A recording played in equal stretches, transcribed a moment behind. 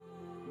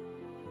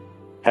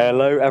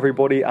Hello,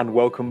 everybody, and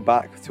welcome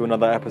back to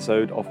another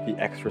episode of the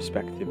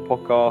Extrospective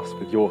podcast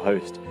with your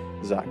host,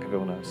 Zach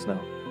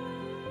Villeneuve-Snell.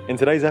 In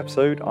today's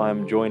episode, I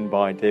am joined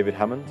by David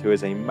Hammond, who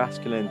is a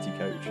masculinity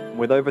coach.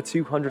 With over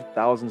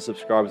 200,000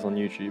 subscribers on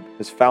YouTube,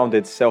 has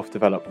founded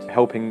Self-Developed,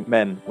 helping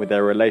men with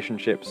their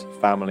relationships,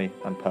 family,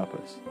 and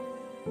purpose.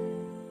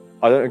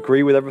 I don't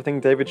agree with everything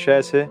David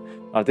shares here.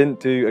 I didn't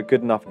do a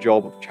good enough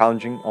job of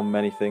challenging on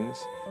many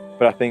things,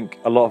 but I think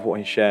a lot of what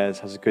he shares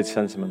has a good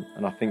sentiment,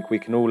 and I think we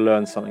can all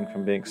learn something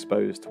from being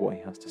exposed to what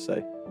he has to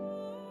say.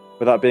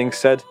 With that being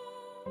said,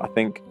 I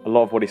think a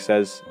lot of what he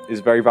says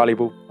is very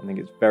valuable. I think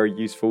it's very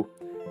useful,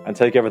 and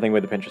take everything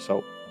with a pinch of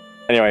salt.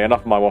 Anyway,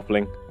 enough of my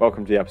waffling.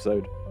 Welcome to the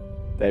episode.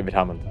 David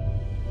Hammond.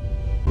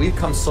 We've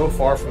come so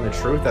far from the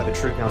truth that the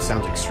truth now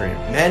sounds extreme.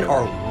 Men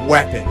are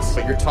weapons,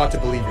 but you're taught to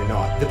believe you're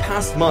not. The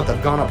past month,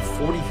 I've gone up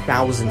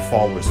 40,000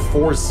 followers,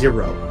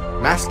 4-0.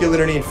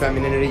 Masculinity and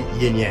femininity,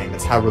 yin-yang.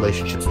 That's how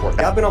relationships work.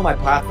 I've been on my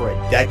path for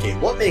a decade.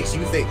 What makes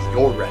you think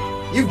you're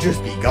ready? You've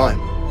just begun.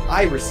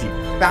 I received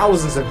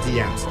thousands of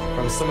DMs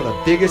from some of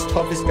the biggest,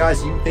 toughest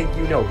guys you think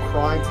you know,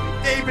 crying to me,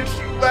 David,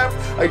 she left.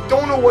 I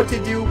don't know what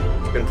to do.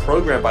 We've been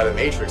programmed by the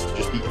Matrix to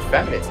just be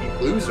effeminate, to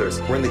be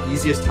losers. We're in the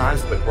easiest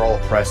times, but we're all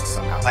oppressed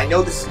somehow. I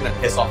know this is going to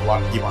piss off a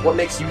lot of people. What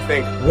makes you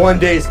think one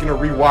day is going to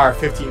rewire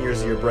 15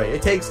 years of your brain?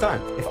 It takes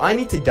time. If I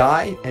need to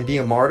die and be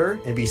a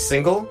martyr and be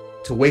single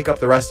to wake up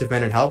the rest of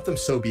men and help them,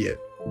 so be it.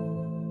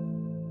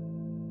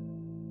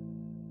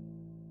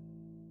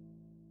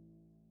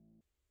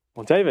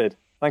 Well, David,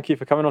 thank you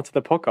for coming onto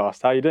the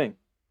podcast. How are you doing?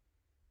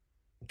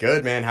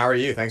 Good, man. How are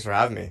you? Thanks for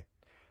having me.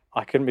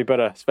 I couldn't be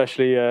better,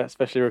 especially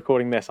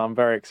recording this. I'm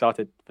very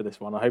excited for this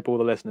one. I hope all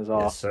the listeners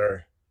are. Yes,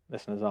 sir.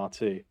 Listeners are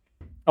too.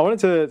 I wanted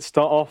to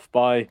start off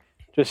by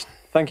just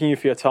thanking you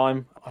for your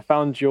time. I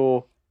found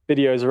your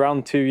videos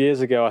around 2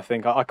 years ago, I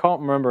think. I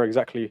can't remember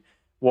exactly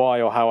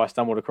why or how I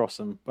stumbled across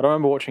them, but I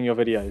remember watching your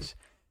videos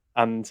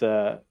and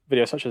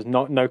videos such as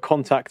no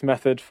contact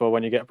method for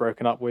when you get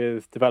broken up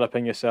with,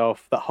 developing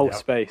yourself, that whole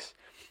space.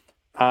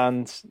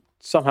 And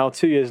somehow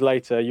 2 years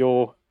later,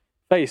 your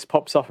face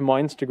pops up in my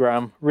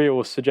Instagram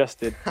reels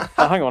suggested,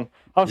 oh, hang on,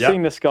 I've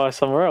seen this guy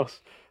somewhere else,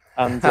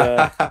 and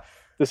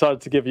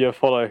decided to give you a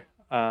follow.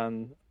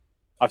 And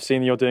I've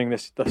seen you're doing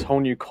this whole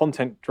new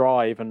content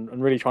drive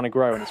and really trying to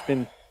grow, and it's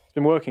been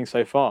working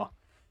so far.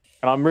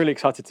 And I'm really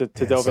excited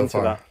to delve into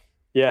that.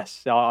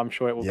 Yes, I'm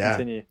sure it will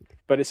continue.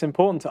 But it's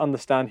important to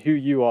understand who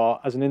you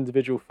are as an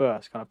individual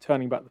first, kind of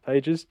turning back the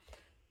pages.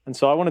 And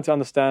so I wanted to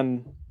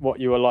understand what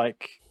you were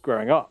like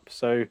growing up.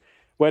 So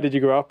where did you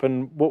grow up,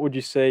 and what would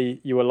you say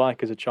you were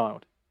like as a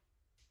child?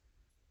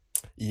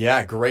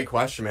 Yeah, great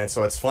question, man.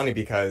 So it's funny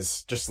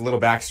because just a little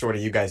backstory to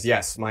you guys.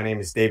 Yes, my name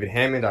is David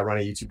Hammond. I run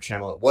a YouTube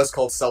channel. It was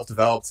called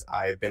Self-Developed.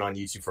 I've been on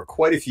YouTube for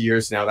quite a few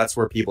years now. That's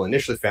where people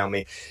initially found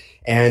me.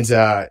 And,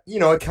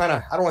 it kind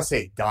of, I don't want to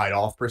say it died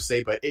off per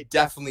se, but it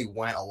definitely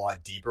went a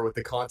lot deeper with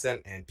the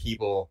content, and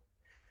people,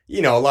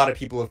 a lot of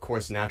people, of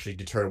course, naturally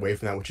deterred away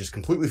from that, which is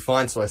completely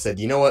fine. So I said,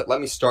 you know what,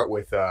 let me start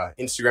with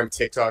Instagram,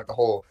 TikTok, the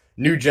whole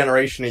new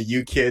generation of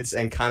you kids,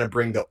 and kind of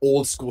bring the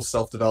old school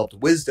self-developed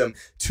wisdom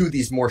to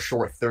these more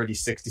short 30,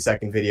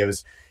 60-second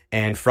videos.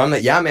 And from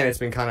that, man, it's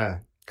been kind of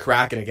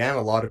cracking again.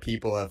 A lot of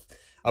people have,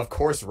 of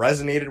course,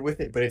 resonated with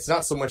it, but it's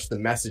not so much the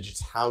message,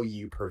 it's how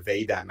you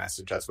pervade that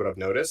message. That's what I've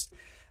noticed.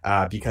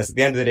 Because at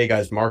the end of the day,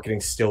 guys, marketing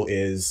still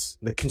is,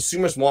 the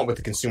consumers want what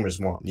the consumers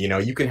want.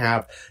 You can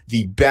have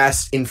the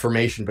best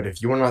information, but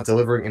if you're not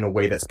delivering in a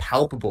way that's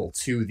palpable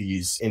to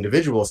these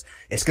individuals,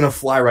 it's going to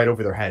fly right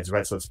over their heads,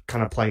 right? So it's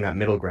kind of playing that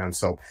middle ground.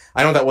 So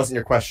I know that wasn't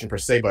your question per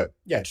se, but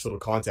yeah, just a little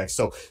context.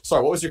 So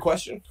sorry, what was your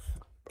question?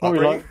 What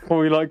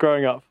were you like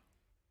growing up?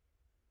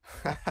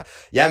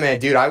 Yeah, man,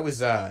 dude, I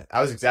was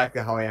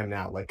exactly how I am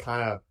now. Like,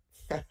 kind of,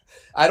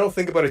 I don't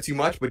think about it too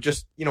much, but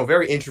just,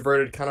 very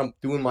introverted, kind of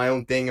doing my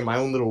own thing in my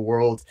own little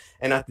world.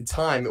 And at the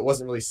time, it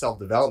wasn't really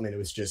self-development. It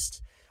was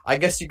just, I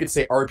guess you could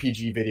say,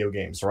 RPG video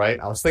games, right?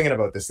 I was thinking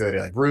about this the other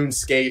day, like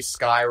RuneScape,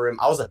 Skyrim.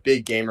 I was a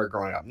big gamer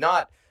growing up.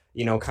 Not,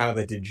 kind of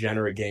the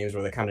degenerate games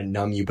where they kind of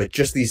numb you, but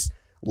just these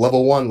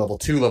level 1, level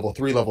 2, level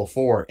 3, level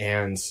 4.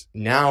 And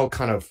now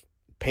kind of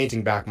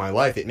painting back my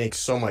life, it makes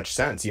so much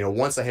sense.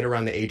 Once I hit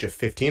around the age of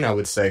 15, I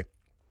would say,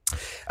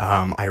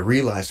 I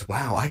realized,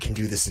 wow, I can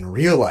do this in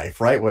real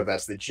life, right? Whether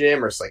that's the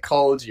gym or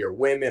psychology or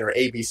women or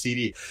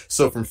ABCD.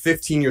 So from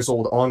 15 years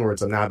old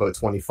onwards, I'm now about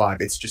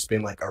 25. It's just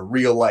been like a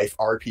real life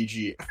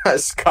RPG,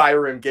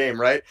 Skyrim game,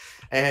 right?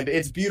 And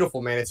it's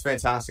beautiful, man. It's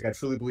fantastic. I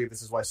truly believe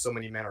this is why so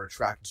many men are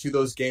attracted to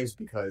those games,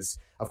 because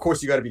of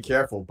course you got to be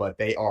careful, but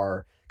they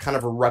are kind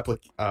of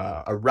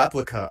a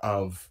replica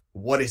of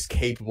what is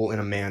capable in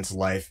a man's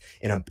life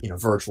in a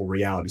virtual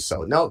reality.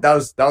 So no, that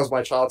was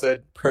my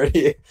childhood.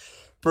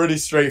 Pretty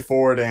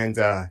straightforward, and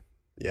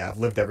I've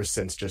lived ever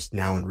since, just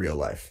now in real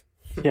life.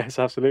 Yes,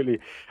 absolutely.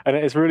 And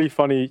it's really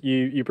funny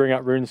you bring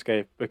up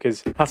RuneScape,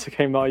 because that's a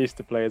game that I used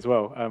to play as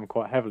well,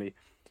 quite heavily.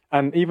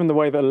 And even the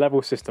way that a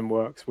level system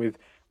works with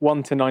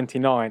 1 to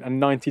 99 and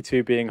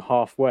 92 being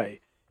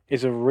halfway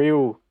is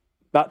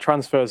that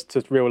transfers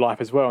to real life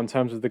as well, in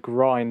terms of the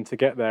grind to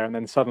get there, and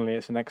then suddenly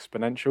it's an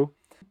exponential.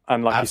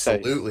 And like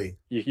Absolutely.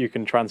 you say, you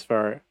can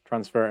transfer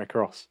it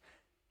across.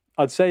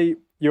 I'd say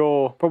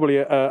you're probably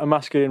a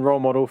masculine role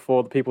model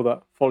for the people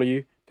that follow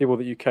you, people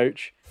that you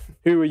coach.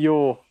 Who were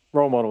your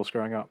role models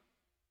growing up?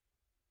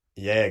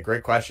 Yeah,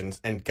 great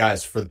questions. And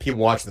guys, for the people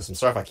watching this, I'm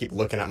sorry if I keep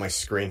looking at my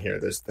screen here.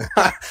 There's,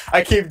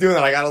 I keep doing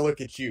that. I got to look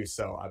at you.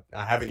 So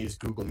I haven't used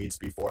Google Meets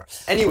before.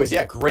 Anyways,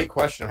 yeah, great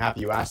question. I'm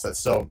happy you asked that.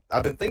 So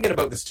I've been thinking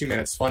about this too, man.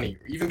 It's funny.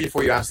 Even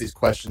before you ask these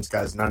questions,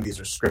 guys, none of these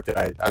are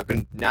scripted. I've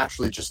been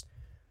naturally just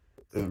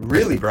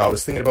really, bro. I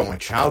was thinking about my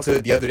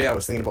childhood the other day. I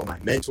was thinking about my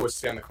mentors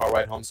today on the car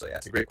ride home. So yeah,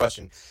 it's a great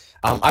question.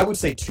 I would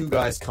say two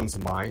guys come to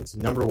mind.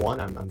 Number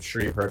one, I'm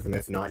sure you've heard of him.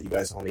 If not, you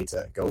guys all need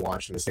to go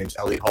watch him. His name's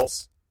Elliot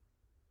Hulse.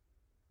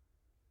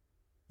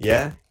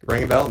 Yeah,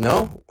 ring a bell?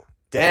 No?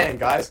 Dang,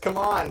 guys, come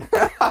on.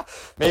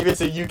 Maybe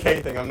it's a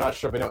UK thing, I'm not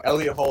sure. But no,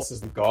 Elliot Hulse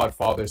is the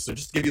godfather. So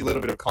just to give you a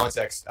little bit of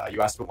context,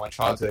 you asked about my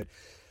childhood.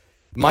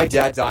 My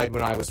dad died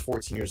when I was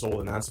 14 years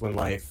old, and that's when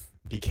life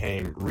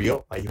became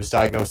real. He was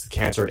diagnosed with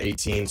cancer at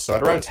 18. So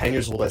at around 10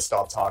 years old, I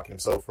stopped talking.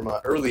 So from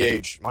an early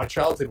age, my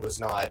childhood was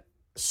not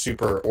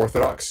super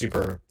orthodox,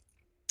 super,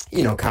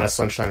 kind of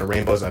sunshine and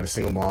rainbows. I have a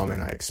single mom,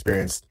 and I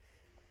experienced,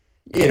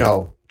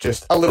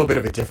 just a little bit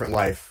of a different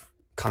life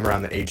come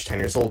around the age 10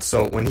 years old.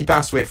 So when he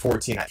passed away at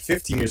 14, at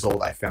 15 years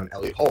old, I found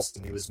Elliot Hulse,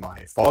 and he was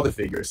my father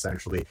figure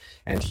essentially.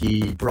 And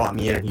he brought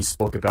me in, and he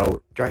spoke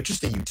about,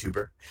 just a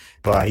YouTuber,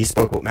 but he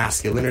spoke about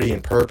masculinity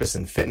and purpose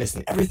and fitness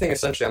and everything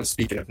essentially I'm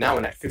speaking of now.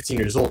 And at 15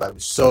 years old, I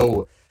was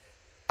so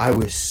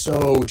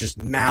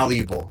just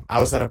malleable.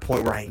 I was at a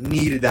point where I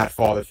needed that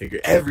father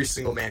figure. Every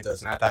single man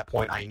does. And at that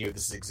point, I knew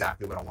this is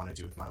exactly what I want to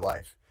do with my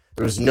life.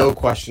 There was no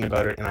question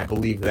about it, and I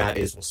believe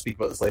we'll speak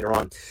about this later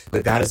on,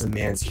 but that is a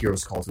man's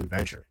hero's call to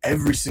adventure.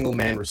 Every single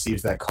man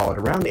receives that call at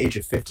around the age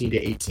of 15 to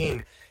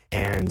 18,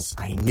 and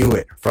I knew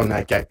it from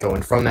that get-go,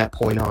 and from that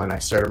point on, I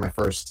started my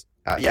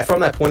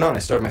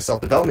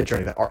self-development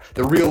journey,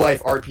 the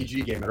real-life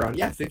RPG game at around,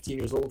 15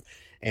 years old,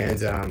 and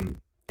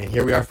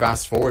here we are,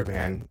 fast forward,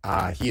 man.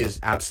 He is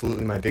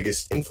absolutely my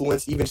biggest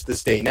influence, even to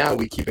this day now.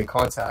 We keep in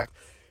contact.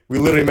 We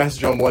literally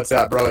message on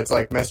WhatsApp, bro. It's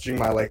like messaging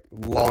my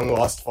long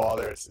lost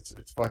father. It's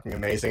fucking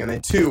amazing. And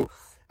then two,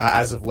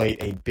 as of late,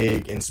 a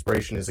big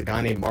inspiration is a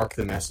guy named Mark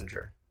the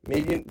Messenger.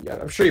 Maybe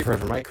I'm sure you've heard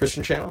of him, right?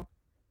 Christian channel.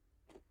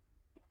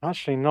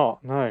 Actually,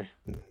 not. No.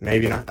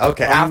 Maybe not.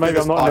 Okay, after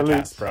this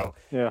podcast, bro.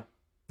 Yeah.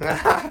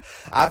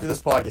 After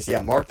this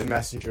podcast, Mark the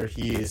Messenger.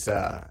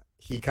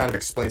 He kind of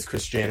explains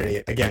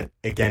Christianity again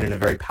in a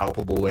very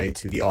palpable way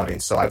to the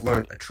audience. So I've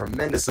learned a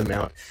tremendous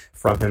amount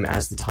from him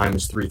as the time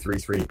is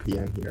 3:33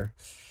 p.m. here.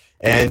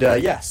 And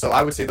so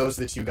I would say those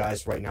are the two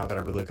guys right now that I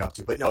really look up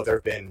to. But no, there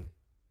have been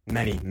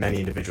many, many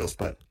individuals.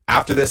 But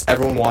after this,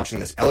 everyone watching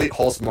this, Elliot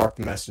Hulse, Mark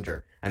the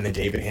Messenger, and then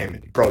David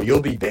Hammond. Bro,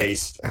 you'll be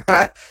based.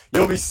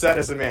 You'll be set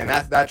as a man.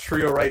 That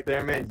trio right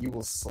there, man, you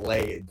will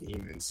slay a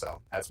demon.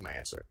 So that's my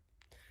answer.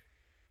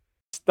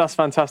 That's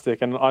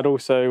fantastic. And I'd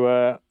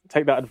also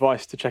take that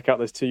advice to check out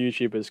those two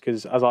YouTubers,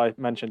 because as I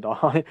mentioned,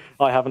 I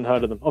haven't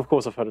heard of them. Of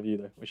course I've heard of you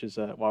though, which is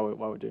why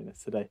we're doing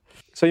this today.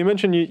 So you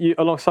mentioned you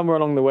somewhere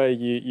along the way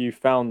you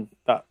found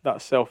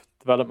that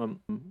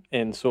self-development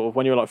in sort of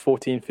when you were like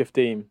 14,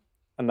 15,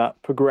 and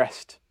that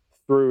progressed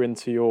through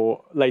into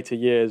your later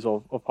years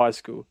of high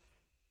school.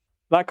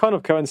 That kind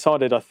of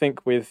coincided, I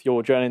think, with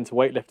your journey into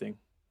weightlifting.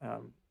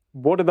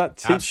 What did that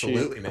teach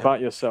you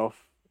about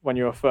yourself when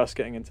you were first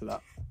getting into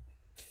that?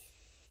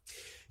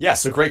 Yeah,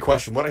 so great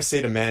question. What I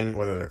say to men,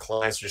 whether they're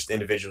clients or just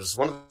individuals,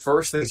 one of the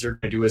first things you're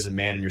going to do as a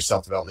man in your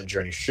self-development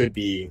journey should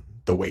be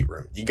the weight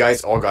room. You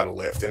guys all got to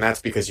lift, and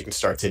that's because you can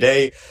start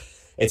today.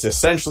 It's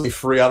essentially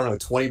free. I don't know,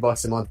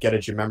 $20 a month, get a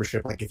gym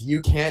membership. If you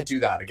can't do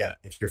that, again,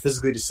 if you're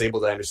physically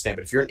disabled, I understand,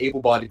 but if you're an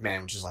able-bodied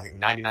man, which is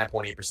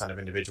 99.8% of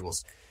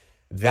individuals,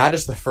 that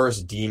is the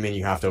first demon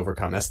you have to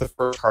overcome. That's the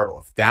first hurdle.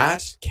 If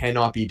that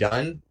cannot be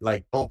done,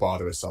 don't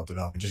bother with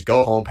self-development. Just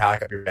go home,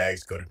 pack up your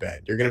bags, go to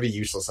bed. You're going to be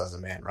useless as a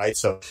man, right?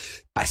 So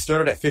I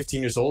started at 15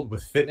 years old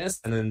with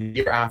fitness, and then the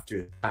year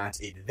after that,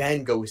 it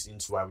then goes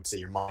into, I would say,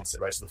 your mindset,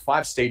 right? So the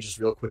 5 stages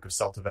real quick of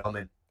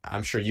self-development.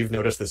 I'm sure you've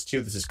noticed this too.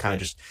 This is kind of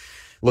just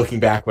looking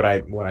back what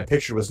I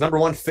pictured was number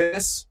 1,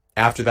 fitness.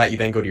 After that, you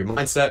then go to your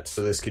mindset.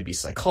 So this could be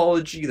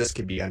psychology. This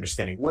could be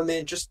understanding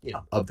women, just,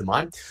 of the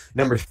mind.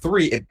 Number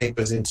 3, it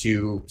goes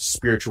into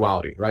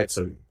spirituality, right?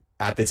 So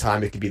at the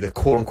time, it could be the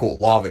quote unquote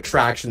law of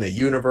attraction, the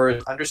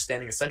universe,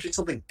 understanding essentially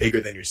something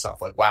bigger than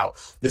yourself. Wow,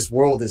 this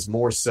world is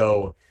more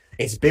so,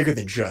 it's bigger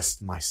than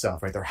just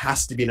myself, right? There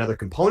has to be another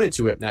component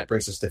to it. And that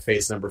brings us to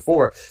phase number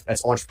 4.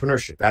 That's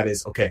entrepreneurship. That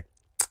is, okay,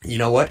 you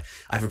know what?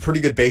 I have a pretty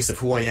good base of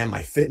who I am,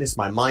 my fitness,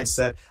 my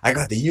mindset. I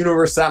got the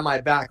universe at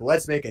my back.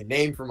 Let's make a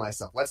name for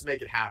myself. Let's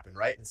make it happen,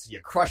 right? And so you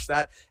crush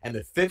that. And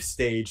the 5th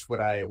stage, what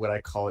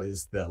I call it,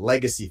 is the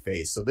legacy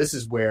phase. So this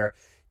is where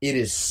it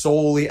is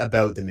solely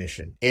about the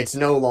mission. It's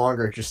no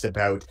longer just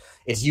about,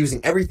 it's using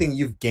everything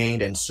you've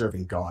gained and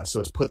serving God. So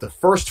it's put the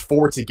first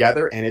 4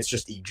 together, and it's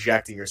just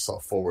ejecting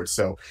yourself forward.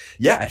 So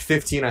yeah, at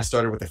 15, I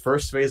started with the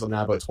first phase. I'm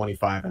now about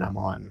 25, and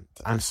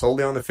I'm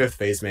solely on the 5th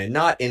phase, man.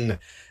 Not in,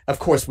 of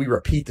course, we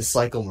repeat the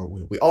cycle.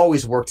 We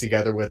always work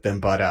together with them,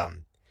 but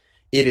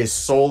it is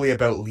solely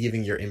about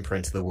leaving your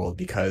imprint to the world,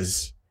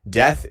 because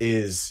death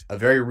is a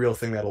very real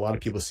thing that a lot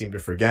of people seem to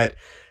forget.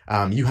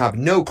 You have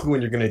no clue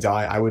when you're going to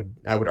die. I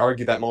would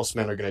argue that most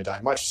men are going to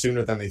die much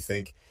sooner than they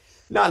think.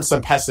 Not in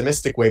some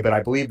pessimistic way, but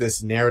I believe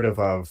this narrative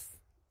of,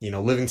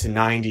 living to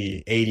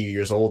 90, 80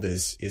 years old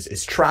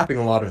is trapping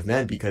a lot of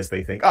men, because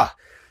they think,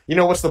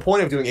 what's the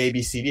point of doing A,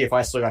 B, C, D if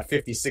I still got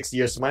 50, 60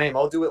 years to my name?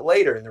 I'll do it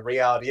later. And the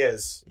reality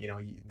is,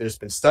 there's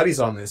been studies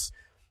on this.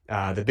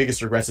 The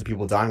biggest regrets of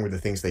people dying were the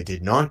things they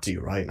did not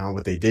do, right? Not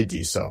what they did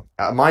do. So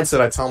a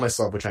mindset I tell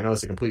myself, which I know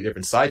is a completely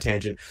different side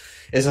tangent,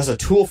 is as a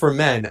tool for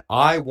men,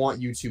 I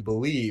want you to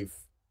believe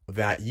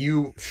that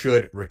you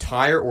should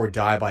retire or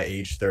die by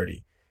age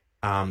 30.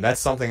 That's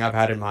something I've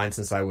had in mind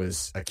since I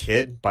was a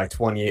kid. By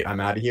 28, I'm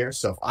out of here.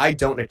 So if I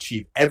don't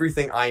achieve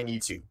everything I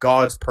need to,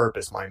 God's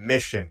purpose, my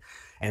mission,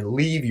 and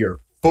leave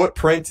your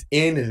footprint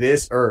in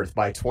this earth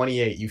by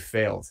 28, you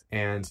failed.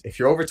 And if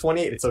you're over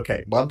 28, it's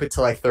okay. Bump it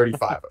to like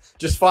 35.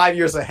 Just 5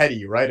 years ahead of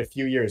you, right? A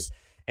few years.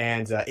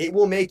 And it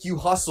will make you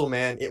hustle,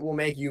 man. It will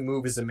make you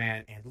move as a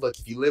man. And look,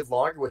 if you live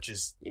longer, which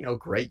is,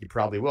 great, you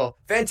probably will.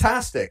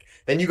 Fantastic.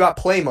 Then you got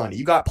play money.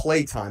 You got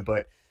play time.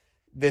 But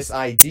this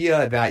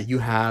idea that you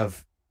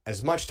have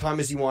as much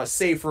time as you want,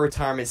 save for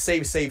retirement,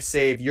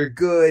 save, you're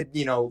good,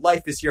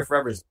 life is here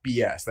forever is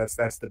BS.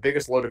 That's the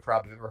biggest load of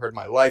crap I've ever heard in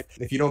my life.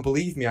 If you don't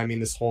believe me, I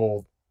mean, this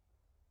whole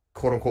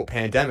quote-unquote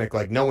pandemic,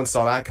 like, no one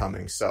saw that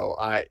coming. So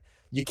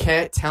you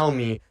can't tell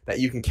me that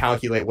you can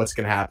calculate what's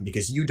going to happen,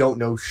 because you don't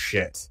know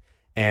shit.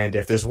 And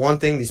if there's one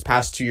thing these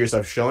past 2 years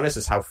have shown us,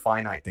 is how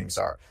finite things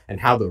are, and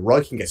how the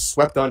rug can get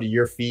swept onto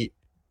your feet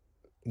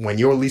when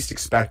you're least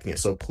expecting it.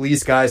 So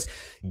please, guys,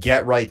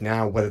 get right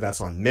now, whether that's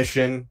on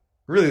mission.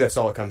 Really, that's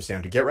all it comes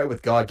down to. Get right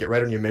with God. Get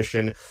right on your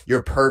mission,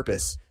 your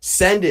purpose.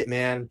 Send it,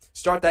 man.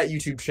 Start that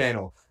YouTube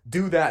channel.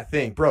 Do that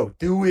thing. Bro,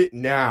 do it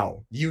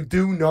now. You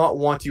do not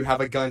want to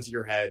have a gun to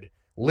your head,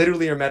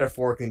 literally or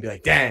metaphorically, and be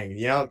like,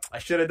 dang, I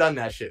should have done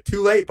that shit.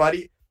 Too late,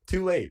 buddy.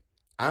 Too late.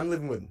 I'm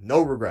living with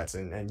no regrets,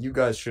 and you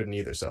guys shouldn't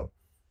either, so.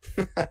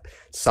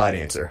 Side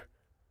answer.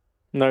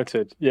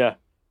 Noted. Yeah.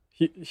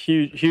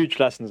 Huge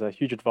lessons there.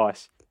 Huge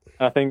advice.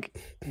 And I think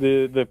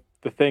the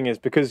thing is,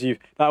 because that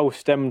all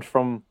stemmed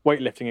from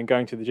weightlifting and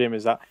going to the gym,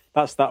 is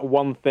that's that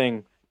one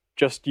thing,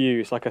 just you.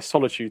 It's like a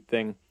solitude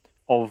thing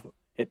of,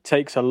 it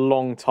takes a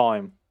long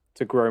time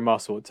to grow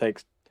muscle. It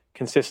takes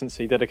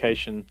consistency,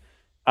 dedication,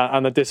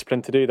 and the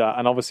discipline to do that.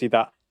 And obviously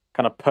that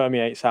kind of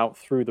permeates out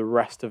through the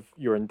rest of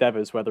your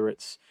endeavors, whether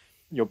it's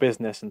your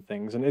business and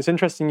things. And it's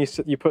interesting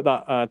you put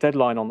that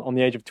deadline on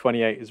the age of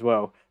 28 as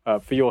well,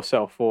 for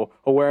yourself or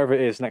wherever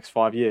it is next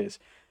 5 years.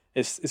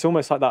 It's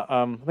almost like that.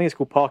 I think it's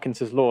called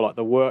Parkinson's law. Like,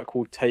 the work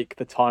will take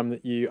the time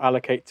that you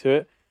allocate to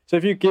it. So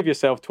if you give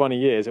yourself 20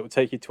 years, it will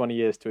take you 20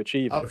 years to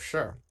achieve it. Oh,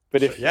 sure.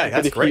 But if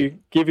you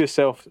give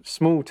yourself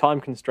small time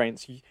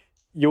constraints,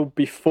 you'll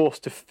be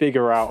forced to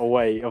figure out a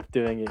way of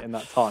doing it in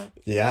that time.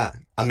 Yeah,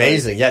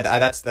 amazing. Yeah,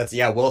 that's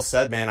well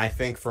said, man. I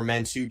think for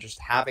men too, just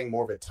having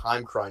more of a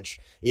time crunch,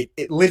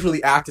 it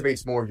literally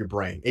activates more of your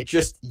brain. It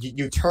just,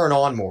 you turn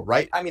on more,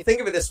 right? I mean,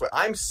 think of it this way.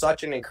 I'm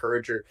such an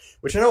encourager,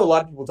 which I know a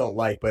lot of people don't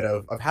like, but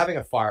of having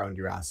a fire under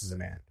your ass as a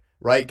man,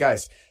 right?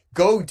 Guys,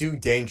 go do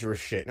dangerous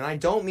shit. And I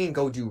don't mean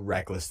go do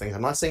reckless things.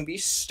 I'm not saying be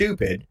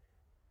stupid.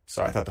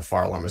 Sorry, I thought the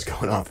fire alarm was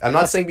going off. I'm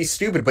not saying be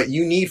stupid, but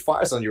you need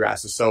fires on your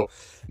asses. So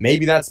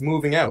maybe that's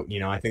moving out.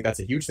 I think that's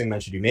a huge thing men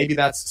should do. Maybe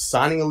that's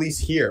signing a lease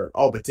here.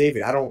 Oh, but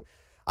David,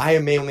 I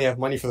may only have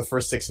money for the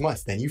first 6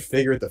 months. Then you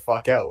figure it the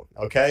fuck out,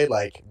 okay?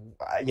 Like,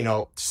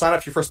 sign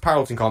up for your first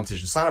powerlifting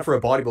competition. Sign up for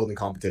a bodybuilding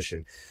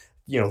competition.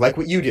 Like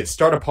what you did,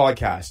 start a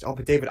podcast. Oh,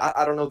 but David,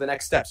 I don't know the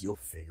next steps. You'll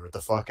figure it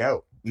the fuck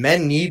out.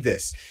 Men need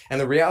this.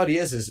 And the reality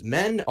is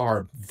men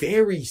are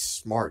very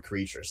smart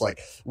creatures.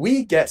 Like,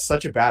 we get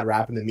such a bad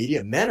rap in the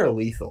media. Men are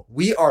lethal.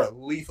 We are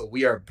lethal.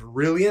 We are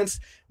brilliant.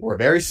 We're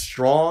very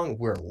strong.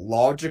 We're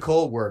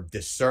logical. We're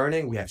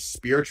discerning. We have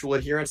spiritual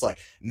adherence. Like,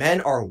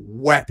 men are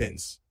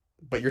weapons.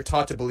 But you're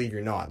taught to believe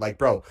you're not. Like,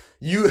 bro,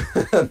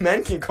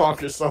 men can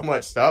conquer so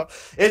much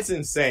stuff. It's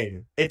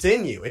insane. It's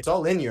in you. It's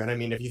all in you. And I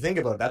mean, if you think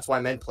about it, that's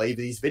why men play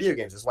these video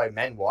games. That's why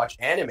men watch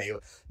anime.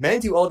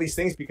 Men do all these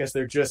things because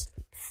they're just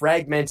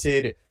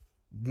fragmented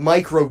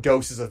micro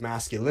doses of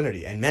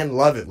masculinity. And men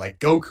love it. Like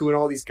Goku and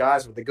all these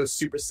guys, where they go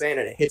Super Saiyan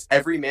and it hits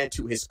every man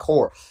to his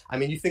core. I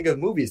mean, you think of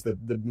movies,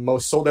 the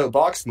most sold out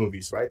box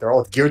movies, right? They're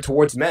all geared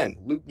towards men.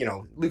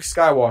 Luke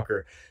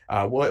Skywalker.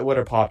 What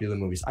are popular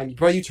movies? I mean,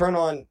 bro, you turn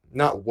on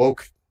not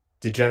woke,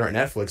 degenerate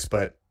Netflix,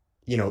 but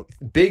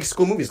big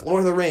school movies,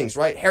 Lord of the Rings,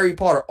 right? Harry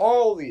Potter,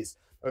 all these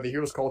are the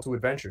hero's call to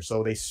adventure.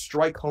 So they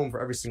strike home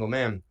for every single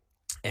man.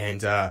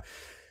 And I'm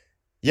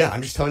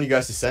just telling you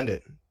guys to send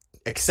it.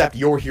 Accept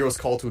your hero's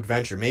call to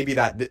adventure. Maybe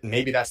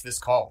that's this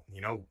call.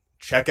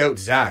 Check out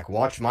Zach.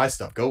 Watch my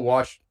stuff. Go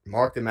watch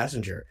Mark the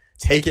Messenger.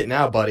 Take it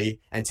now, buddy,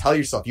 and tell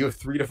yourself you have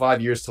 3 to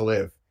 5 years to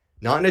live.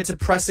 Not in a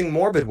depressing,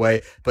 morbid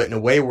way, but in a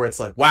way where it's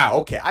like, wow,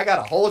 okay, I got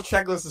a whole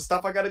checklist of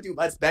stuff I got to do.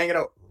 Let's bang it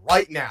out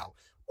right now.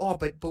 Oh,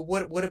 but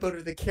what about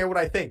if they care what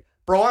I think?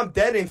 bro, I'm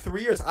dead in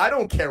 3 years. I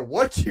don't care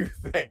what you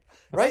think,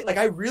 right? Like,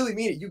 I really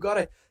mean it. You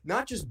gotta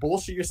not just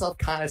bullshit yourself,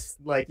 kind of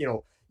like, you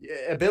know,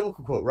 a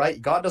biblical quote,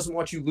 right? God doesn't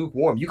want you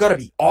lukewarm. You gotta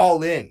be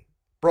all in.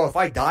 Bro, if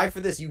I die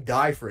for this, you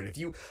die for it. If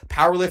you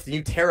powerlift and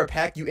you tear a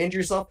pec, you injure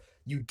yourself,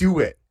 you do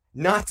it.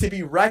 Not to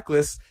be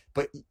reckless,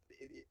 but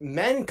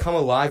men come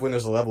alive when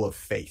there's a level of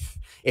faith.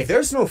 If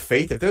there's no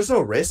faith, if there's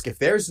no risk, if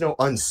there's no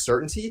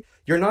uncertainty,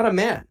 you're not a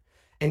man.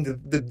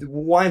 And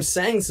why I'm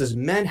saying this is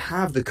men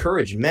have the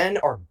courage. Men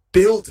are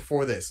built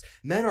for this.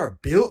 Men are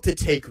built to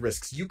take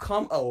risks. You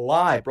come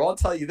alive, bro. I'll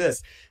tell you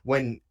this.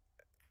 And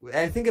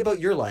think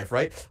about your life,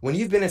 right? When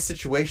you've been in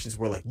situations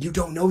where like you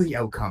don't know the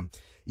outcome,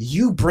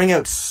 you bring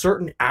out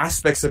certain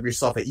aspects of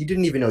yourself that you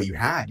didn't even know you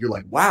had. You're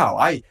like, wow,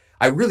 I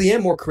really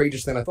am more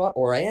courageous than I thought,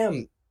 or I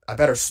am a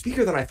better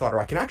speaker than I thought,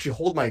 or I can actually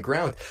hold my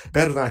ground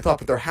better than I thought.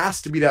 But there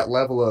has to be that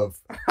level of,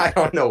 I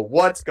don't know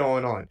what's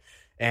going on.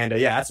 And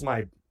yeah, that's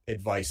my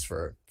advice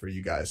for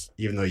you guys,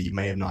 even though you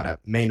may not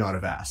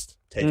have asked.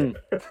 Take it.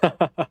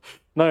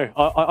 No,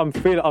 I'm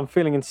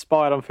feeling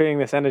inspired. I'm feeling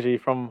this energy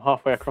from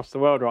halfway across the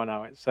world right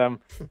now.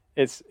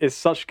 It's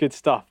such good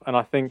stuff, and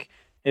I think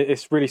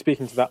it's really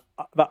speaking to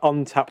that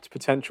untapped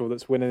potential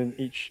that's within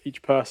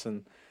each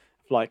person.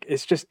 Like,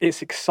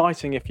 it's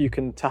exciting if you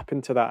can tap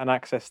into that and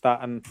access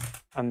that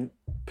and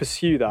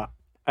pursue that.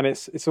 And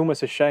it's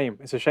almost a shame.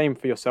 It's a shame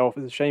for yourself.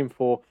 It's a shame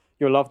for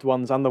your loved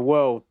ones and the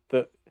world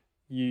that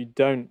you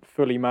don't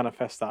fully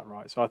manifest that,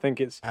 right? So I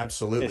think it's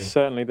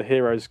certainly the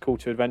hero's call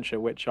to adventure,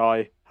 which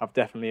I have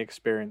definitely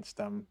experienced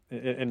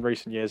in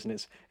recent years,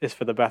 and it's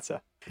for the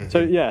better.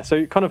 Mm-hmm.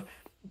 So kind of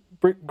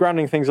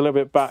grounding things a little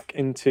bit back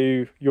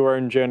into your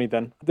own journey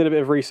then. I did a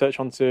bit of research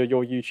onto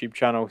your YouTube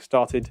channel.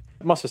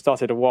 Must have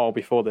started a while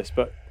before this,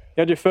 but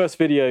you had your first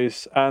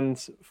videos, and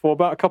for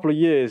about a couple of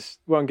years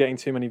weren't getting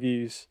too many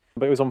views,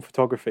 but it was on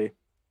photography. Yeah.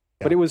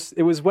 But it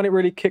was when it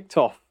really kicked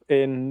off.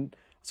 I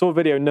saw a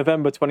video in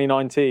November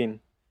 2019,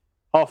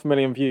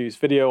 500,000 views,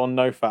 video on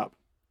NoFap.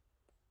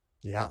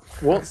 Yeah.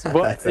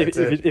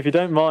 If you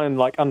don't mind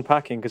like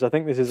unpacking, because I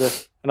think this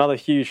is another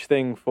huge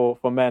thing for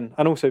men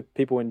and also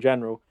people in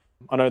general.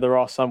 I know there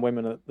are some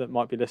women that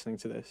might be listening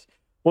to this.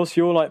 What's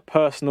your like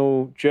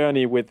personal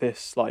journey with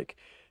this, like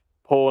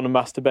porn and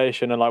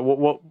masturbation, and like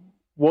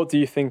what do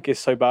you think is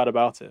so bad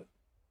about it?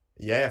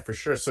 Yeah, for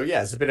sure. So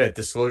yeah, it's a bit of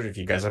disclosure for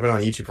you guys. I've been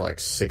on YouTube for like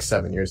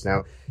 6-7 years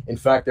now. In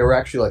fact, there were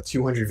actually like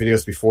 200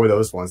 videos before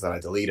those ones that I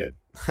deleted.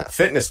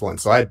 Fitness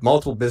ones. So I had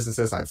multiple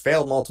businesses. I've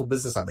failed multiple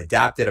businesses. I've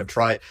adapted. I've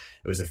tried.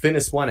 It was a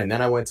fitness one. And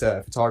then I went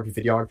to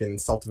photography, videography, and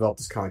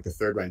self-developed is kind of like the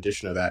third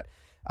rendition of that.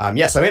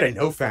 So I made a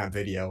NoFap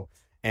video.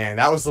 And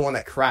that was the one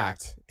that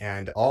cracked,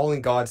 and all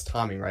in God's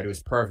timing, right? It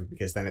was perfect,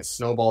 because then it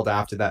snowballed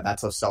after that.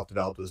 That's how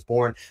self-developed was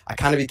born. I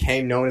kind of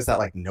became known as that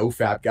like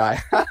NoFap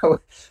guy,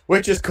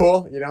 which is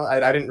cool. You know,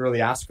 I didn't really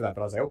ask for that,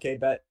 but I was like, okay,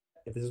 bet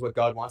if this is what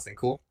God wants, then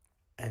cool.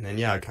 And then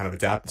yeah, I kind of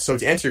adapted. So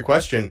to answer your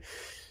question,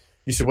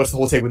 you said, what's the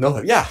whole take with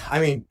NoFap? Yeah, I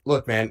mean,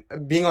 look, man,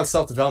 being on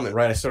self-development,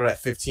 right? I started at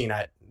 15.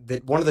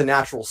 One of the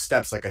natural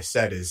steps, like I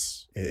said,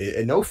 is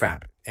a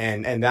NoFap.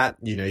 And that,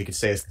 you know, you could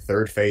say is the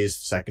third phase,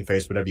 second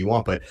phase, whatever you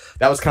want, but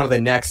that was kind of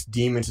the next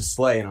demon to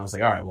slay. And I was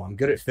like, all right, well, I'm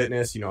good at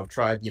fitness. You know, I've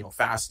tried, you know,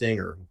 fasting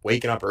or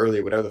waking up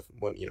early, whatever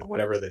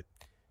the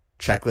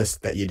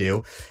checklist that you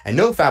do. And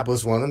NoFap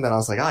was one of them that I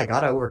was like, I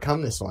got to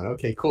overcome this one.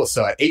 Okay, cool.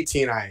 So at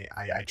 18,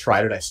 I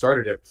tried it. I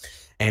started it,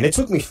 and it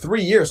took me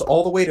 3 years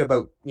all the way to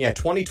about,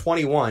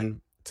 2021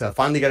 to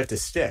finally get it to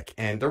stick.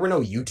 And there were no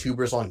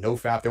YouTubers on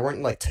NoFap. There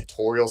weren't like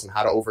tutorials on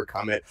how to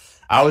overcome it.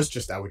 I would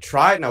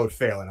try it and I would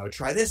fail, and I would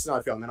try this and I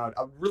would fail. And then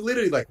I would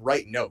literally like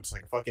write notes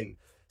like a fucking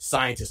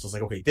scientist. I was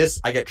like, okay,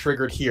 I get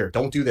triggered here.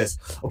 Don't do this.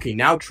 Okay,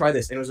 now try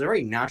this. And it was a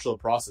very natural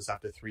process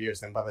after 3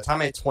 years. And by the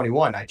time I hit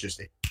 21, I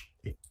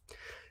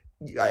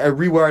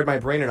rewired my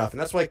brain enough.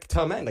 And that's why I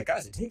tell men, like,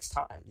 guys, it takes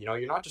time. You know,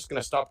 you're not just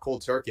going to stop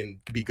cold turkey and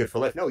be good for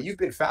life. No, you've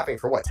been fapping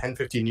for what, 10,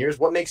 15 years?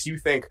 What makes you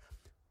think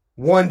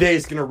one day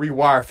is going to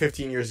rewire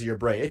 15 years of your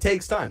brain? It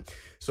takes time.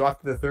 So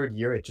after the third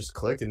year, it just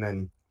clicked. And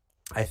then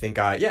I think,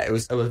 it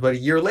was about a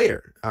year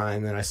later.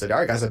 And then I said, all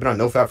right, guys, I've been on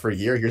NoFap for a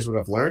year. Here's what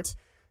I've learned.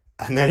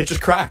 And then it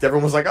just cracked.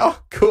 Everyone was like, oh,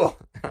 cool.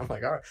 I'm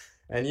like, all right.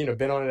 And,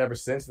 been on it ever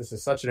since. This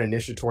is such an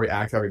initiatory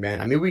act, every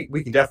man. I mean,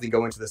 we can definitely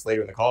go into this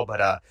later in the call,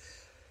 but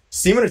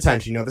semen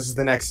retention, this is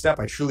the next step.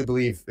 I truly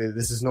believe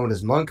this is known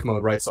as monk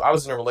mode, right? So I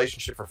was in a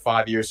relationship for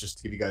 5 years, just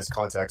to give you guys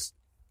context.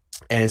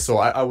 And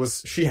so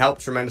she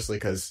helped tremendously,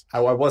 because I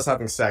was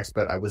having sex,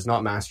 but I was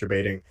not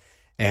masturbating.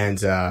 And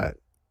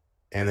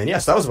then,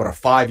 yes, that was about a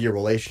 5-year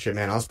relationship,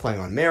 man. I was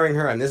planning on marrying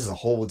her, and this is a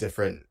whole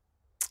different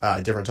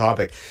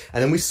topic.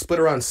 And then we split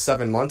around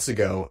 7 months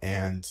ago.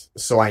 And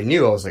so I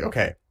was like,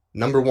 okay,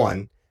 number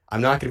one,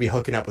 I'm not going to be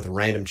hooking up with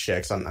random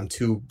chicks. I'm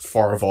too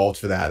far evolved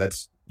for that.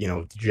 That's,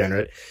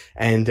 degenerate.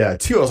 And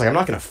two, I was like, I'm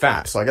not going to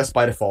fap. So I guess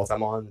by default,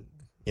 I'm on,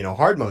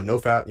 hard mode, no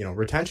fap,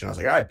 retention. I was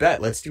like, all right,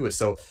 bet, let's do it.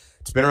 So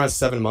it's been around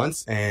 7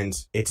 months, and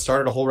it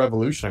started a whole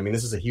revolution. I mean,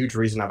 this is a huge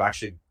reason I've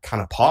actually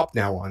kind of popped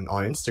now on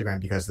Instagram,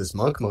 because this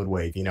monk mode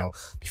wave,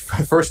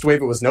 first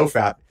wave, it was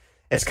NoFap.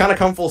 It's kind of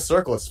come full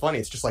circle. It's funny.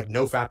 It's just like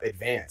NoFap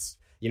advanced.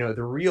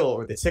 The reel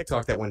or the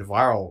TikTok that went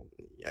viral,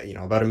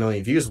 about 1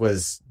 million views,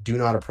 was "Do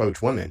not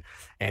approach women,"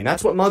 and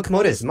that's what monk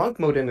mode is. Monk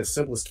mode, in its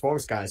simplest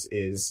forms, guys,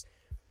 is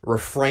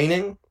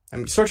refraining. I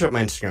mean, search up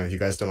my Instagram if you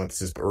guys don't know what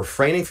this is, but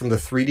refraining from the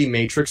 3D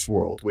matrix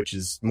world, which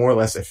is more or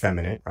less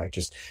effeminate, right?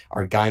 Just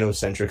our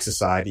gynocentric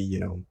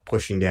society,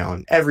 pushing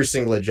down every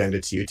single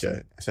agenda to you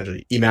to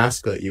essentially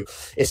emasculate you.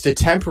 It's to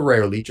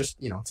temporarily just,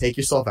 take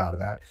yourself out of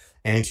that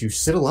and to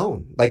sit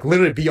alone, like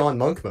literally be on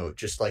monk mode,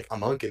 just like a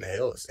monk in the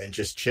hills, and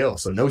just chill.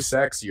 So no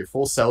sex, you're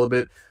full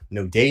celibate,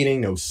 no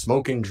dating, no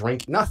smoking,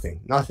 drink, nothing.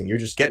 You're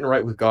just getting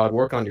right with God,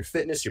 work on your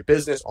fitness, your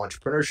business,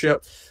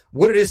 entrepreneurship,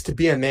 what it is to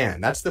be a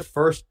man. That's the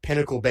first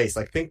pinnacle base.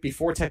 Like, think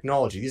before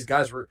technology, these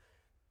guys were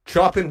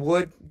chopping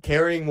wood,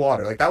 carrying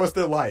water. Like, that was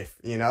their life,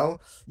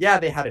 Yeah,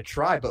 they had a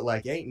tribe, but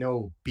like, ain't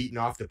no beating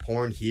off the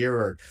porn here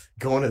or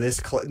going to this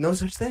no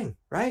such thing,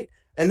 right?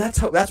 And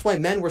that's why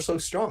men were so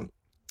strong.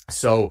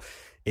 So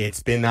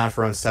it's been that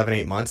for around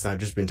 7-8 months, and I've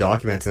just been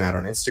documenting that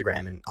on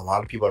Instagram, and a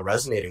lot of people are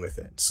resonating with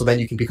it. So then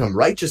you can become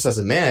righteous as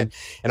a man,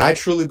 and I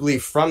truly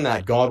believe from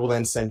that, God will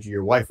then send you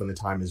your wife when the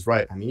time is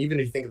right. I mean, even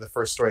if you think of the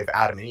first story of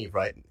Adam and Eve,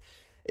 right?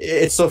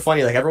 It's so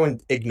funny, like everyone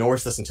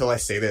ignores this until I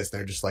say this.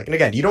 They're just like, and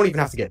again, you don't even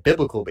have to get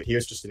biblical, but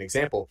here's just an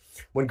example.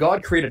 When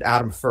God created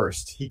Adam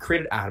first, he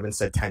created Adam and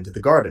said, tend to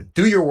the garden.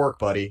 Do your work,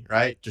 buddy,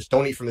 right? Just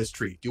don't eat from this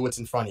tree. Do what's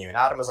in front of you. And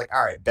Adam was like,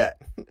 all right,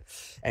 bet.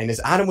 And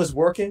as Adam was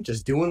working,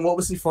 just doing what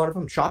was in front of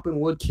him, chopping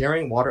wood,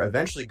 carrying water,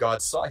 eventually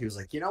God saw, he was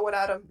like, you know what,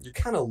 Adam? You're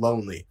kind of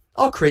lonely.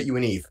 I'll create you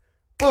an Eve.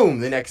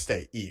 Boom, the next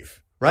day,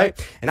 Eve, right?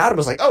 And Adam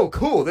was like, oh,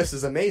 cool, this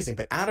is amazing.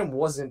 But Adam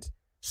wasn't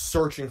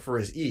searching for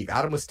his Eve.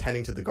 Adam was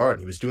tending to the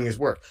garden. He was doing his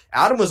work.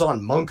 Adam was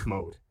on monk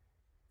mode.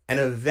 And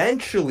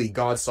eventually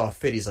God saw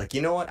fit. He's like,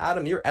 you know what,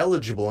 Adam, you're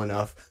eligible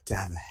enough to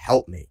have a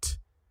helpmate.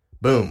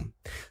 Boom.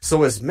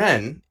 So as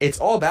men, it's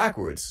all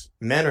backwards.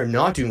 Men are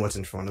not doing what's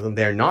in front of them.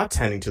 They're not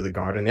tending to the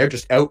garden. They're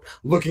just out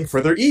looking for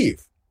their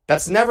Eve.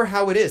 That's never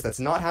how it is.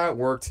 That's not how it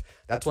worked.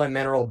 That's why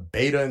men are all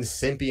beta and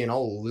simpy and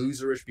all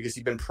loserish, because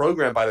you've been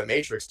programmed by the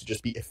Matrix to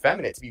just be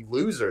effeminate, to be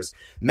losers.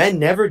 Men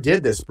never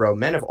did this, bro.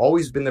 Men have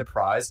always been the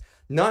prize.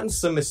 Not in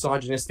some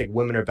misogynistic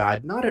women are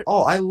bad. Not at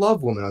all. I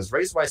love women. I was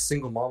raised by a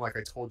single mom, like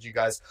I told you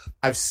guys.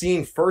 I've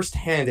seen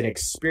firsthand and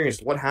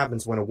experienced what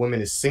happens when a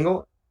woman is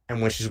single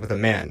and when she's with a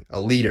man,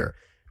 a leader.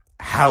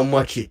 How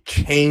much it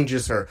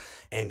changes her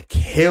and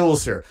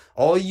kills her.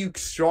 All you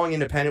strong,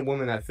 independent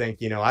women that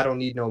think, I don't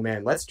need no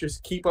man, let's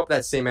just keep up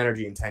that same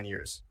energy in 10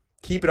 years.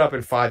 Keep it up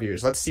in 5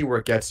 years. Let's see where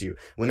it gets you.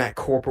 When that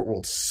corporate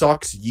world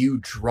sucks you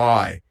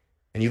dry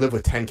and you live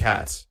with 10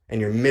 cats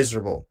and you're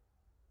miserable.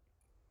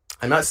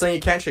 I'm not saying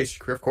you can't chase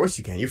your career. Of course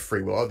you can. You're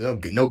free will.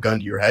 No gun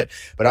to your head.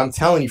 But I'm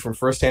telling you from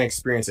firsthand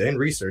experience and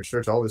research,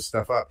 search all this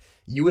stuff up,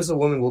 you as a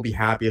woman will be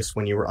happiest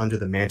when you are under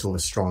the mantle of a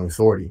strong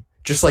authority.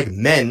 Just like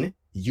men,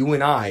 you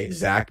and I,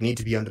 Zach, need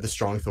to be under the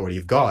strong authority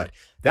of God.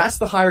 That's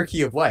the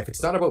hierarchy of life.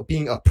 It's not about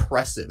being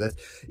oppressive. That's,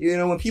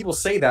 when people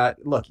say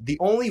that, look, the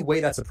only way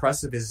that's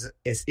oppressive is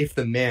if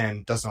the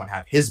man does not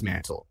have his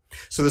mantle.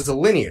 So there's a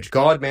lineage,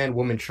 God, man,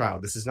 woman,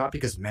 child. This is not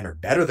because men are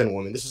better than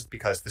women. This is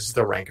because this is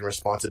their rank and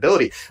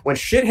responsibility. When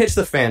shit hits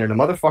the fan and a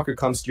motherfucker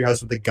comes to your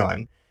house with a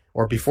gun,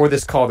 or before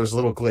this call, there's a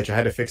little glitch, I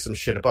had to fix some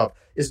shit up.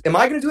 Am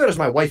I going to do that, or is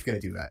my wife going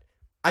to do that?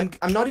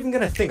 I'm not even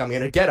going to think. I'm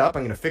going to get up,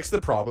 I'm going to fix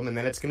the problem, and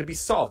then it's going to be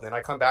solved. And then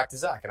I come back to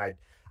Zach, and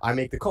I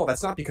make the call.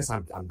 That's not because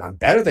I'm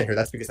better than her.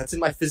 That's because that's in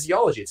my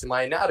physiology. It's in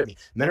my anatomy.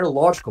 Men are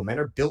logical. Men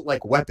are built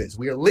like weapons.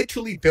 We are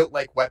literally built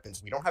like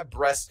weapons. We don't have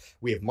breasts.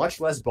 We have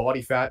much less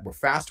body fat. We're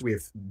faster. We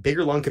have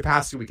bigger lung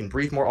capacity. We can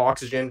breathe more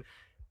oxygen.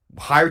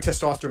 Higher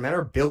testosterone. Men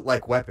are built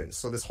like weapons.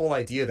 So this whole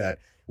idea that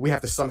we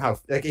have to somehow,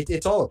 like,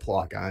 it's all a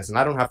plot, guys. And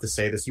I don't have to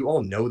say this. You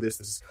all know this.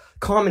 This is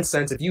common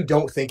sense. If you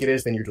don't think it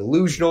is, then you're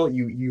delusional.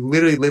 You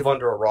literally live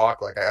under a rock.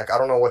 Like, I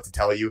don't know what to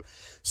tell you.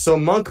 So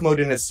monk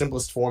mode in its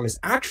simplest form is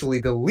actually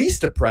the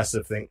least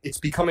oppressive thing. It's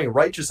becoming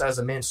righteous as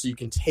a man so you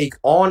can take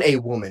on a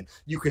woman.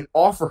 You can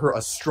offer her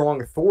a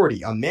strong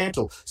authority, a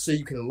mantle, so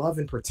you can love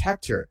and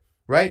protect her,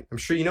 right? I'm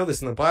sure you know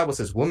this in the Bible. It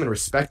says, women,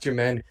 respect your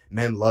men.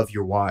 Men, love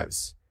your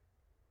wives.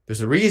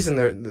 There's a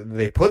reason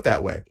they put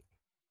that way,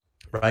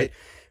 right?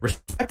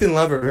 Respect and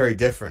love are very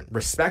different.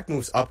 Respect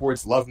moves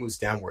upwards, love moves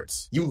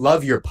downwards. You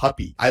love your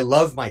puppy. I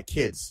love my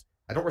kids.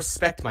 I don't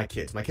respect my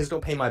kids. My kids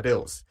don't pay my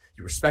bills.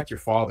 You respect your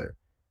father.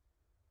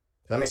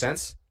 Does that make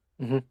sense?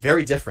 Mm-hmm.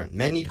 Very different.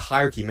 Men need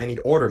hierarchy. Men need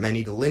order. Men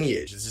need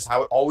lineage. This is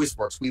how it always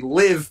works. We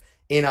live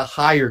in a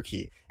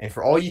hierarchy. And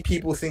for all you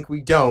people who think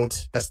we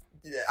don't,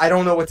 I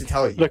don't know what to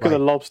tell you. Look at the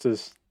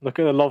lobsters. Look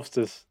at the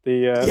lobsters.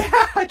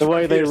 The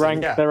way they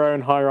rank their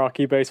own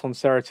hierarchy based on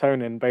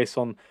serotonin, based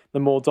on the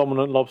more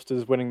dominant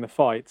lobsters winning the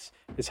fights,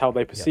 is how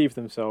they perceive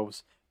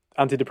themselves.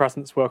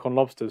 Antidepressants work on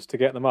lobsters to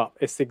get them up.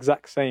 It's the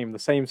exact same. The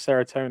same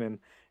serotonin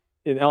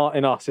in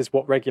us is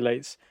what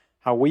regulates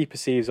how we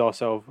perceive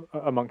ourselves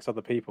amongst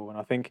other people. And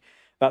I think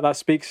that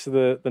speaks to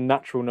the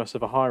naturalness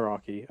of a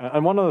hierarchy.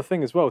 And one other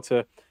thing as well,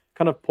 to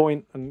kind of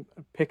point and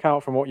pick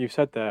out from what you've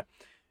said there,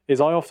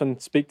 is I often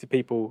speak to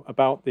people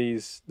about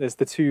there's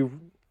the two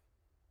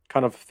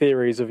kind of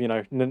theories of,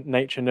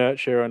 nature,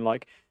 nurture, and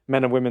like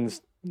men and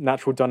women's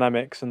natural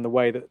dynamics and the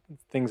way that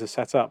things are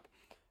set up.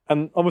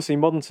 And obviously,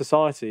 modern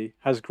society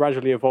has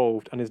gradually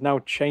evolved and is now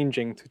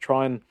changing to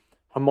try and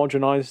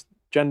homogenize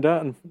gender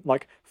and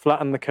like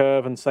flatten the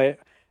curve and say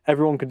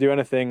everyone can do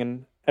anything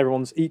and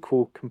everyone's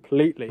equal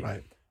completely.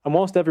 Right. And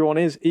whilst everyone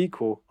is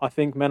equal, I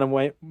think men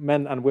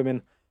and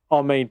women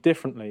are made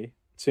differently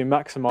to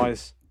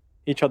maximize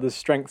each other's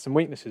strengths and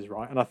weaknesses,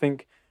 right? And I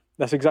think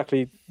that's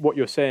exactly what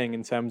you're saying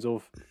in terms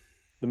of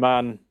the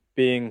man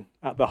being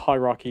at the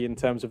hierarchy in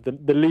terms of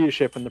the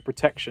leadership and the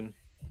protection,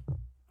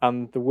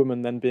 and the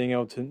woman then being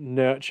able to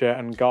nurture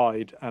and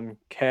guide and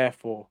care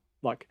for,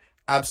 like,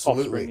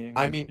 Absolutely. offspring.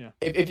 I mean,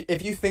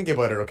 if you think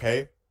about it,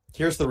 okay,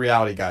 here's the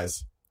reality,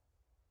 guys.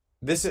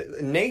 This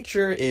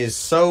nature is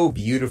so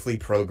beautifully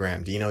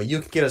programmed. You know, you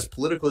can get as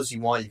political as you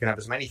want. You can have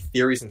as many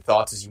theories and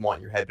thoughts as you want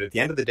in your head. But at the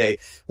end of the day,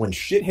 when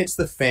shit hits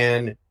the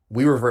fan,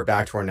 we revert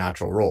back to our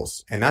natural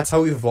roles. And that's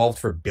how we've evolved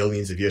for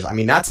billions of years. I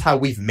mean, that's how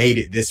we've made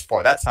it this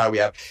far. That's how we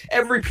have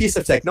every piece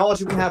of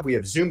technology we have. We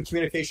have Zoom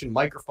communication,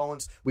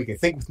 microphones. We can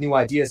think with new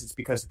ideas. It's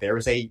because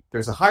there's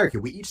a hierarchy.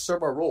 We each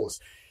serve our roles.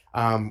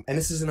 And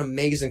this is an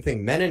amazing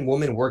thing. Men and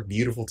women work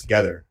beautiful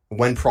together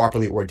when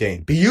properly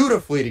ordained.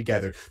 Beautifully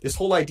together. This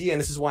whole idea, and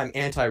this is why I'm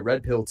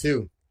anti-red pill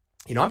too.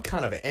 You know, I'm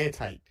kind of an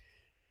anti...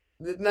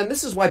 And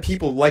this is why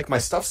people like my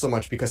stuff so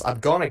much, because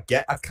I've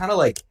kind of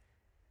like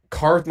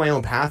carved my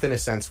own path in a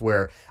sense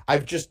where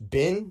I've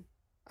been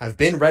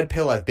red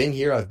pill, I've been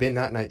here, I've been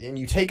that, and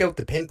you take out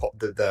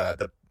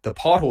the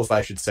potholes,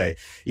 I should say.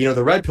 You know,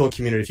 the red pill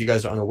community, if you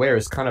guys are unaware,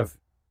 is kind of...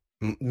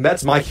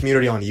 That's my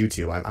community on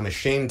YouTube. I'm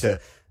ashamed to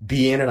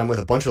be in it. I'm with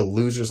a bunch of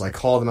losers. I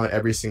call them out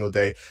every single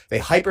day. They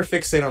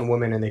hyperfixate on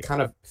women and they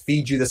kind of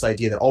feed you this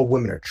idea that all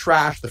women are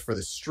trash, they're for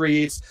the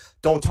streets,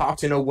 don't talk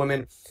to no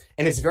women.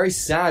 And it's very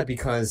sad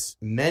because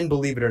men,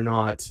 believe it or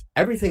not,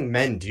 everything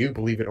men do,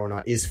 believe it or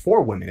not, is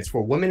for women. It's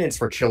for women and it's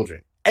for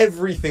children.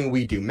 Everything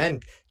we do. Men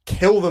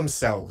kill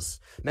themselves.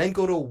 Men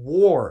go to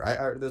war.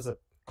 There's a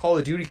Call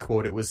of Duty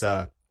quote. It was,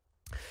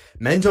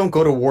 men don't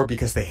go to war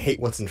because they hate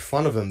what's in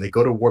front of them. They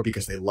go to war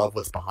because they love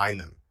what's behind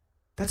them.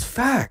 That's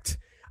fact.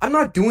 I'm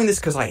not doing this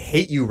because I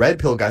hate you red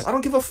pill guys. I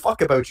don't give a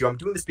fuck about you. I'm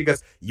doing this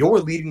because you're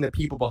leading the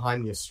people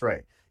behind me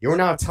astray. You're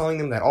now telling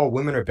them that all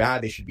women are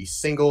bad. They should be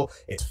single.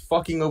 It's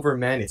fucking over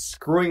men. It's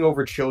screwing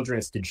over children.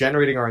 It's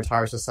degenerating our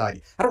entire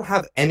society. I don't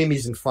have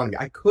enemies in front of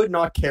me. I could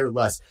not care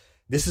less.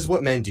 This is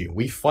what men do.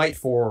 We fight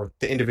for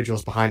the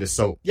individuals behind us.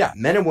 So yeah,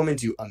 men and women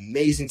do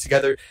amazing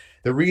together.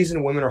 The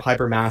reason women are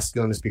hyper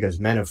masculine is because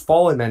men have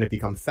fallen. Men have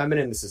become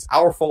feminine. This is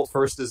our fault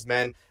first as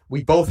men.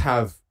 We both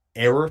have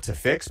error to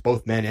fix,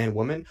 both men and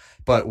women,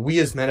 but we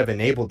as men have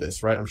enabled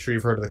this, right? I'm sure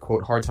you've heard of the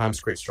quote, hard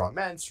times create strong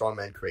men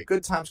create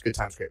good times create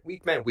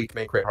weak men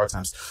create hard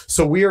times.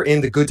 So we are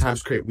in the good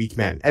times create weak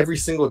men. Every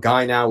single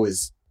guy now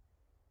is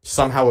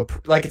somehow,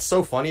 like, it's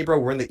so funny, bro.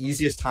 We're in the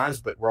easiest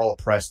times, but we're all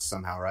oppressed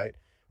somehow, right?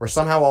 We're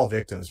somehow all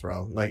victims,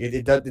 bro. Like,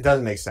 it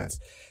doesn't make sense.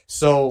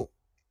 So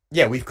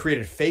yeah, we've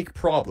created fake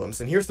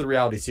problems. And here's the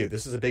reality too.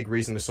 This is a big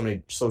reason there's so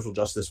many social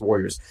justice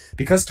warriors,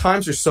 because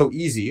times are so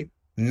easy.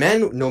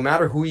 Men, no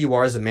matter who you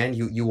are as a man,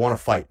 you want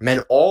to fight. Men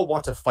all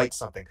want to fight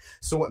something.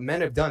 So what men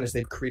have done is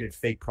they've created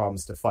fake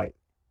problems to fight.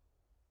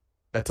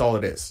 That's all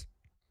it is.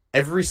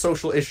 Every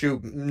social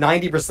issue,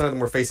 90% of them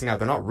we're facing now,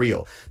 they're not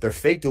real. They're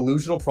fake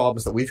delusional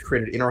problems that we've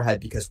created in our head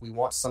because we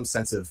want some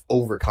sense of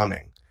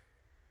overcoming.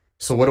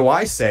 So what do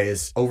I say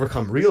is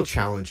overcome real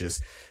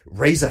challenges,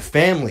 raise a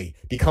family,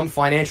 become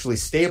financially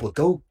stable,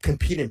 go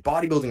compete in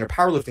bodybuilding or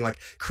powerlifting, like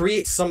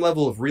create some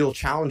level of real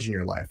challenge in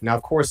your life. Now,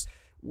 of course,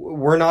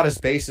 we're not as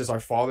base as our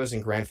fathers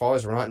and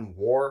grandfathers. We're not in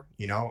war,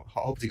 you know.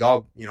 I hope to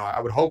God, you know,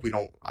 I would hope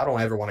I don't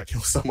ever want to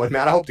kill someone,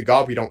 man. I hope to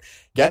God we don't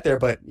get there,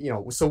 but, you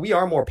know, so we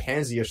are more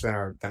pansy-ish than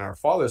our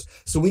fathers.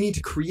 So we need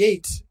to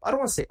create, I don't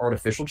want to say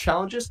artificial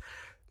challenges,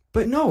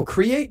 but no,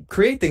 create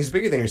things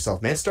bigger than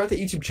yourself, man. Start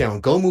the YouTube channel,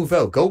 go move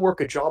out, go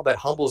work a job that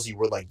humbles you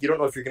where, like, you don't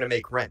know if you're going to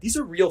make rent. These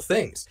are real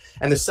things.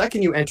 And the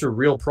second you enter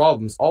real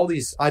problems, all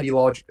these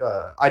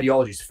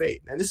ideologies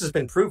fade. And this has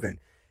been proven.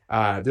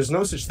 There's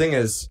no such thing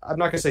as, I'm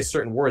not going to say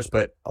certain words,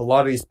 but a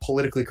lot of these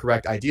politically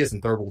correct ideas in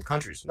third world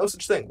countries. No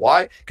such thing.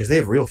 Why? Because they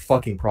have real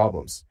fucking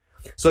problems.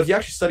 So if you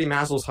actually study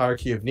Maslow's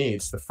hierarchy of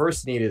needs, the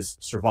first need is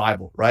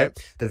survival, right?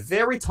 The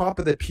very top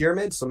of the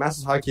pyramid, so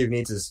Maslow's hierarchy of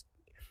needs is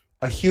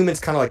a human's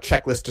kind of like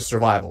checklist to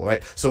survival,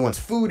 right? So once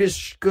food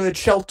is good,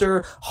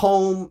 shelter,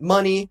 home,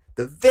 money,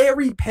 the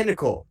very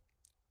pinnacle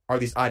are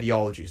these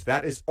ideologies.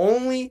 That is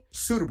only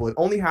suitable. It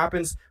only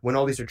happens when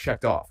all these are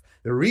checked off.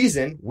 The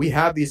reason we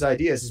have these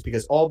ideas is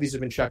because all these have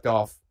been checked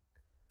off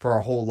for our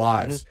whole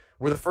lives.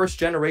 Mm-hmm. We're the first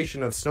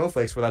generation of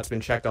snowflakes where that's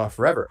been checked off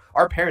forever.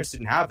 Our parents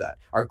didn't have that.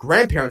 Our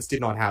grandparents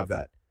did not have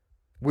that.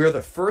 We're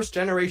the first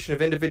generation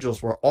of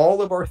individuals where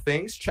all of our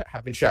things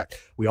have been checked.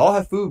 We all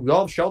have food, we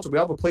all have shelter, we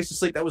all have a place to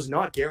sleep. That was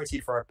not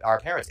guaranteed for our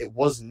parents. It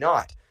was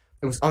not.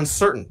 It was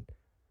uncertain,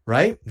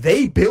 right?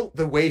 They built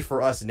the way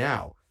for us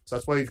now. So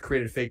that's why we've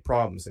created fake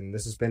problems, and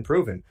this has been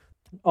proven.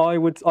 I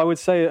would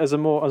say as a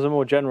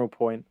more general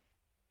point,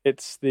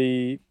 it's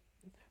the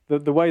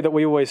way that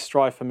we always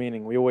strive for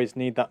meaning. We always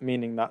need that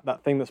meaning,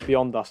 that thing that's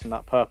beyond us and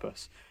that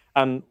purpose.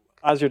 And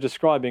as you're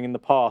describing in the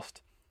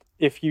past,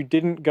 if you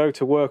didn't go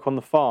to work on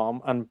the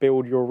farm and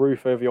build your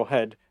roof over your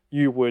head,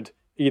 you would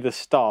either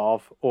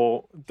starve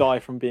or die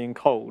from being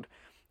cold.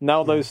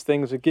 Now those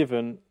things are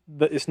given,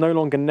 that it's no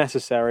longer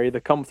necessary.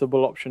 The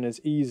comfortable option is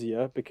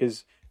easier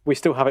because we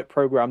still have it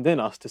programmed in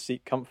us to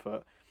seek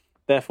comfort.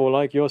 Therefore,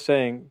 like you're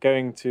saying,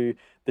 going to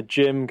the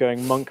gym,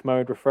 going monk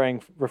mode,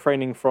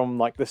 refraining from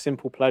like the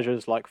simple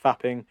pleasures like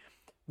fapping,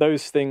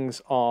 those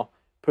things are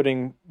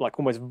putting like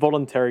almost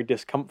voluntary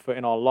discomfort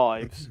in our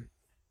lives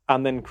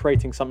and then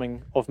creating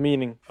something of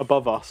meaning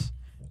above us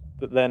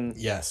that then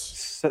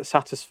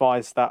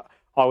satisfies that,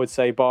 I would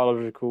say,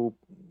 biological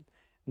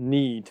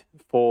need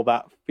for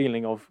that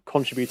feeling of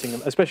contributing,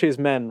 especially as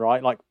men,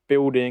 right? Like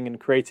building and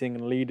creating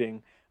and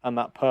leading, and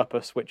that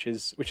purpose, which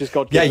is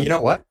God-given. Yeah, you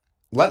know what?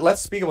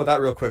 Let's speak about that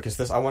real quick,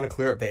 because I want to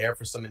clear up the air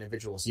for some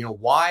individuals. You know,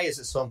 why is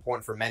it so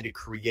important for men to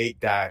create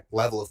that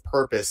level of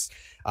purpose?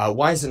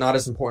 Why is it not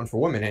as important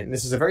for women? And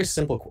this is a very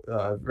simple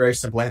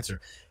answer.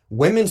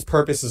 Women's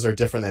purposes are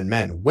different than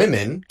men.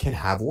 Women can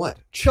have what?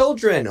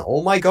 Children.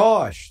 Oh my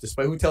gosh.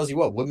 Despite who tells you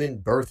what, women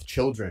birth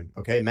children.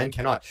 Okay, men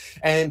cannot.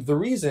 And the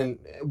reason,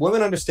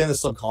 women understand this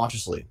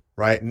subconsciously,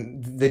 right?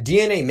 The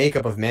DNA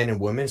makeup of men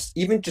and women,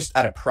 even just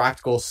at a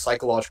practical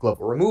psychological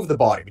level, remove the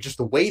body, but just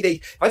the way they,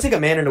 if I take a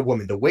man and a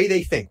woman, the way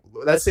they think,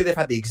 let's say they've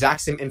had the exact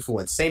same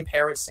influence, same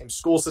parents, same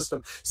school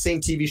system, same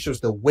TV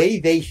shows, the way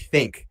they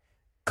think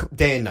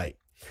day and night.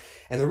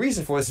 And the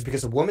reason for this is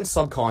because a woman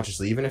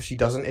subconsciously, even if she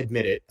doesn't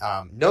admit it,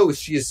 knows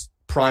she is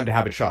primed to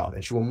have a child,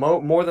 and she will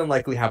more than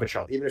likely have a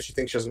child. Even if she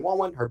thinks she doesn't want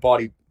one, her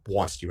body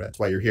wants you. That's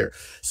why you're here.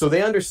 So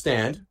they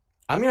understand,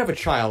 I'm going to have a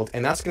child,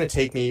 and that's going to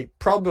take me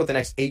probably about the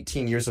next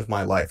 18 years of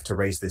my life to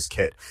raise this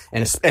kid.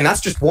 And that's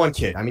just one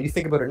kid. I mean, you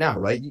think about it now,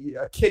 right?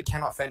 A kid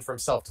cannot fend for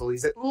himself till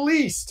he's at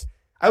least,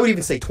 I would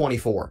even say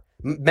 24.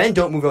 Men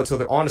don't move out till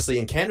they're, honestly,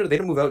 in Canada, they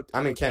don't move out,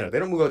 I'm in Canada, they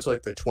don't move out till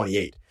like they're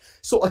 28.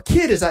 So a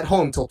kid is at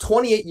home till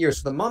 28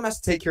 years, so the mom has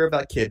to take care of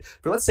that kid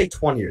for, let's say,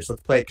 20 years.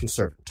 Let's play it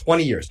conservative,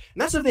 20 years.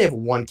 And that's if they have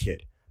one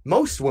kid.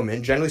 Most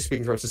women, generally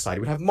speaking, throughout society,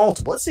 would have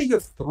multiple. Let's say you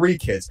have 3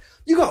 kids.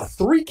 You got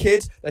 3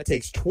 kids, that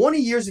takes 20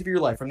 years of your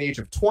life, from the age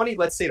of 20,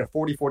 let's say, to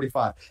 40,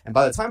 45. And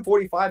by the time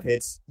 45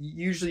 hits,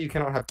 usually you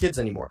cannot have kids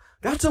anymore.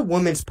 That's a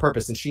woman's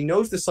purpose, and she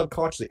knows this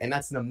subconsciously, and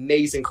that's an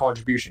amazing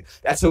contribution.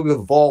 That's how we've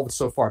evolved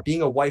so far.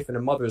 Being a wife and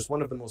a mother is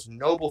one of the most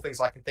noble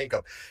things I can think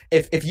of.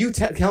 If you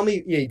tell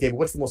me, yeah, David,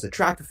 what's the most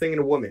attractive thing in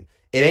a woman?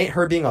 It ain't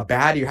her being a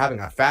baddie or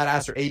having a fat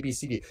ass or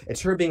ABCD.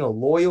 It's her being a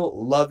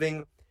loyal,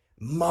 loving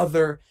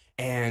mother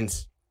and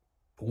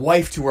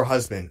wife to her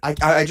husband.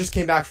 I just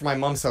came back from my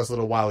mom's house a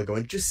little while ago,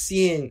 and just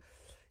seeing,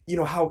 you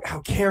know, how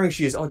caring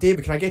she is. Oh,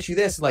 David, can I get you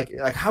this? Like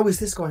how is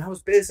this going?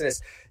 How's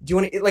business? Do you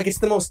want to, like, it's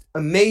the most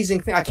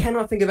amazing thing. I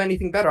cannot think of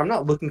anything better. I'm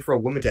not looking for a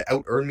woman to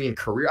out earn me in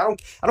career.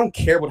 I don't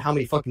care about how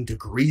many fucking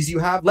degrees you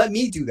have. Let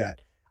me do that.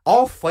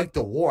 I'll fight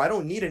the war. I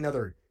don't need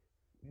another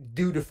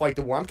dude to fight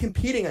the war. I'm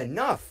competing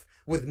enough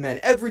with men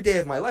every day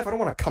of my life. I don't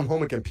want to come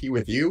home and compete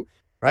with you,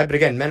 right? But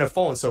again, men have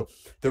fallen. So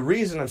the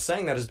reason I'm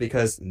saying that is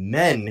because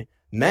men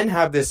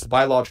have this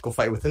biological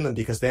fight within them,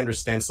 because they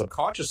understand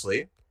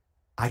subconsciously,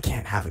 I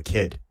can't have a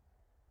kid.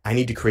 I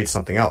need to create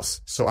something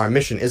else. So our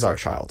mission is our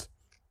child.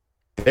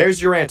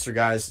 There's your answer,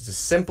 guys. It's as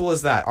simple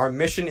as that. Our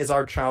mission is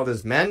our child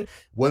as men.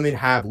 Women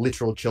have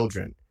literal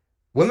children.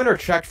 Women are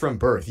checked from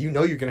birth. You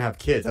know you're going to have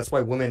kids. That's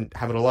why women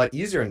have it a lot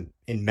easier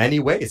in many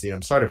ways. You know,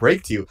 I'm sorry to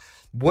break to you.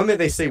 Women,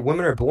 they say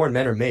women are born,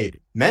 men are made.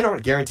 Men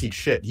aren't guaranteed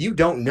shit. You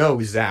don't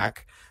know,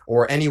 Zach,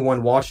 or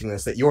anyone watching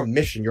this, that your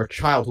mission, your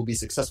child will be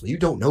successful. You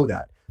don't know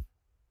that.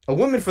 A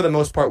woman, for the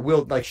most part,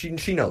 will, like, she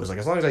knows, like,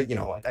 as long as I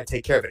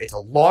take care of it. It's a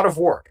lot of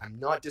work. I'm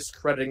not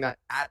discrediting that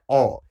at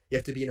all. You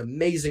have to be an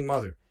amazing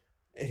mother.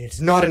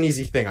 It's not an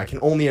easy thing. I can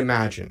only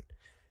imagine.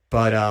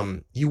 But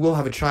you will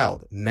have a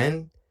child.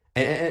 Men,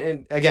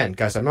 and again,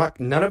 guys,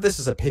 none of this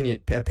is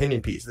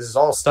opinion piece. This is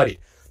all studied.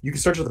 You can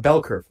search with the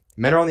bell curve.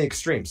 Men are on the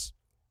extremes.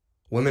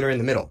 Women are in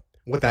the middle.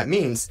 What that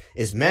means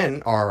is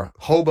men are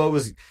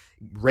hobos,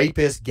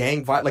 rapists,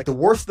 gang violence, like the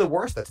worst of the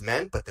worst, that's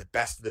men, but the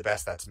best of the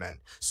best, that's men.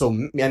 So,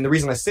 and the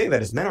reason I say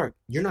that is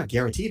you're not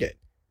guaranteed it.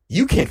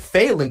 You can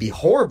fail and be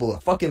horrible, a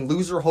fucking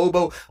loser,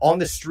 hobo, on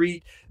the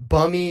street,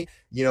 bummy,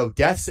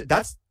 deaths.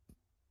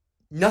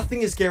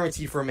 Nothing is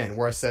guaranteed for men,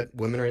 where I said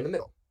women are in the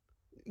middle.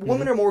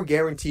 Women are more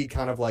guaranteed,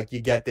 kind of like,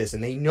 you get this,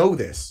 and they know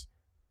this.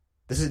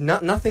 This is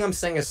nothing I'm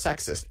saying is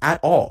sexist at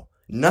all.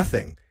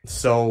 Nothing.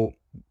 So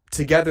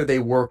together they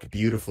work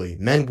beautifully.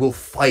 Men will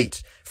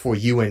fight for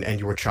you and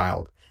your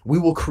child. We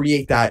will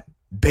create that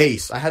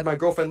base. I had my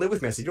girlfriend live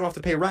with me. I said, you don't have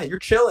to pay rent. You're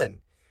chilling.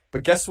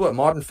 But guess what?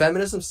 Modern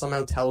feminism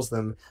somehow tells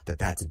them that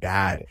that's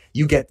bad.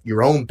 You get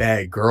your own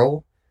bag,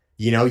 girl.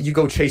 You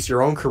go chase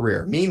your own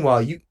career.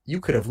 Meanwhile,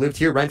 you could have lived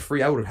here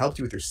rent-free. I would have helped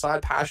you with your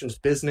side passions,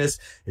 business,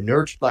 and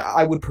nurture. Like,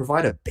 I would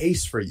provide a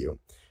base for you.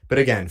 But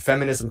again,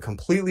 feminism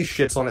completely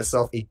shits on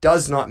itself. It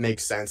does not make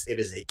sense. It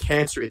is a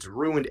cancer. It's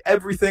ruined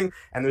everything,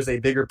 and there's a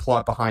bigger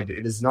plot behind it.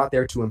 It is not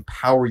there to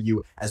empower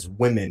you as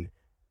women.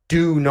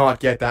 Do not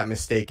get that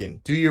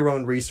mistaken. Do your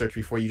own research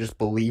before you just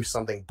believe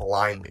something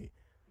blindly.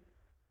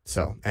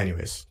 So,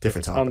 anyways,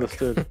 different topic.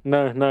 Understood.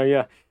 No,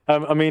 yeah.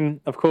 I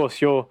mean, of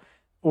course, all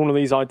of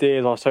these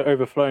ideas are so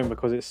overflowing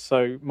because it's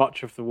so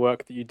much of the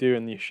work that you do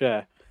and you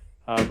share.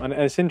 And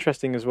it's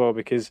interesting as well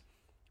because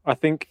I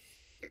think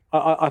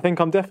I think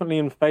I'm definitely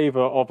in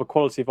favour of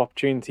equality of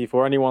opportunity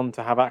for anyone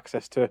to have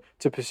access to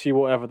pursue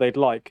whatever they'd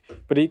like.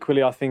 But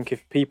equally, I think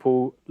if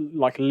people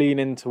like lean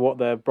into what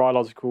their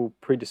biological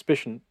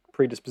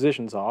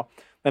predispositions are,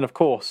 then of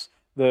course,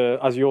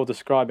 as you're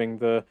describing,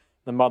 the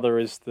mother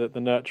is the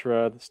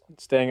nurturer,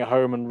 staying at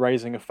home and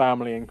raising a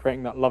family and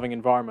creating that loving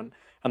environment,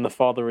 and the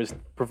father is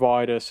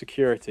provider,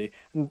 security.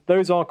 And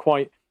those are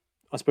quite,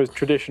 I suppose,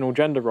 traditional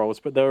gender roles,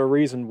 but they're a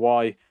reason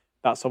why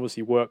that's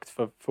obviously worked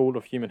for all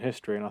of human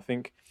history. And I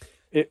think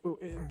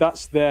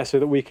that's there so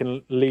that we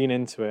can lean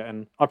into it.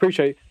 And I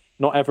appreciate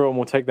not everyone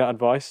will take that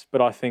advice, but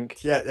I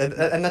think... Yeah,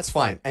 and that's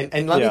fine.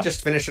 And let me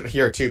just finish it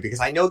here too, because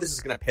I know this is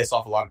going to piss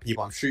off a lot of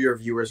people. I'm sure your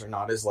viewers are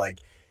not as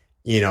like,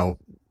 you know,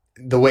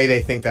 the way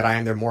they think that I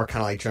am. They're more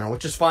kind of like general,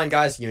 which is fine,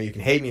 guys. You know, you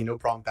can hate me, no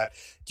problem with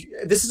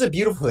that. This is a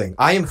beautiful thing.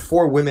 I am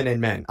for women and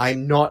men.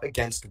 I'm not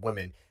against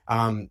women.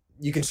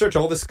 You can search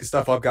all this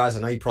stuff up, guys.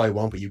 I know you probably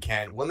won't, but you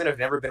can. Women have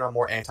never been on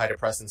more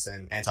antidepressants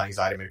and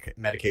anti-anxiety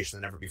medication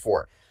than ever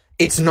before.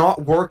 It's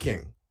not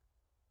working.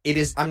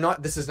 This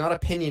is not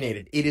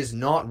opinionated. It is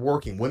not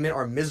working. Women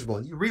are miserable.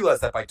 And you realize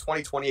that by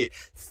 2028,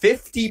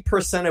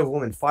 50% of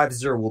women,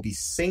 50, will be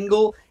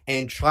single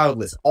and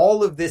childless.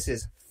 All of this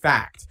is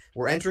fact.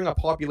 We're entering a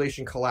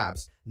population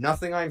collapse.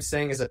 Nothing I'm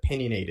saying is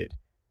opinionated.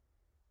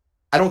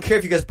 I don't care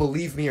if you guys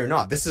believe me or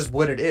not. This is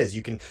what it is.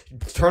 You can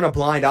turn a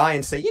blind eye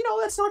and say, you know,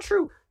 that's not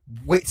true.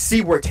 Wait,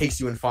 see where it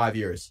takes you in 5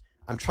 years.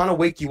 I'm trying to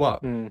wake you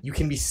up. You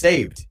can be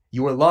saved.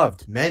 You are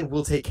loved. Men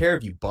will take care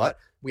of you, but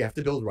we have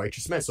to build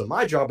righteous men. So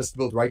my job is to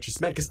build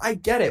righteous men, because I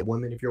get it,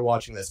 women, if you're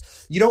watching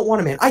this. You don't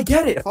want a man. I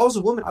get it. If I was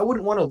a woman, I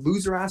wouldn't want a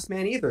loser-ass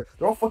man either.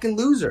 They're all fucking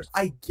losers.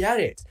 I get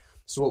it.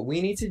 So what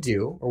we need to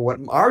do, or what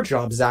our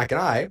job, Zach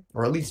and I,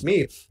 or at least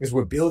me, is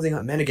we're building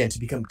up men again to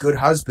become good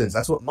husbands.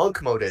 That's what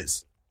monk mode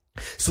is.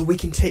 So we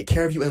can take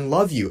care of you and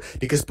love you.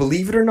 Because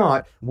believe it or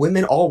not,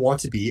 women all want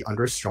to be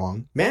under a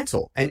strong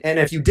mantle. And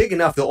if you dig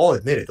enough, they'll all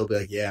admit it. They'll be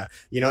like, yeah.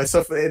 You know, and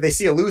so if they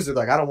see a loser,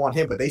 they're like, I don't want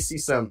him. But they see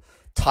some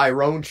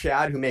Tyrone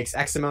Chad who makes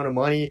X amount of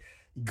money,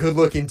 good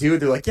looking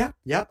dude. They're like,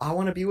 yeah, I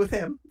want to be with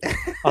him.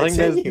 I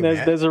think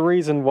there's a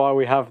reason why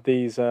we have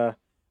these,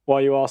 why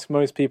you ask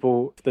most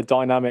people the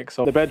dynamics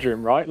of the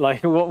bedroom, right?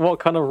 Like what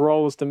kind of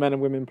roles do men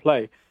and women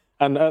play?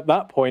 And at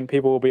that point,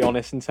 people will be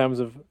honest in terms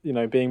of, you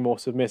know, being more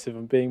submissive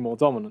and being more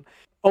dominant.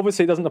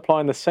 Obviously, it doesn't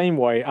apply in the same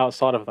way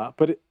outside of that,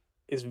 but it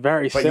is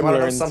very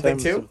similar in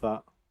terms of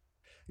that.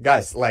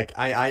 Guys, like,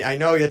 I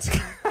know it's...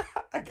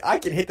 I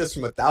can hit this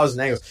from 1,000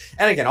 angles.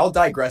 And again, I'll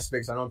digress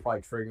because I know I'm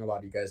probably triggering a lot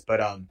of you guys. But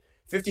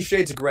 50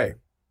 Shades of Grey,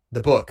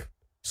 the book,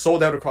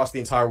 sold out across the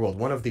entire world.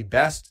 One of the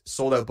best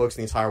sold out books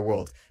in the entire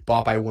world,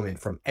 bought by women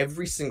from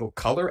every single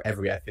color,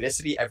 every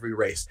ethnicity, every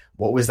race.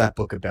 What was that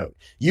book about?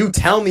 You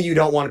tell me you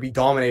don't want to be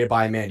dominated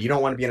by a man. You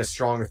don't want to be in a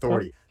strong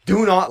authority.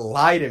 Do not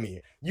lie to me.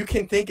 You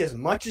can think as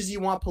much as you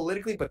want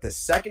politically, but the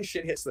second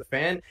shit hits the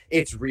fan,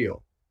 it's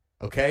real.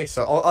 Okay?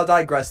 So I'll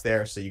digress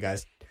there so you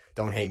guys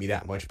don't hate me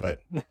that much, but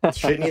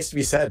shit needs to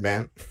be said,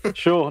 man.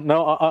 Sure.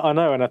 No, I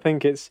know. And I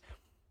think it's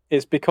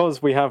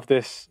because we have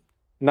this...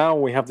 Now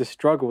we have this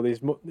struggle,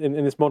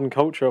 in this modern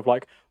culture of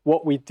like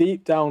what we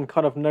deep down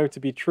kind of know to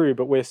be true,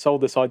 but we're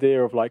sold this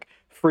idea of like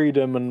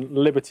freedom and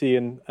liberty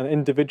and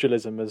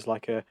individualism as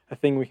like a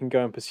thing we can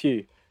go and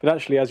pursue. But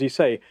actually, as you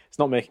say, it's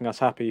not making us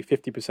happy.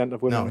 50%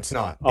 of women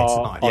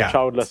are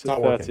childless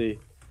at 30. Working.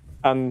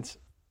 And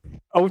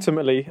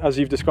ultimately, as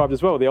you've described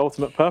as well, the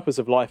ultimate purpose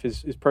of life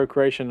is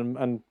procreation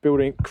and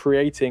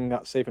creating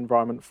that safe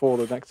environment for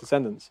the next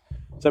descendants.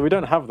 So if we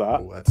don't have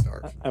that, that's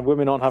dark. And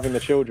women aren't having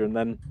the children,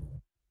 then...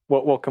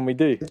 What can we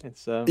do?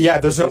 It's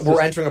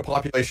we're entering a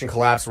population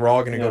collapse. We're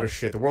all going to go to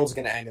shit. The world's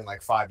going to end in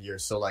like 5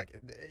 years. So like,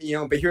 you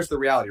know, but here's the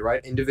reality,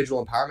 right?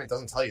 Individual empowerment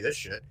doesn't tell you this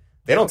shit.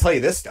 They don't tell you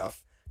this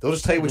stuff. They'll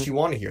just tell you what you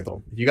want to hear,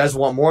 though. If you guys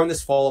want more on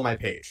this, follow my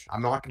page.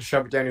 I'm not going to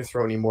shove it down your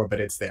throat anymore, but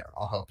it's there.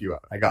 I'll help you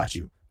out. I got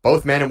you.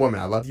 Both men and women.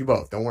 I love you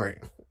both. Don't worry.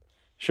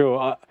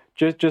 Sure.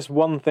 Just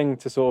one thing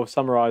to sort of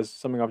summarize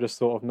something I've just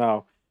thought of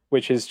now,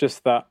 which is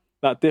just that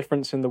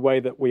difference in the way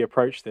that we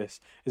approach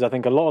this is I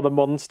think a lot of the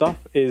modern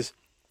stuff is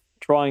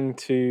trying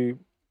to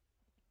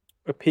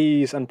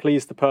appease and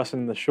please the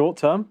person in the short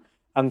term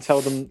and tell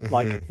them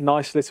like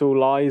nice little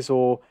lies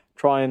or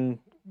try and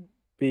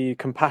be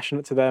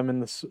compassionate to them in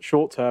the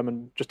short term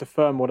and just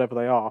affirm whatever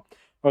they are.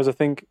 Whereas I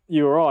think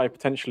you or I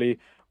potentially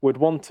would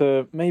want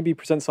to maybe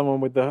present someone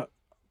with the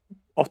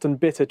often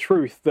bitter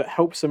truth that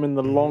helps them in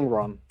the long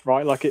run,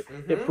 right? Like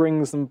it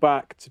brings them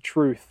back to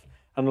truth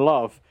and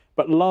love.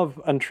 But love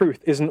and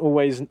truth isn't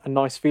always a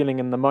nice feeling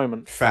in the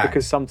moment. Fact.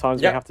 Because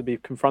sometimes we have to be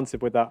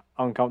confronted with that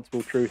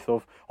uncomfortable truth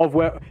of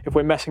where if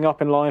we're messing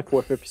up in life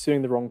or if we're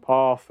pursuing the wrong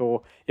path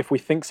or if we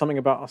think something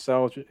about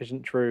ourselves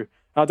isn't true.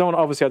 And I don't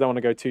want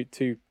to go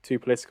too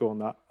political on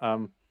that.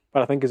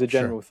 But I think as a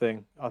general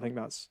thing, I think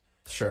that's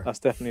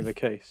definitely the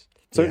case.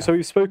 So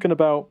we've spoken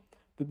about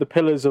the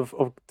pillars of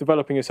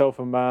developing yourself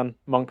a man,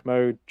 monk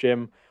mode,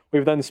 gym.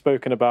 We've then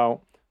spoken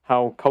about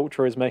how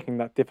culture is making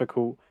that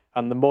difficult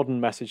and the modern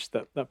message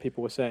that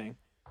people were saying.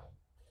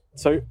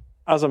 So,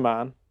 as a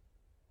man,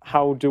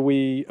 how do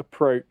we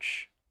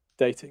approach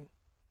dating?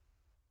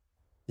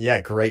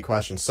 Yeah, great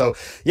question. So,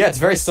 yeah, it's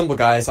very simple,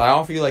 guys. I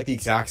offer you like the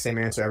exact same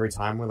answer every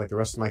time when like the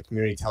rest of my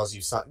community tells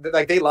you something.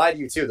 Like they lie to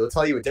you too. They'll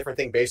tell you a different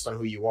thing based on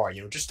who you are,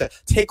 just to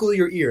tickle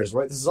your ears,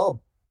 right? This is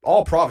all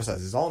prophesied.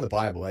 This is all in the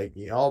Bible. Like,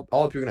 all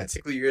people are going to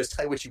tickle your ears,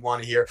 tell you what you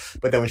want to hear.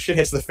 But then when shit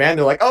hits the fan,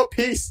 they're like, oh,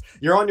 peace.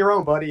 You're on your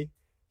own, buddy.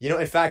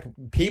 In fact,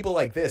 people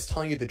like this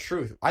telling you the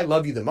truth. I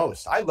love you the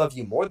most. I love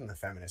you more than the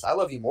feminists. I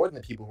love you more than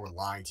the people who are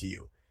lying to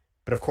you.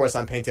 But of course,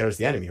 I'm painted as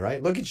the enemy,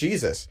 right? Look at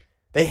Jesus.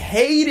 They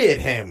hated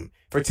him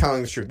for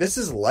telling the truth. This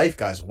is life,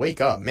 guys.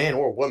 Wake up, man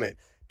or woman.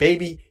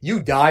 Baby,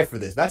 you die for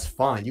this. That's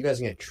fine. You guys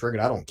can get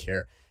triggered. I don't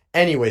care.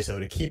 Anyway, so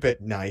to keep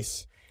it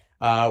nice,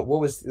 what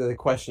was the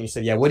question? You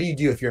said, yeah, what do you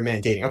do if you're a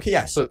man dating? Okay,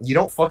 yeah, so you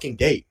don't fucking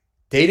date.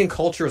 Dating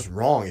culture is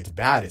wrong. It's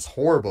bad. It's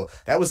horrible.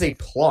 That was a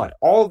plot.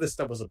 All of this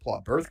stuff was a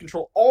plot. Birth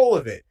control, all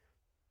of it.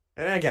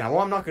 And again,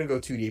 I'm not going to go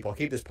too deep. I'll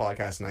keep this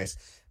podcast nice.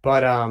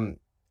 But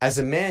as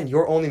a man,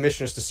 your only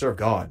mission is to serve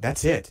God.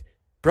 That's it.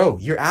 Bro,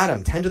 you're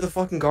Adam. Tend to the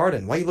fucking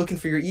garden. Why are you looking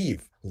for your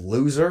Eve?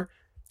 Loser.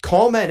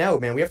 Call men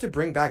out, man. We have to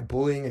bring back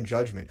bullying and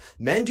judgment.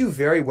 Men do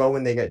very well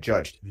when they get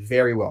judged.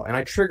 Very well. And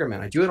I trigger men.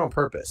 I do it on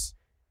purpose.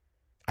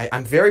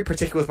 I'm very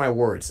particular with my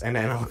words, and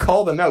I'll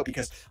call them out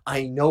because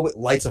I know it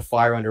lights a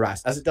fire under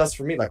us, as it does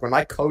for me. Like when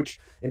my coach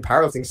in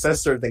powerlifting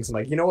says certain things, I'm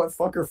like, you know what,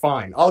 fucker,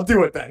 fine, I'll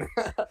do it then.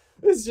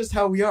 This is just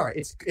how we are.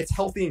 It's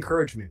healthy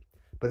encouragement,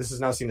 but this is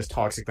now seen as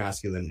toxic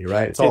masculinity,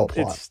 right? It's all a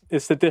plot.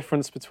 It's the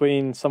difference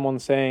between someone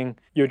saying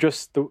you're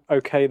just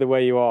okay the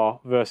way you are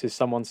versus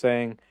someone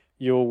saying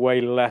you're way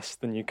less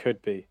than you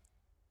could be.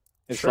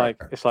 It's like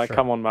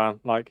come on, man.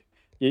 Like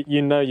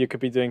you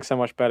could be doing so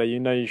much better.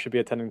 You should be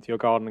attending to your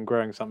garden and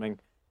growing something.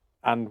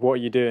 And what are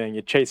you doing?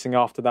 You're chasing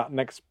after that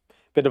next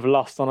bit of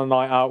lust on a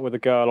night out with a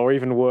girl, or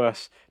even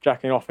worse,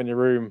 jacking off in your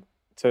room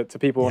to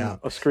people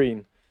on a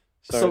screen.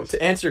 So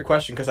to answer your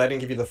question, because I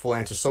didn't give you the full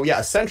answer. So yeah,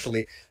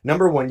 essentially,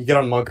 number one, you get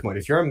on monk mode.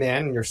 If you're a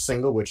man and you're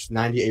single, which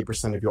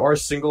 98% of you are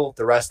single,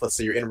 the rest, let's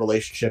say you're in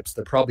relationships,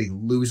 they're probably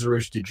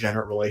loserish,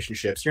 degenerate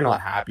relationships. You're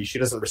not happy. She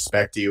doesn't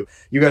respect you.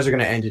 You guys are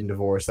going to end in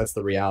divorce. That's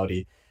the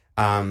reality.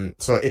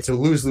 So it's a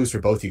lose-lose for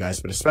both you guys,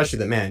 but especially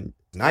the men.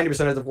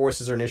 90% of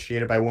divorces are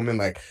initiated by women.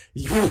 Like,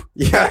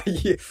 yeah.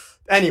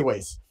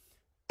 Anyways,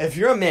 if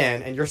you're a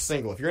man and you're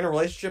single, if you're in a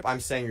relationship, I'm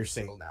saying you're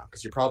single now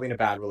because you're probably in a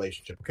bad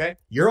relationship, okay?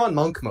 You're on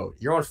monk mode.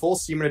 You're on full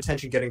semen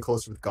attention, getting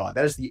closer with God.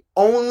 That is the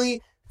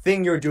only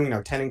thing you're doing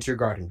now, tending to your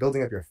garden,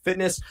 building up your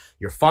fitness,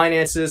 your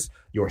finances,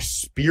 your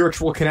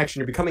spiritual connection.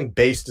 You're becoming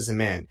based as a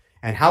man.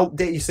 And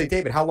you say,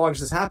 David, how long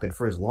does this happen?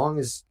 For as long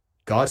as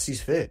God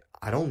sees fit.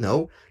 I don't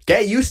know.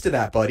 Get used to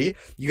that, buddy.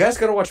 You guys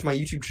got to watch my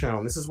YouTube channel.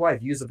 And this is why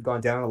views have gone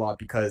down a lot,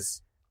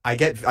 because I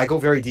go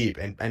very deep,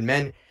 and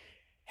men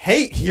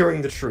hate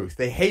hearing the truth.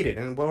 They hate it.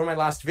 And one of my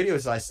last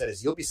videos I said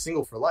is, you'll be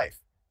single for life.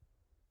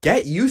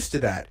 Get used to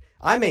that.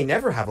 I may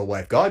never have a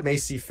wife. God may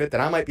see fit that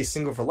I might be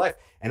single for life.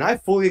 And I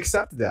fully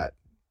accepted that.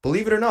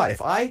 Believe it or not,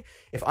 if I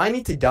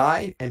need to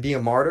die and be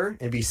a martyr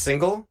and be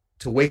single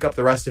to wake up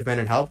the rest of men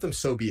and help them,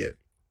 so be it.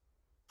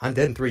 I'm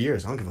dead in 3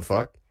 years. I don't give a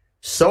fuck.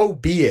 So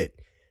be it.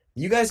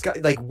 You guys got,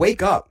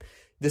 wake up.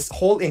 This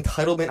whole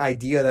entitlement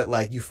idea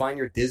that, you find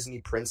your Disney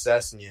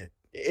princess and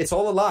it's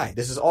all a lie.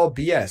 This is all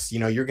BS.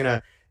 You're going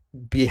to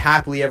be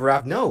happily ever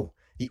after. No.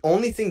 The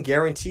only thing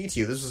guaranteed to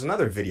you, this was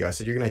another video, I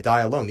said you're going to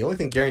die alone. The only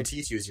thing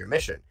guaranteed to you is your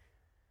mission.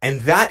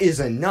 And that is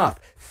enough.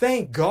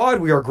 Thank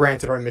God we are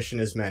granted our mission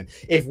as men.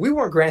 If we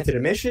weren't granted a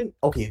mission,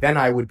 okay, then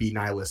I would be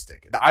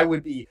nihilistic. I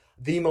would be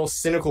the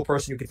most cynical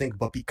person you could think.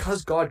 But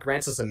because God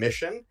grants us a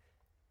mission,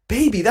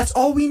 baby, that's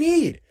all we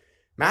need.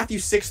 Matthew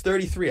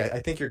 6:33. I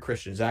think you're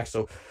Christian, Zach.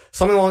 So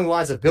something along the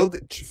lines of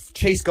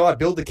chase God,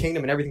 build the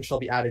kingdom, and everything shall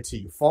be added to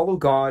you. Follow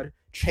God,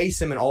 chase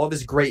him in all of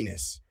his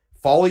greatness.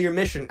 Follow your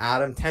mission,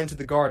 Adam, tend to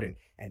the garden,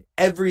 and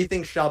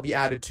everything shall be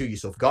added to you.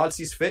 So if God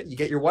sees fit, you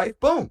get your wife,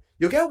 boom,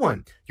 you'll get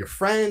one. Your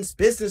friends,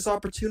 business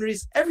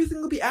opportunities,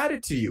 everything will be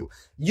added to you.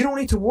 You don't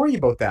need to worry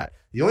about that.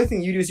 The only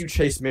thing you do is you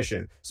chase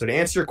mission. So to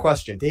answer your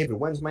question, David,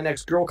 when's my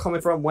next girl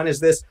coming from? When is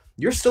this?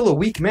 You're still a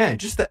weak man.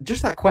 Just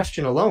that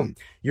question alone.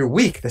 You're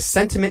weak. The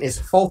sentiment is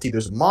faulty.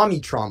 There's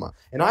mommy trauma.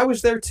 And I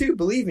was there too.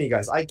 Believe me,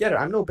 guys. I get it.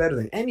 I'm no better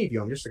than any of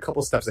you. I'm just a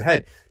couple steps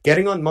ahead.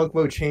 Getting on monk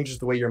mode changes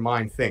the way your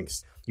mind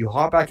thinks. You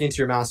hop back into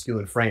your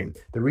masculine frame.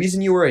 The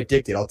reason you are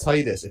addicted, I'll tell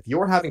you this. If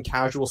you're having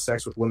casual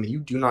sex with women you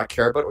do not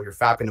care about, or you're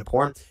fapping to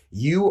porn,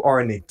 you are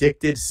an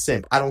addicted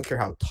simp. I don't care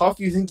how tough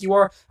you think you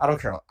are. I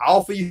don't care how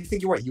alpha you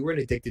think you are. You are an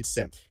addicted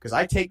simp. Because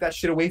I take that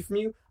shit away from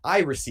you. I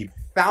receive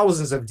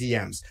thousands of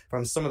DMs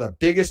from some of the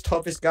biggest,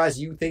 toughest guys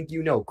you think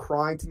you know,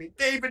 crying to me,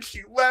 David,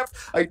 she left.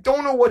 I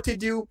don't know what to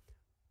do.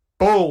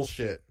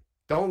 Bullshit.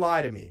 Don't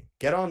lie to me.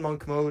 Get on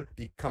monk mode.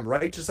 Become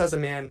righteous as a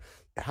man.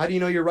 How do you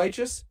know you're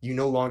righteous? You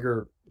no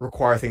longer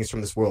require things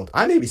from this world.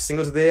 I may be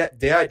single to the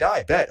day I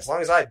die, bet. As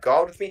long as I have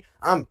God with me,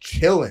 I'm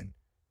chilling.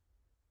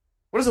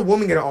 What is a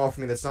woman going to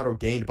offer me that's not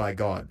ordained by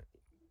God?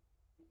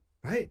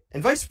 Right?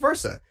 And vice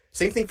versa.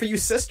 Same thing for you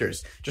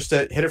sisters. Just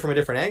to hit it from a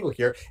different angle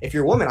here. If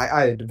you're a woman,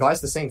 I advise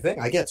the same thing.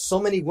 I get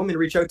so many women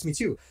reach out to me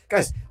too.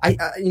 Guys,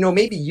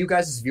 maybe you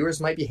guys as viewers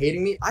might be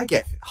hating me. I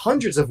get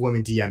hundreds of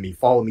women DM me,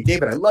 follow me.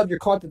 David, I love your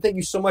content. Thank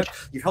you so much.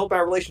 You've helped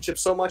our relationship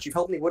so much. You've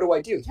helped me. What do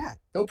I do? Yeah,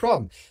 no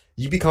problem.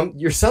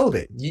 You're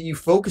celibate. You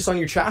focus on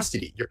your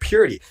chastity, your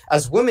purity.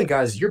 As women,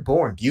 guys, you're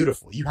born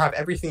beautiful. You have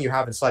everything you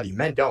have inside you.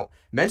 Men don't.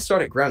 Men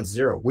start at ground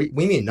zero. We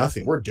mean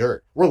nothing. We're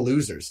dirt. We're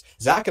losers.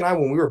 Zach and I,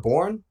 when we were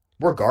born,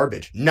 we're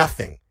garbage.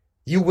 Nothing.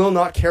 You will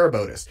not care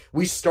about us.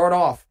 We start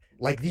off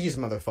like these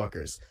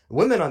motherfuckers.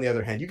 Women, on the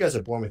other hand, you guys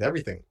are born with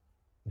everything.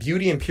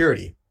 Beauty and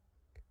purity.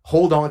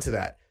 Hold on to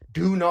that.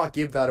 Do not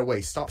give that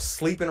away. Stop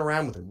sleeping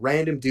around with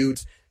random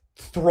dudes,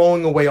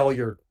 throwing away all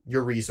your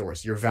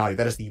resource, your value.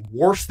 That is the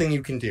worst thing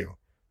you can do.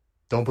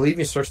 Don't believe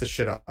me? Search this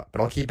shit up. But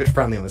I'll keep it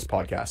friendly on this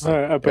podcast.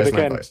 But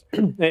again,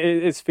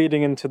 it's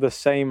feeding into the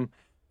same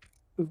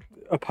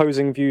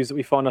opposing views that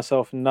we find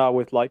ourselves in now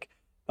with like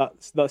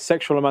that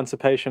sexual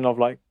emancipation of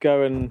like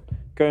go and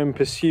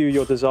pursue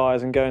your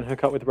desires and go and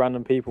hook up with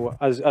random people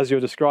as you're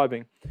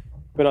describing.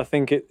 But I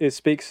think it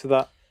speaks to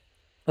that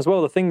as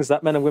well, the things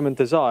that men and women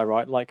desire,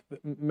 right? Like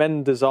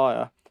men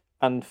desire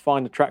and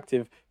find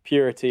attractive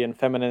purity and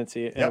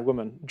femininity in a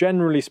woman,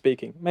 generally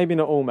speaking. Maybe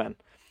not all men.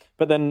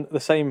 But then the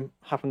same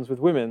happens with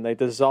women. They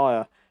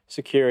desire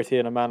security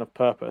in a man of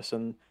purpose.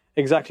 And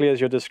exactly as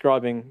you're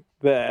describing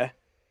there,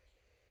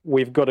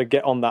 we've got to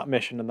get on that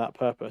mission and that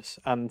purpose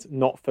and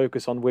not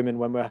focus on women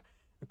when we're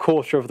a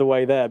quarter of the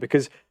way there.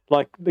 Because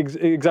like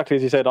exactly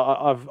as you said,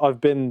 I've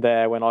been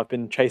there when I've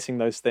been chasing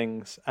those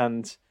things,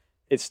 and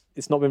it's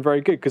not been very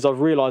good because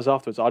I've realized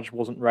afterwards I just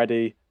wasn't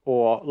ready,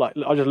 or like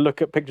I just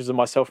look at pictures of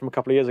myself from a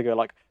couple of years ago,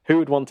 like who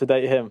would want to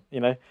date him,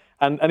 you know?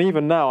 And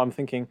even now I'm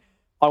thinking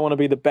I want to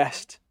be the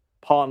best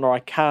partner I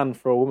can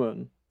for a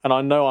woman, and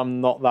I know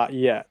I'm not that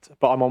yet,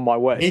 but I'm on my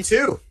way.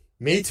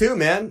 Me too,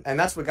 man. And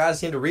that's what guys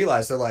seem to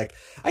realize. They're like,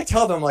 I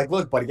tell them, like,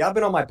 look, buddy, I've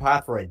been on my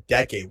path for a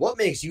decade. What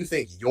makes you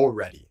think you're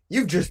ready?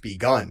 You've just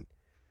begun.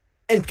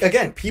 And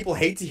again, people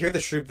hate to hear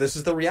the truth. This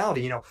is the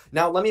reality, you know.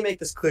 Now, let me make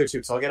this clear too,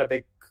 because I'll get a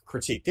big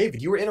critique.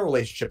 David, you were in a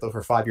relationship though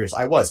for 5 years.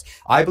 I was.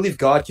 I believe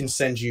God can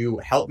send you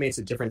helpmates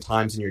at different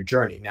times in your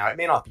journey. Now, it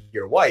may not be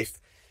your wife,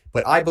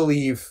 but I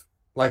believe,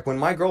 like, when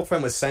my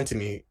girlfriend was sent to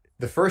me,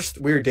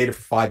 we were dated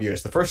for 5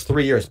 years. The first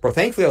 3 years, bro,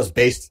 thankfully I was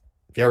based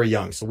very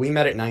young. So we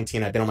met at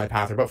 19. I've been on my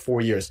path for about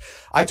 4 years.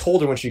 I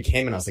told her when she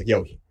came in, I was like,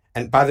 yo,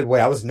 and by the way,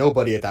 I was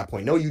nobody at that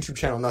point. No YouTube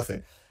channel,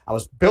 nothing. I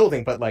was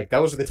building, but like,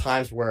 those are the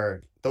times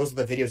where, those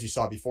are the videos you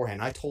saw beforehand.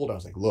 I told her, I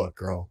was like, look,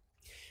 girl,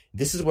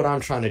 this is what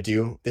I'm trying to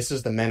do. This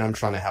is the men I'm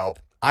trying to help.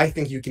 I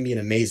think you can be an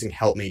amazing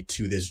helpmate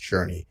to this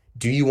journey.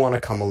 Do you want to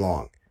come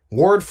along?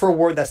 Word for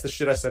word, that's the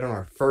shit I said on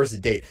our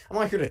first date. I'm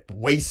not here to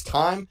waste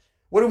time.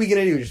 What are we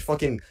going to do? Just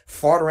fucking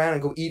fart around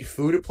and go eat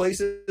food at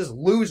places?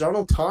 Lose. I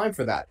don't have time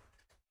for that.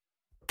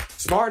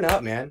 Smarten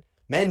up, man.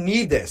 Men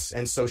need this.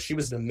 And so she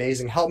was an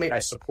amazing helpmate. I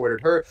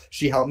supported her.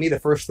 She helped me the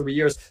first 3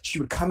 years. She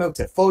would come out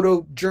to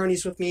photo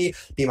journeys with me,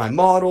 be my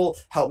model,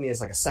 help me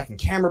as like a second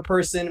camera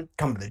person,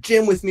 come to the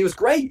gym with me. It was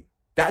great.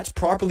 That's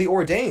properly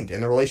ordained.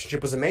 And the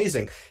relationship was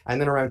amazing.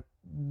 And then around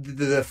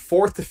the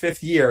 4th to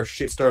 5th year,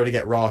 shit started to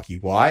get rocky.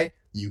 Why?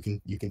 You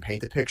can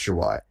paint the picture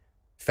why.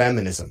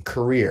 Feminism,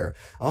 career.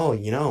 Oh,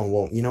 you know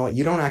what?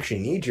 You don't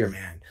actually need your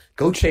man.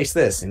 Go chase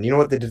this. And you know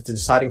what the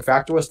deciding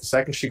factor was? The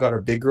second she got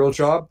her big girl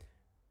job,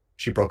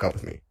 she broke up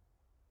with me.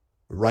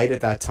 Right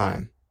at that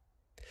time.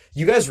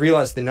 You guys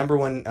realize the number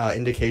one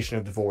indication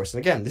of divorce.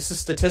 And again, this is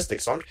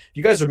statistics. So if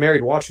you guys are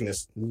married watching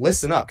this,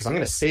 listen up, because I'm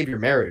going to save your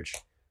marriage,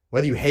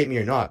 whether you hate me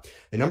or not.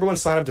 The number one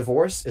sign of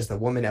divorce is the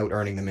woman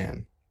out-earning the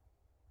man.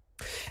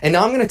 And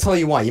now I'm going to tell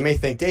you why. You may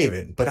think,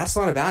 David, but that's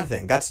not a bad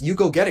thing. That's, you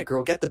go get it,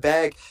 girl. Get the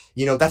bag.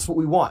 You know, that's what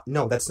we want.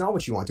 No, that's not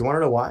what you want. Do you want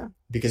to know why?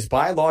 Because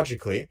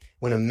biologically,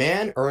 when a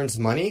man earns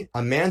money,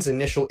 a man's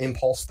initial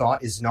impulse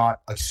thought is not,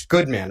 a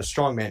good man, a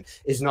strong man,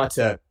 is not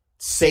to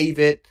save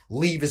it,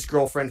 leave his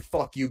girlfriend,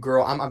 fuck you,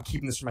 girl, I'm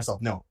keeping this for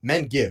myself. No,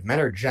 men give.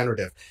 Men are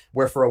generative.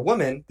 Where for a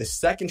woman, the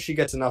second she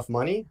gets enough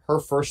money, her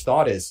first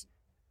thought is,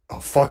 oh,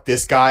 fuck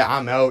this guy.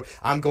 I'm out.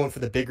 I'm going for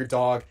the bigger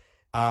dog.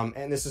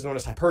 And this is known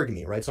as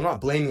hypergamy, right? So I'm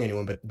not blaming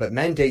anyone, but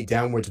men date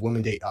downwards,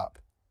 women date up.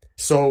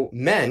 So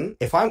men,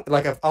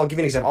 I'll give you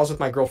an example. I was with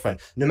my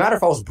girlfriend. No matter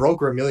if I was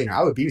broke or a millionaire,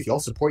 I would be with you.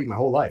 I'll support you my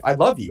whole life. I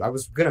love you. I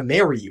was going to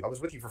marry you. I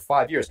was with you for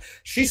 5 years.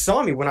 She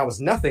saw me when I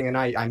was nothing and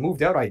I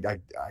moved out. I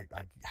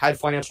had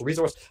financial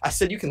resource. I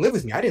said, you can live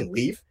with me. I didn't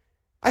leave.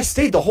 I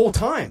stayed the whole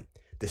time.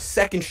 The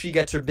second she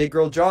gets her big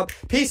girl job,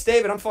 peace,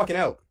 David, I'm fucking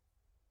out.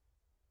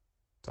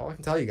 That's all I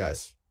can tell you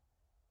guys.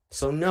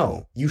 So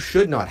no, you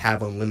should not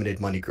have unlimited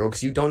money, girl,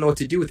 because you don't know what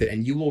to do with it,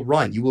 and you will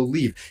run, you will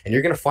leave, and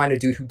you're gonna find a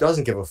dude who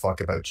doesn't give a fuck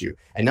about you.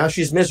 And now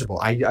she's miserable.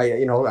 I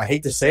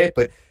hate to say it,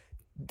 but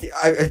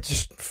I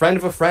just friend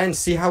of a friend,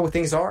 see how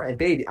things are, and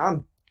baby,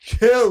 I'm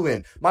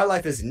chilling. My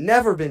life has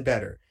never been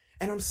better,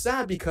 and I'm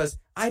sad because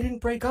I didn't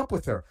break up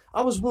with her.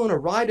 I was willing to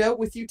ride out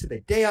with you to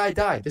the day I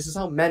died. This is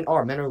how men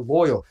are. Men are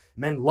loyal.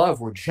 Men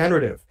love. We're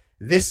generative.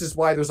 This is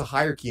why there's a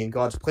hierarchy and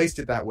God's placed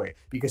it that way.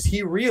 Because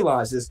he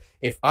realizes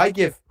who do I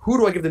give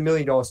the $1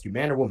 million to,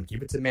 man or woman?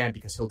 Give it to man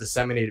because he'll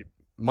disseminate it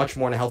much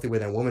more in a healthy way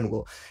than a woman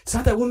will. It's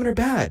not that women are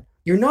bad.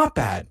 You're not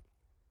bad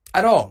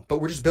at all, but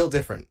we're just built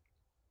different.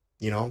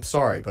 I'm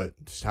sorry, but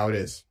just how it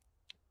is.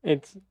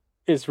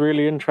 It's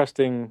really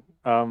interesting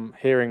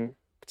hearing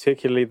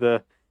particularly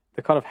the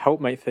kind of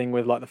helpmate thing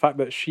with like the fact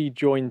that she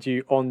joined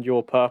you on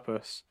your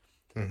purpose,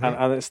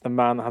 and it's the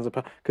man that has a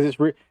purpose.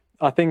 Because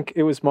I think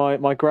it was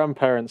my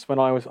grandparents when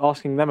I was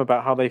asking them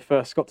about how they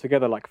first got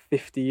together like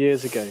 50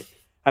 years ago,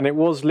 and it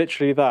was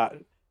literally that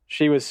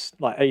she was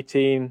like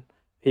 18,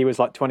 he was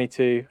like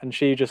 22, and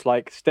she just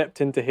like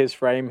stepped into his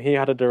frame. He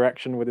had a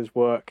direction with his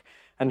work,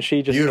 and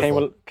she just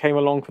came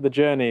along for the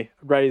journey.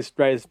 Raised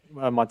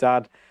my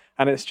dad,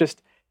 and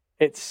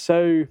it's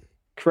so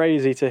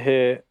crazy to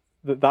hear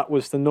that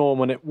was the norm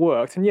and it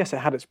worked. And yes, it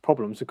had its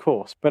problems, of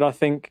course, but I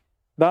think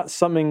that's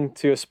something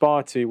to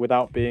aspire to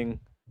without being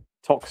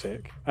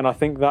toxic. And I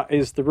think that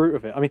is the root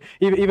of it. I mean,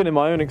 even in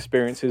my own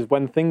experiences,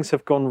 when things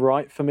have gone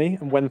right for me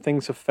and when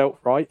things have felt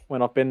right,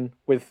 when I've been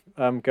with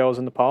girls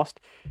in the past,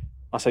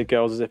 I say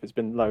girls as if it's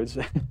been loads,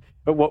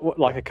 but what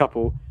like a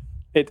couple,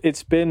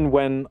 it's been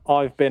when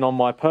I've been on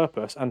my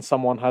purpose and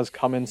someone has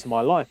come into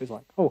my life. It's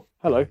like, oh,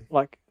 hello.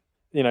 Like,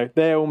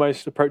 they're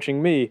almost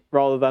approaching me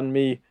rather than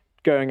me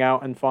going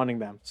out and finding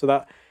them. So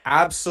that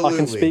absolutely, I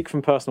can speak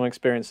from personal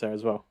experience there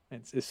as well.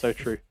 It's so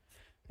true.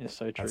 It's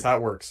so true. That's how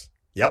it works.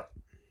 Yep.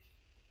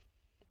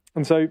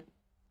 And so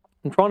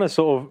I'm trying to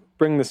sort of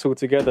bring this all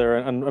together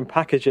and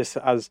package this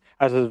as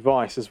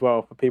advice as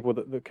well for people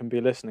that can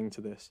be listening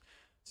to this.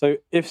 So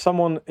if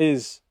someone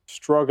is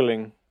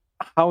struggling,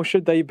 how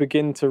should they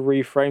begin to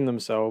reframe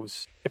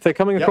themselves? If they're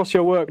coming across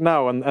your work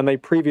now and they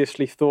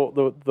previously thought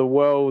the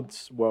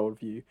world's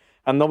worldview,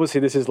 and obviously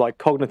this is like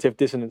cognitive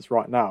dissonance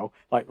right now,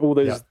 like all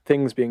those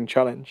things being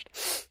challenged,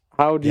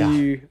 how do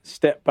you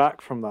step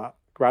back from that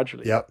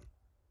gradually?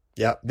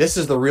 Yep. This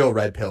is the real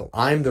red pill.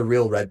 I'm the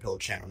real red pill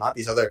channel, not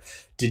these other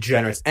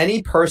degenerates.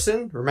 Any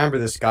person, remember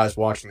this, guys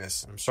watching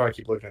this, I'm sorry I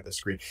keep looking at the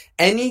screen.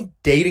 Any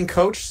dating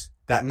coach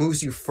that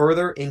moves you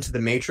further into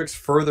the matrix,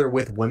 further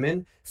with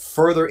women,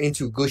 further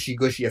into gushy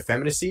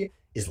effeminacy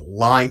is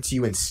lying to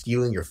you and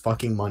stealing your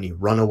fucking money.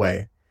 Run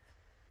away.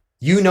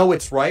 You know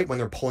it's right when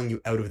they're pulling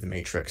you out of the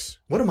matrix.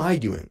 What am I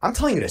doing? I'm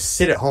telling you to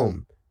sit at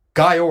home.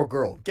 Guy or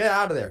girl, get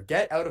out of there.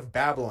 Get out of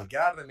Babylon.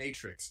 Get out of the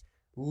matrix.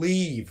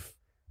 Leave.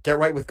 Get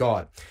right with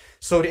God.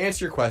 So to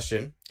answer your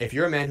question, if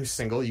you're a man who's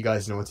single, you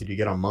guys know what to do.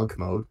 Get on monk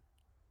mode.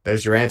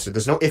 There's your answer.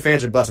 There's no ifs,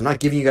 ands, or buts. I'm not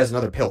giving you guys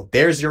another pill.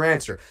 There's your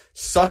answer.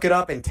 Suck it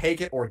up and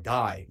take it or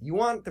die. You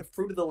want the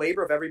fruit of the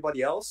labor of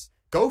everybody else?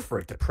 Go for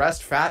it.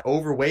 Depressed, fat,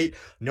 overweight,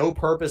 no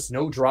purpose,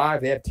 no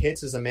drive. They have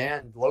tits as a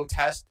man, low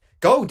test.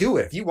 Go do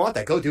it. If you want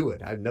that, go do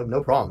it. I have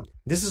no problem.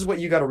 This is what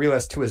you got to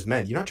realize too as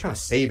men. You're not trying to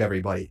save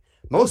everybody.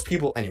 Most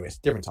people, anyways,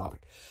 different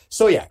topic.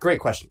 So yeah, great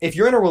question. If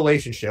you're in a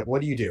relationship,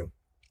 what do?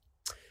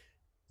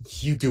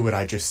 You do what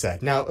I just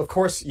said. Now, of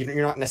course, you're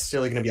not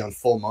necessarily going to be on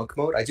full monk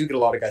mode. I do get a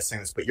lot of guys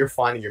saying this, but you're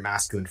finding your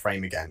masculine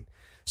frame again.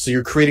 So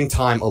you're creating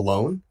time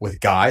alone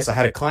with guys. I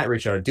had a client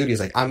reach out of duty. He's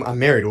like, I'm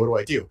married. What do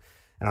I do?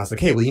 And I was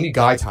like, hey, well, you need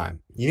guy time.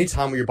 You need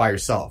time where you're by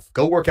yourself.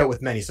 Go work out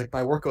with men. He's like, but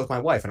I work out with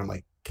my wife. And I'm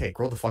like, okay,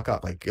 grow the fuck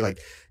up. Like,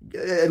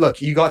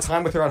 look, you got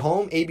time with her at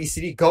home, A, B,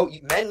 C, D, go.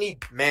 Men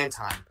need man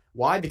time.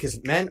 Why? Because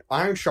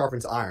iron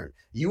sharpens iron.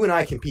 You and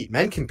I compete.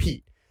 Men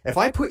compete. If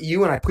I put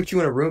you and I put you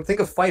in a room, think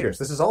of fighters.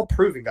 This is all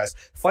proven, guys.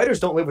 Fighters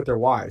don't live with their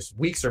wives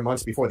weeks or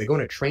months before. They go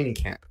in a training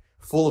camp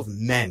full of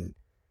men.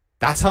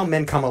 That's how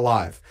men come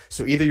alive.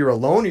 So either you're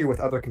alone or you're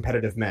with other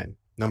competitive men.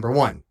 Number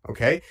one,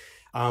 okay?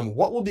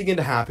 What will begin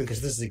to happen,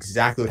 because this is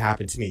exactly what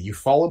happened to me. You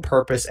follow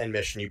purpose and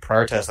mission. You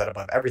prioritize that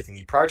above everything.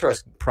 You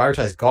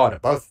prioritize God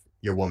above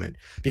your woman.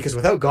 Because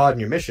without God and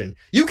your mission,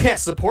 you can't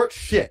support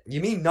shit. You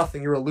mean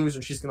nothing. You're a loser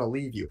and she's going to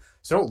leave you.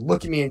 So don't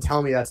look at me and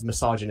tell me that's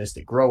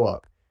misogynistic. Grow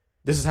up.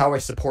 This is how I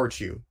support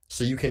you.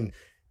 So you can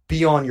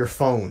be on your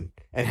phone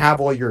and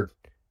have all your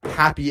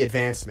happy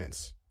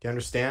advancements. Do you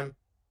understand?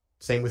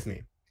 Same with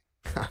me.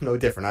 I'm no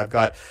different. I've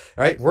got,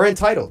 all right, we're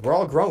entitled. We're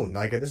all grown.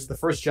 Like, this is the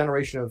first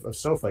generation of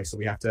snowflakes, so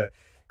we have to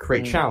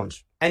create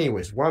challenge.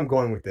 Anyways, where I'm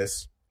going with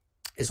this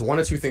is one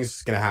of two things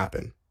is going to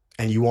happen,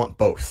 and you want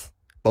both.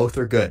 Both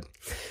are good.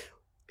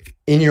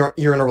 You're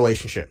in a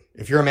relationship.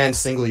 If you're a man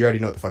single, you already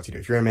know what the fuck to do.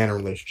 If you're a man in a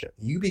relationship,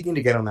 you begin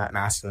to get on that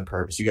masculine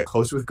purpose. You get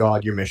closer with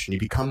God, your mission. You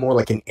become more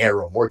like an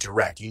arrow, more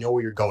direct. You know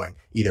where you're going.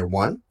 Either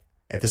one,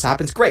 if this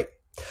happens, great.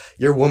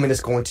 Your woman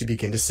is going to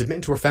begin to submit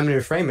into her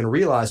feminine frame and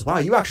realize, wow,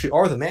 you actually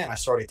are the man I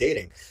started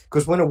dating.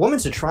 Because when a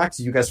woman's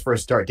attracted, you guys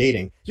first start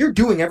dating, you're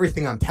doing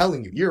everything I'm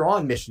telling you. You're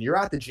on mission. You're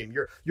at the gym.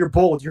 You're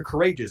bold. You're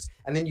courageous.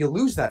 And then you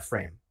lose that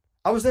frame.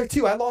 I was there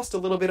too. I lost a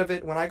little bit of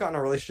it when I got in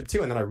a relationship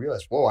too. And then I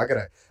realized, whoa, I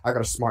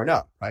gotta smarten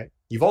up, right?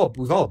 We've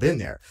all been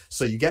there.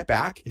 So you get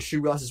back and she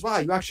realizes, wow,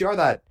 you actually are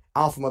that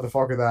alpha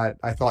motherfucker that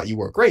I thought you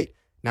were. Great.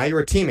 Now you're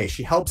a teammate.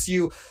 She helps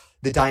you.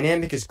 The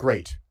dynamic is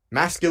great.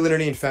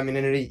 Masculinity and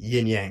femininity,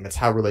 yin yang. That's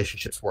how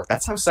relationships work.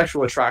 That's how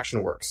sexual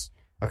attraction works.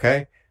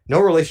 Okay? No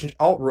relationship.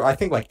 I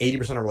think like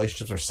 80% of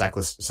relationships are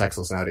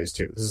sexless nowadays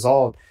too. This is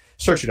all,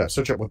 search it up.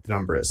 Search up what the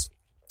number is.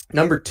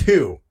 Number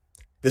 2,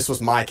 this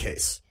was my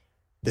case.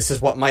 This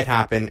is what might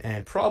happen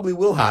and probably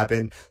will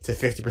happen to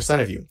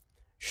 50% of you.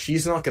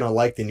 She's not going to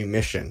like the new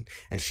mission.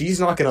 And she's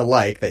not going to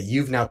like that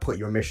you've now put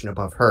your mission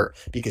above her.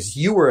 Because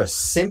you were a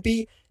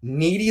simpy,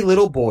 needy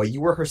little boy.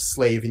 You were her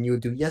slave and you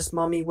would do, yes,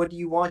 mommy, what do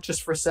you want?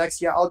 Just for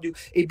sex? Yeah, I'll do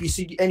A, B,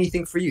 C, D,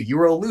 anything for you. You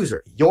were a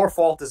loser. Your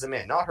fault as a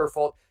man. Not her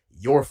fault.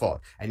 Your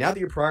fault. And now that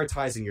you're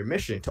prioritizing your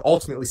mission to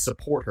ultimately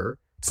support her,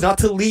 it's not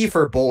to leave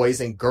her, boys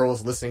and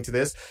girls listening to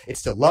this.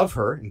 It's to love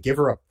her and give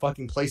her a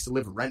fucking place to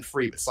live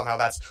rent-free. But somehow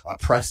that's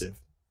oppressive.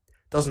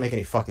 Doesn't make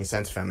any fucking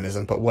sense,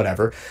 feminism, but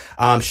whatever.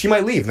 She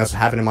might leave, and that's what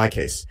happened in my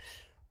case.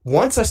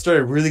 Once I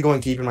started really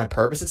going deep in my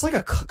purpose, it's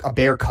like a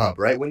bear cub,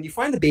 right? When you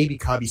find the baby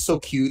cub, he's so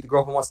cute, the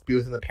girlfriend wants to be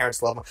with him, the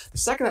parents love him. The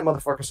second that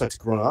motherfucker starts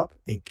growing up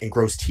and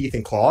grows teeth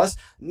and claws,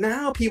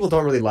 now people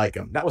don't really like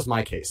him. That was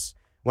my case.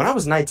 When I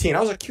was 19,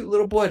 I was a cute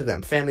little boy to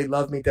them. Family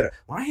loved me.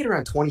 When I hit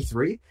around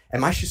 23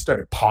 and my shit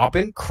started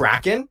popping,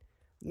 cracking,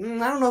 I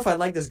don't know if I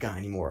like this guy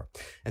anymore.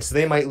 And so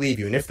they might leave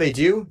you. And if they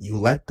do, you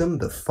let them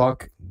the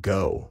fuck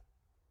go.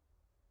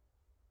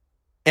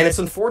 And it's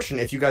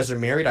unfortunate if you guys are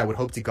married. I would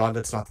hope to God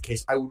that's not the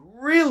case. I would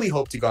really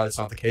hope to God it's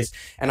not the case.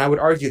 And I would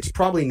argue it's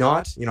probably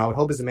not. I would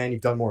hope as a man you've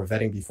done more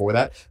vetting before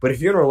that. But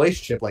if you're in a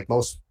relationship like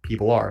most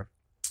people are,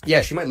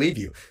 yeah, she might leave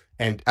you.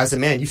 And as a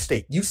man, you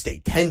stay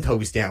 10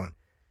 toes down.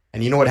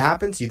 And you know what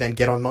happens? You then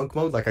get on monk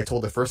mode, like I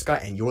told the first guy,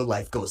 and your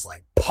life goes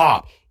like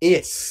pop.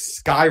 It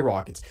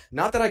skyrockets.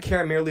 Not that I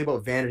care merely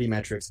about vanity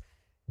metrics.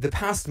 The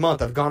past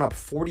month, I've gone up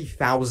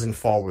 40,000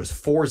 followers,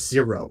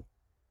 40.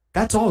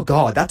 That's all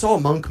God. That's all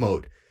monk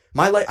mode.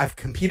 My life, I've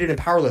competed in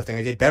powerlifting.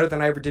 I did better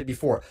than I ever did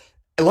before.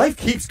 Life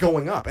keeps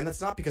going up. And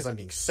that's not because I'm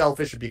being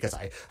selfish or because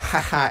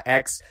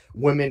ex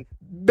women.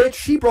 Bitch,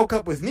 she broke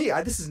up with me.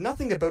 This is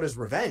nothing about his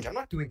revenge.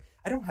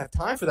 I don't have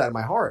time for that in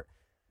my heart.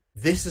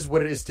 This is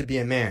what it is to be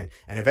a man.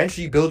 And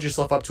eventually you build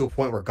yourself up to a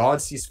point where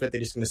God sees fit, they're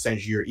just going to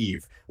send you your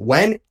Eve.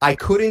 When I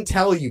couldn't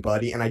tell you,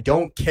 buddy, and I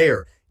don't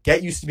care,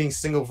 get used to being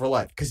single for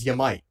life. Because you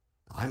might.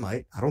 I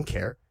might. I don't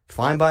care.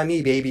 Fine by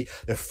me, baby.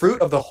 The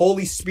fruit of the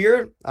Holy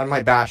Spirit, I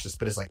might bash this,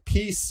 but it's like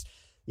peace,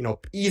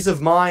 ease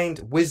of mind,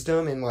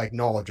 wisdom, and like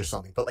knowledge or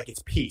something. But like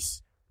it's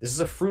peace. This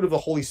is a fruit of the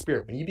Holy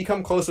Spirit. When you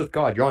become close with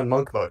God, you're on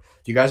monk mode.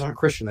 If you guys aren't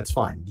Christian, that's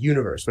fine.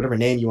 Universe, whatever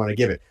name you want to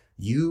give it.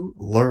 You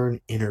learn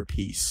inner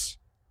peace.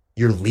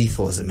 You're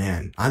lethal as a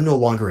man. I'm no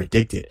longer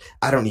addicted.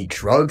 I don't need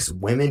drugs,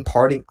 women,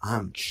 partying.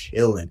 I'm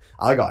chilling.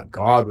 I got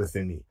God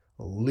within me.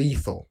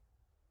 Lethal.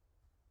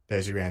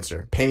 There's your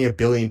answer. Pay me $1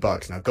 billion.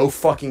 Now go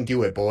fucking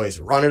do it, boys.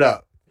 Run it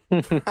up.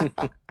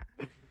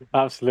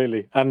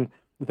 Absolutely. And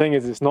the thing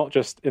is, it's not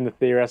just in the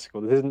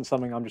theoretical. This isn't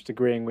something I'm just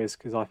agreeing with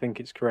because I think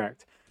it's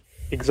correct.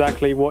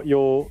 Exactly what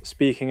you're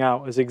speaking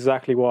out is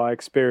exactly what I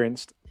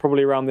experienced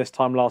probably around this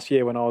time last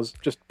year when I was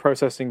just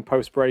processing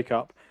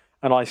post-breakup.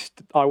 And I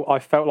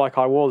felt like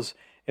I was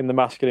in the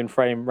masculine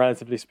frame,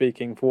 relatively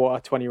speaking, for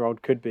what a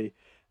 20-year-old could be.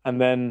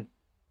 And then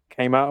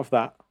came out of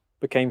that,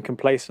 became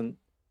complacent.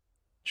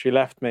 She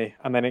left me.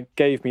 And then it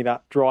gave me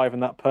that drive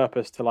and that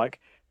purpose to like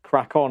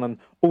crack on. And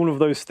all of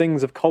those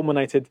things have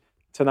culminated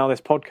to now this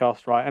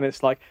podcast, right? And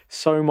it's like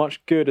so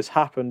much good has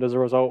happened as a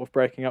result of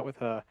breaking up with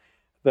her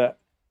that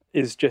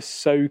is just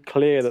so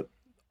clear that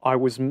I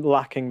was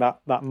lacking that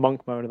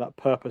monk mode and that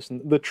purpose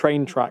and the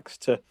train tracks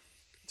to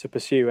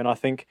pursue. And I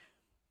think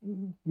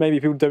maybe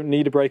people don't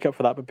need a breakup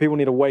for that, but people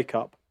need a wake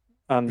up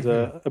and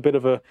a bit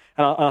of a,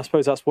 and I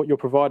suppose that's what you're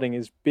providing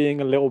is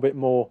being a little bit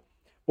more,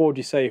 what would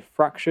you say,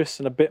 fractious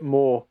and a bit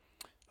more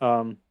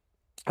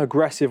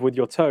aggressive with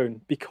your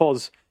tone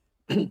because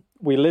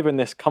we live in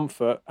this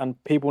comfort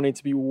and people need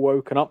to be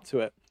woken up to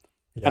it.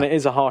 Yeah. And it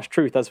is a harsh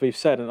truth, as we've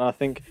said. And I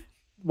think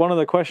one of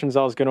the questions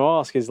I was going to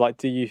ask is like,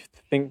 do you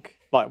think,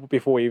 like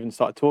before we even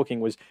started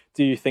talking was,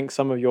 do you think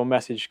some of your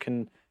message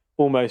can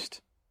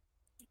almost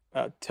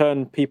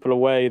turn people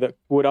away that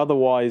would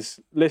otherwise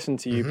listen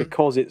to you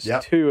because it's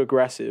too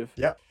aggressive?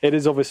 Yeah. It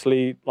is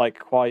obviously like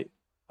quite,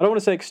 I don't want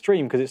to say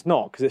extreme because it's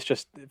not, because it's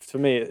just, for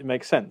me, it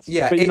makes sense.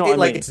 Yeah, but you know what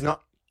I mean? It's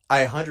not,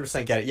 I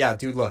 100% get it. Yeah,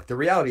 dude, look, the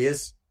reality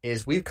is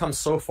we've come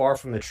so far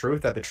from the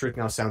truth that the truth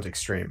now sounds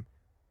extreme.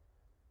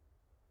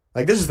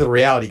 Like, this is the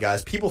reality,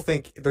 guys. People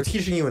think they're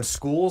teaching you in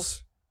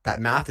schools that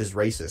math is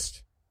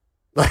racist.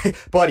 Like,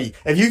 buddy,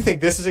 if you think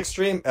this is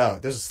extreme, oh,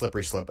 this is a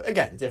slippery slope. But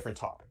again, different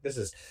topic. This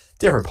is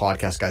different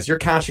podcast, guys. You're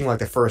catching like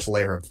the first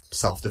layer of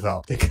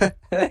self-developed.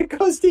 It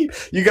goes deep.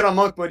 You get on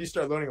monk mode, you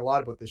start learning a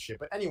lot about this shit.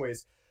 But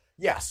anyways,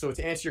 yeah, so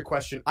to answer your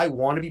question, I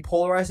want to be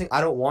polarizing. I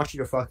don't want you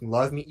to fucking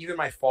love me. Even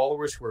my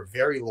followers who are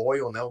very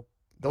loyal and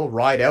they'll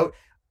ride out.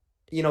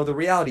 The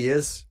reality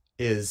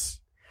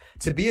is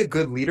to be a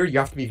good leader, you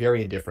have to be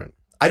very indifferent.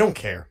 I don't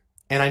care.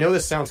 And I know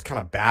this sounds kind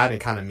of bad and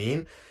kind of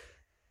mean.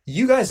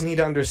 You guys need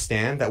to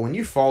understand that when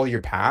you follow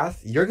your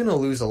path, you're going to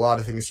lose a lot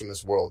of things from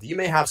this world. You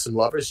may have some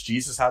lovers.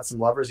 Jesus had some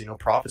lovers.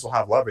 Prophets will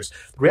have lovers.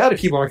 The reality,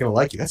 people aren't going to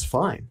like you. That's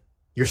fine.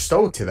 You're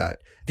stoked to that.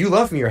 If you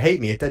love me or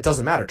hate me, that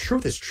doesn't matter.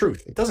 Truth is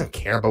truth. It doesn't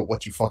care about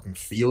what you fucking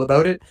feel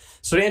about it.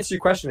 So to answer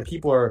your question, if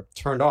people are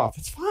turned off,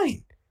 it's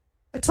fine.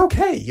 It's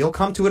okay. You'll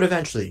come to it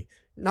eventually.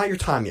 Not your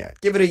time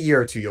yet. Give it a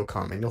year or two, you'll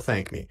come and you'll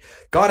thank me.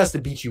 God has to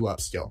beat you up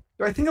still.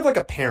 Right? Think of like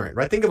a parent,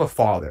 right? Think of a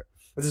father.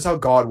 This is how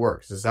God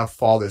works. This is how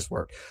fathers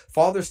work.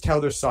 Fathers tell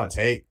their sons,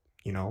 hey,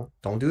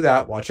 don't do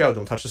that. Watch out.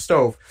 Don't touch the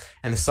stove.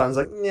 And the son's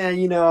like, yeah,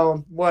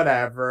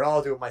 whatever.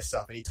 I'll do it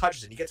myself. And he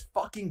touches it. And he gets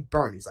fucking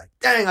burned. He's like,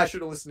 dang, I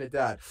should have listened to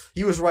dad.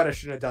 He was right. I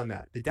shouldn't have done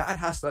that. The dad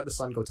has to let the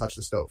son go touch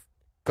the stove.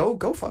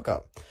 Go fuck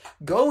up.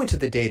 Go into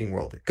the dating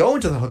world. Go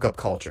into the hookup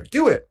culture.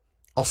 Do it.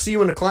 I'll see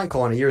you in a client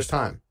call in a year's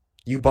time.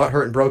 You butt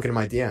hurt and broken in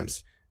my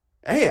DMs.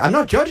 Hey, I'm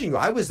not judging you.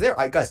 I was there.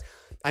 Guys,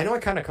 I know I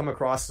kind of come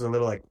across as a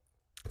little like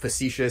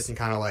facetious and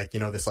kind of like,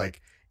 this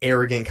like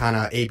arrogant kind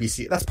of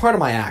ABC. That's part of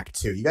my act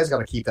too. You guys got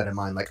to keep that in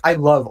mind. Like, I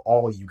love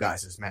all of you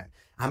guys as men.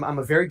 I'm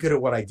a very good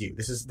at what I do.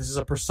 This is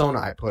a persona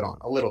I put on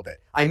a little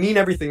bit. I mean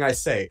everything I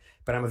say,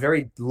 but I'm a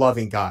very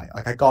loving guy.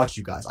 Like, I got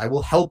you guys. I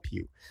will help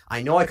you.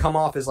 I know I come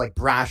off as like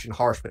brash and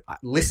harsh, but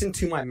listen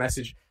to my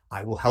message.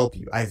 I will help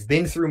you. I've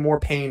been through more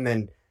pain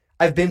than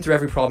I've been through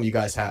every problem you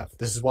guys have.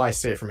 This is why I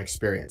say it from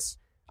experience.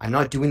 I'm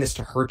not doing this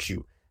to hurt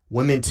you.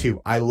 Women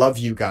too. I love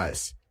you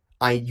guys.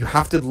 You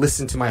have to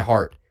listen to my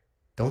heart.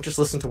 Don't just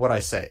listen to what I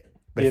say.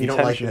 But if you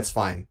don't like me, that's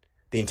fine.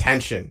 The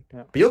intention.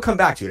 Yeah. But you'll come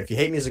back to it. If you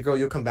hate me as a girl,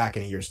 you'll come back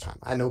in a year's time.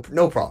 I know,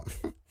 no problem.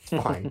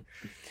 It's fine.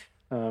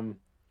 And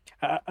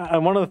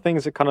one of the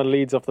things that kind of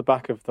leads off the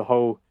back of the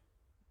whole,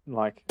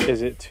 like,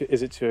 is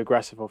it too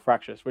aggressive or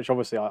fractious? Which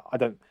obviously I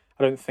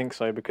don't think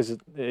so, because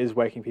it is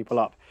waking people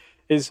up.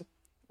 Is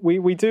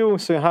we do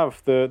also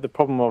have the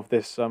problem of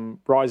this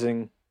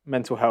rising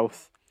mental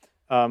health,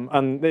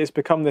 and it's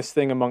become this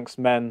thing amongst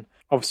men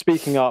of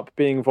speaking up,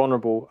 being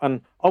vulnerable,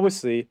 and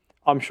obviously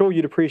I'm sure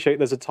you'd appreciate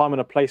there's a time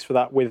and a place for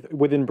that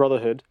within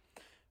brotherhood,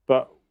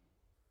 but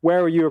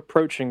where are you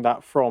approaching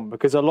that from?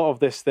 Because a lot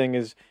of this thing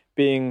is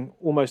being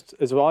almost,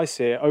 as I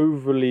see it,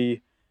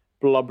 overly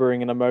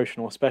blubbering and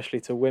emotional, especially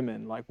to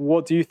women. Like,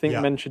 what do you think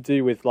men should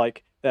do with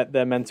like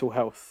their mental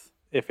health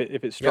if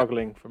it's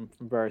struggling from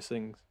various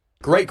things?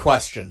 Great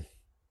question.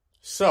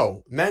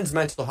 So, men's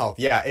mental health.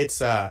 Yeah,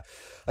 it's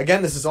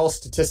again, this is all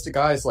statistic,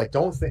 guys. Like,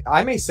 don't think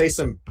I may say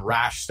some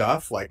brash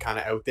stuff, like kind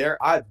of out there.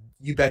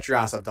 You bet your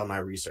ass I've done my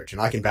research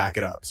and I can back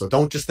it up. So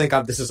don't just think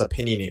this is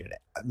opinionated.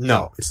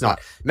 No, it's not.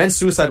 Men's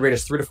suicide rate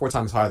is 3 to 4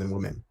 times higher than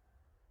women.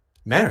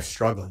 Men are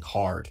struggling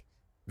hard,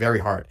 very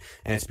hard,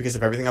 and it's because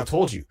of everything I've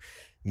told you.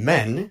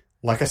 Men,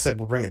 like I said,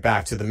 we'll bring it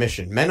back to the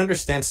mission. Men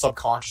understand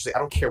subconsciously. I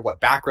don't care what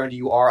background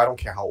you are. I don't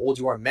care how old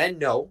you are. Men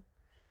know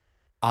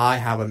I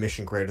have a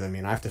mission greater than me,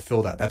 and I have to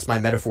fill that. That's my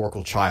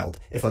metaphorical child.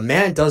 If a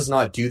man does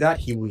not do that,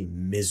 he will be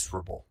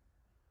miserable.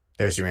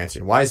 There's your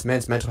answer. Why is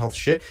men's mental health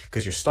shit?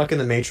 Because you're stuck in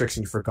the matrix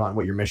and you've forgotten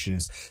what your mission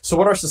is. So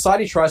what our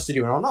society tries to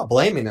do, and I'm not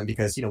blaming them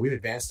because, we've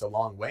advanced a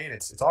long way and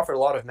it's offered a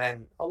lot of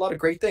men a lot of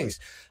great things.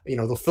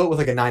 They'll fill it with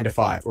like a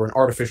 9-to-5 or an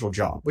artificial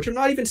job, which I'm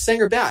not even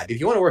saying are bad. If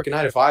you want to work a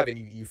 9-to-5 and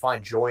you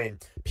find joy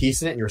and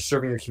peace in it and you're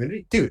serving your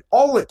community, dude,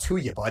 all it to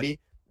you, buddy.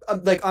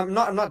 I'm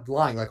not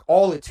lying. Like,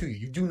 all it to you.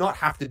 You do not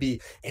have to be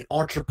an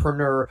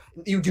entrepreneur.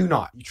 You do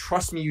not. You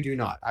trust me, you do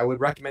not. I would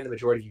recommend the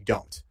majority of you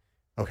don't.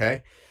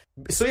 Okay?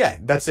 So yeah,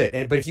 that's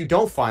it. But if you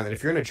don't find that,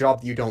 if you're in a job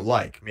that you don't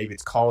like, maybe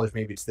it's college,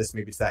 maybe it's this,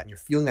 maybe it's that, and you're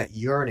feeling that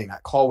yearning,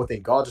 that call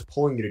within, God just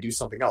pulling you to do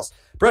something else,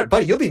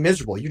 buddy, you'll be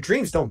miserable. Your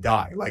dreams don't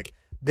die. Like,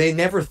 they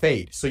never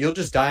fade. So you'll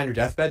just die on your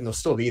deathbed and they'll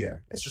still be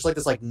there. It's just like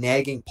this like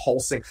nagging,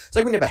 pulsing. It's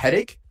like when you have a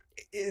headache,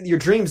 your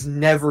dreams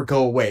never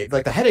go away.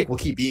 Like, the headache will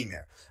keep being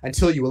there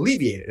until you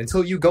alleviate it,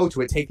 until you go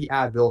to it, take the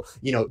Advil,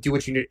 do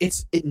what you need.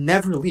 It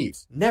never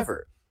leaves.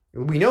 Never.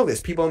 We know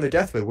this. People on their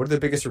deathbed, what are the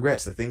biggest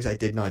regrets? The things I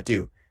did not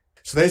do.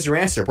 So there's your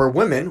answer. Where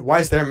women, why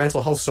is their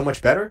mental health so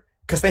much better?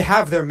 Because they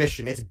have their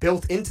mission. It's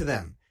built into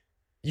them.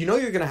 You're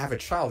going to have a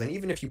child, and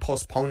even if you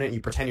postpone it and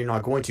you pretend you're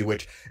not going to,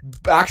 which,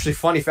 actually,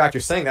 funny fact, you're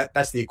saying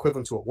that's the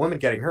equivalent to a woman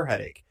getting her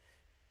headache.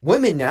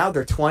 Women now,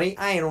 they're 20.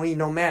 I don't need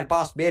no man,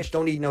 boss, bitch,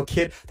 don't need no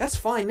kid. That's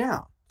fine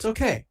now. It's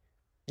okay.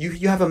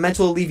 You have a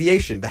mental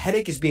alleviation. The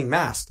headache is being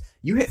masked.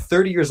 You hit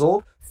 30 years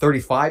old,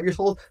 35 years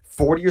old,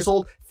 40 years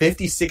old,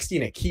 50, 60,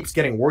 and it keeps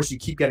getting worse. You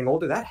keep getting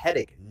older. That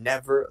headache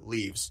never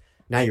leaves.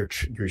 Now you're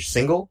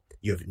single,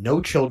 you have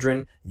no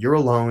children, you're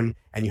alone,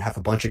 and you have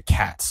a bunch of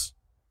cats.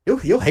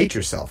 You'll hate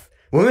yourself.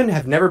 Women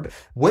have never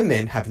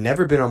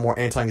been on more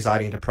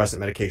anti-anxiety and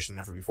depressant medication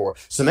than ever before.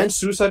 So men's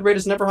suicide rate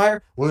is never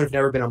higher. Women have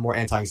never been on more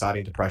anti-anxiety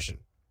and depression.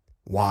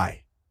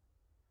 Why?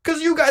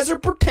 Because you guys are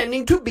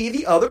pretending to be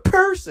the other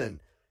person.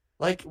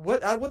 Like,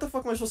 what the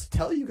fuck am I supposed to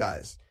tell you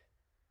guys?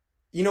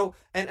 And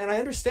I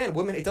understand,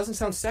 women, it doesn't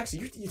sound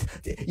sexy.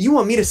 You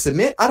want me to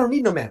submit? I don't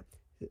need no man.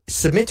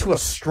 Submit to a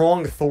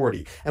strong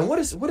authority. And what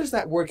is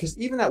that word? Because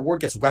even that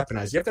word gets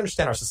weaponized. You have to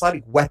understand, our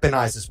society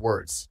weaponizes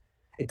words.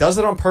 It does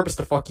it on purpose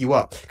to fuck you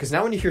up. Because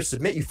now when you hear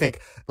submit, you think,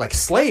 like,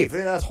 slave.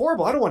 That's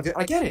horrible. I don't want to do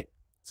it. I get it.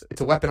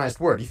 It's a weaponized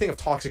word. You think of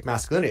toxic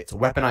masculinity. It's a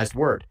weaponized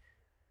word.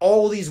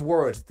 All these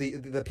words,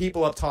 the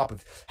people up top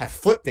have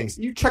flipped things.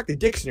 You check the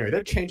dictionary.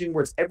 They're changing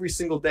words every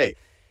single day.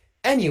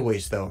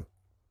 Anyways, though,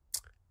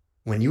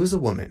 when you as a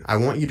woman, I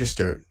want you just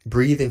to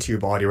breathe into your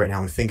body right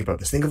now and think about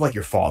this. Think of like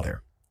your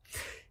father.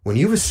 When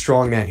you have a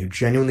strong man who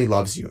genuinely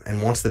loves you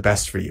and wants the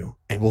best for you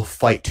and will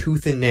fight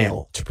tooth and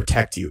nail to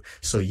protect you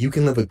so you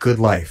can live a good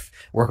life,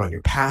 work on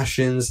your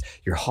passions,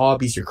 your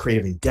hobbies, your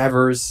creative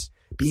endeavors,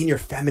 be in your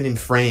feminine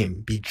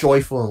frame, be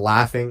joyful and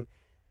laughing,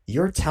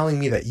 you're telling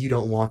me that you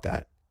don't want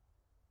that.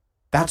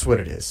 That's what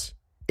it is.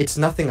 It's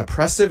nothing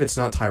oppressive. It's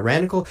not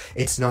tyrannical.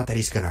 It's not that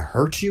he's going to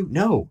hurt you.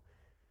 No.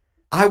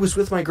 I was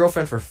with my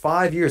girlfriend for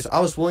 5 years.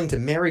 I was willing to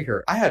marry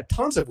her. I had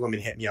tons of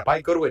women hit me up.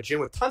 I'd go to a gym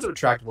with tons of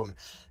attractive women.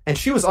 And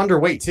she was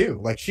underweight too.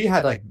 Like she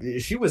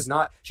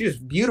was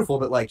beautiful,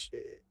 but like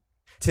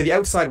to the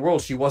outside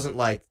world, she wasn't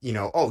like,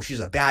 oh, she's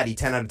a baddie,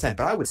 10 out of 10.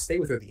 But I would stay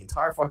with her the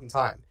entire fucking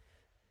time.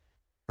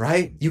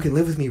 Right? You can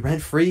live with me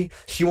rent free.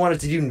 She wanted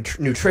to do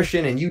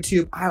nutrition and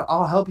YouTube.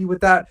 I'll help you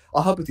with that.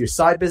 I'll help with your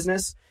side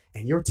business.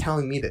 And you're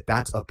telling me that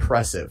that's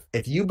oppressive.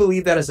 If you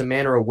believe that as a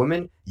man or a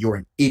woman, you're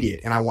an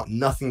idiot, and I want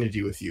nothing to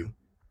do with you.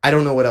 I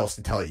don't know what else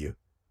to tell you.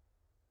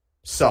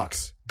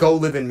 Sucks. Go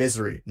live in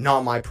misery.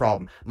 Not my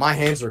problem. My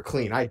hands are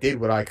clean. I did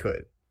what I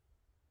could.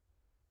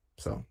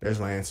 So there's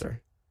my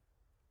answer.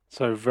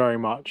 So very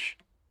much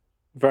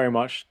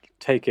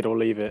take it or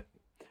leave it.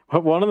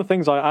 One of the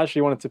things I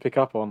actually wanted to pick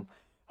up on,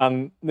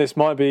 and this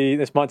might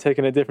take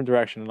in a different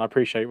direction, and I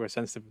appreciate we're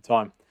sensitive to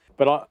time.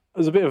 But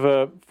as a bit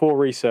of for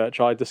research,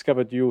 I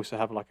discovered you also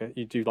have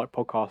you do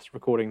podcast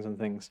recordings and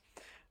things.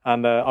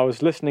 And I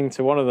was listening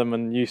to one of them,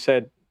 and you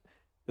said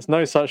there's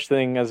no such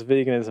thing as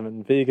veganism,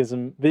 and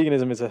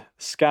veganism is a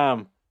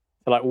scam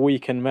to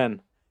weaken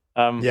men.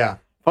 Yeah.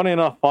 Funny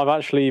enough, I've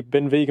actually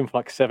been vegan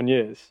for 7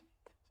 years.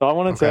 So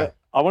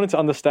I wanted to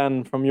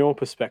understand from your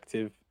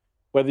perspective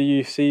whether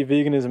you see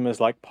veganism as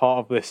part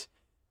of this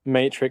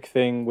matrix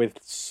thing with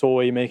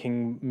soy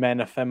making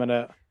men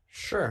effeminate.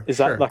 Sure. Is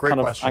that the Great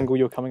kind question. of angle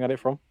you're coming at it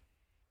from?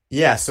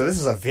 Yeah, so this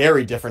is a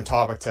very different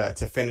topic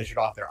to finish it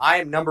off there.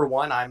 I'm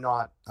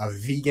not a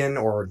vegan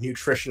or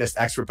nutritionist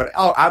expert, but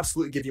I'll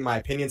absolutely give you my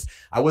opinions.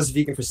 I was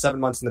vegan for 7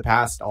 months in the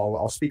past.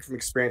 I'll speak from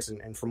experience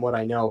and from what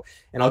I know,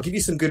 and I'll give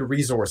you some good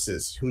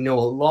resources who know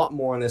a lot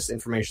more on this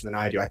information than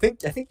I do. I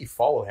think you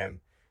follow him.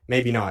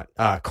 Maybe not.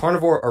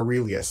 Carnivore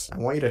Aurelius. I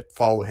want you to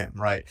follow him,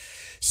 right?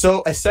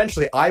 So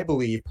essentially, I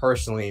believe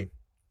personally,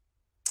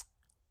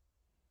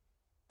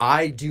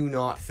 I do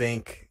not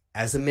think,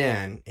 as a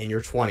man in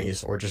your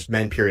 20s, or just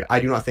men, period, I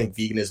do not think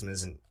veganism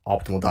is an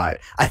optimal diet.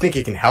 I think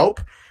it can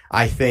help.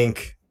 I'll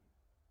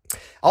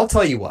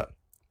tell you what.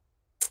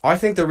 I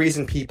think the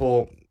reason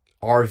people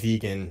are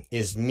vegan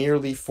is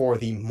merely for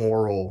the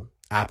moral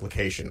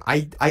application.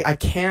 I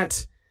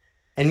can't,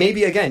 and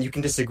maybe, again, you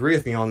can disagree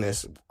with me on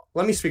this.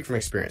 Let me speak from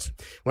experience.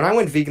 When I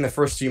went vegan the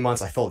first few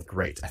months, I felt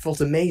great. I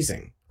felt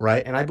amazing,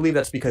 right? And I believe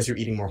that's because you're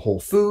eating more whole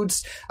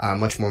foods,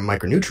 much more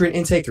micronutrient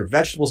intake through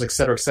vegetables, et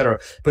cetera, et cetera.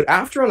 But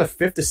after on the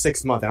 5th to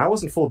 6th month, and I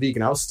wasn't full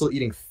vegan, I was still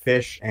eating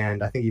fish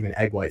and I think even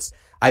egg whites,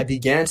 I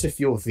began to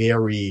feel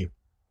very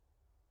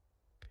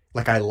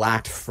like I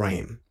lacked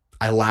frame.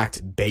 I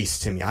lacked base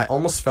to me. I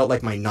almost felt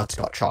like my nuts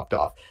got chopped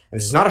off.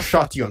 And this is not a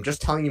shot to you. I'm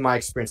just telling you my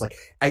experience.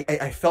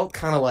 I felt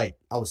kind of like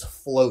I was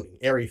floating,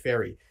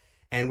 airy-fairy.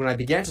 And when I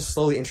began to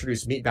slowly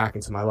introduce meat back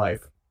into my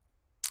life,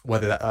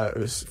 whether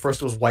that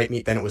first it was white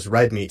meat, then it was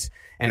red meat.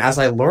 And as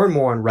I learn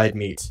more on red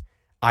meat,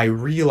 I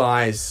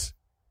realize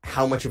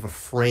how much of a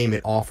frame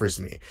it offers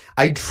me.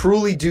 I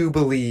truly do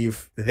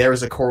believe there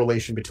is a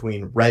correlation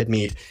between red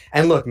meat.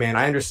 And look, man,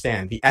 I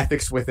understand the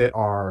ethics with it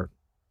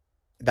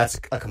that's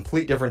a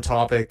complete different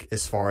topic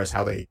as far as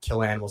how they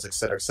kill animals, et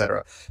cetera, et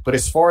cetera. But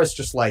as far as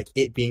just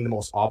it being the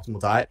most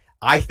optimal diet,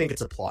 I think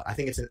it's a plot. I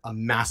think it's a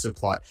massive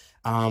plot.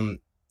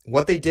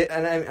 What they did,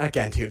 and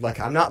again, dude,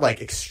 I'm not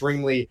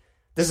extremely,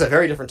 this is a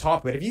very different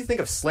topic, but if you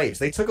think of slaves,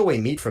 they took away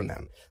meat from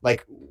them.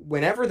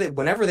 Whenever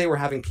they were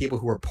having people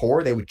who were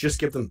poor, they would just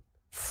give them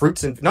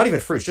fruits, and not even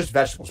fruits, just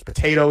vegetables,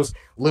 potatoes,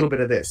 a little bit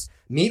of this.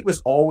 Meat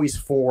was always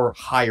for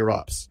higher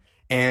ups.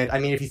 And I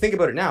mean, if you think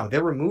about it now,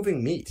 they're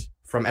removing meat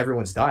from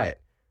everyone's diet.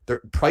 The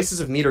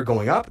prices of meat are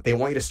going up. They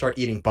want you to start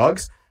eating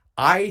bugs.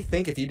 I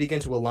think if you begin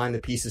to align the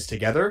pieces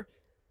together,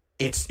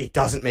 it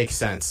doesn't make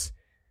sense.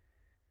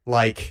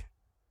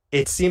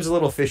 It seems a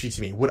little fishy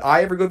to me. Would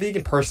I ever go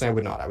vegan? Personally, I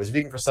would not. I was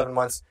vegan for 7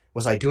 months.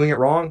 Was I doing it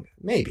wrong?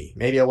 Maybe.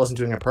 Maybe I wasn't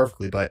doing it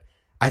perfectly, but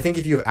I think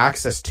if you have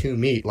access to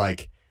meat,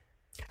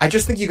 I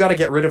just think you got to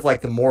get rid of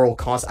the moral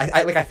concept.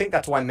 I think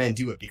that's why men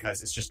do it,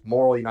 because it's just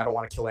moral. I don't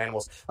want to kill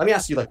animals. Let me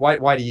ask you,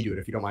 why do you do it,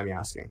 if you don't mind me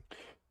asking?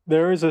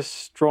 There is a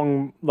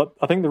strong,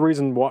 I think the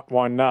reason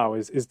why now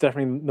is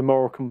definitely the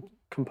moral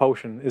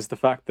compulsion, is the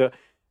fact that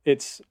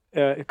it's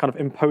kind of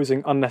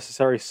imposing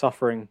unnecessary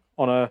suffering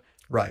on a,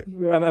 right.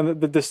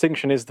 And the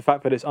distinction is the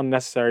fact that it's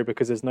unnecessary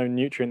because there's no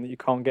nutrient that you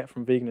can't get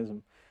from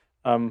veganism.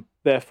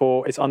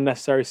 Therefore, it's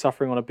unnecessary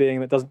suffering on a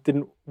being that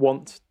didn't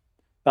want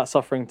that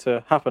suffering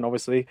to happen,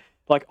 obviously.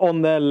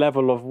 On their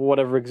level of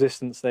whatever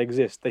existence they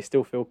exist, they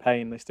still feel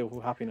pain, they still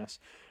feel happiness.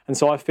 And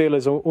so I feel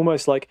it's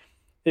almost like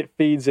it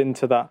feeds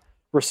into that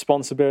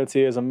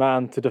responsibility as a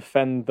man to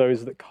defend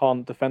those that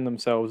can't defend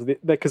themselves,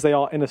 because they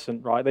are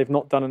innocent, right? They've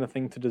not done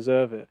anything to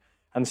deserve it.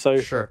 And so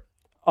sure.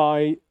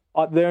 I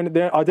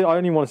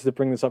only wanted to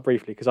bring this up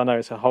briefly because I know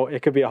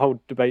it could be a whole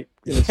debate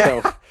in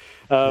itself.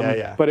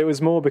 Yeah. But it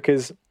was more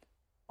because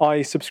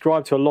I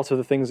subscribe to a lot of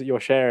the things that you're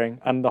sharing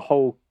and the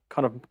whole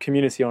kind of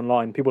community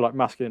online, people like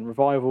Masculine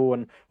Revival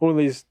and all of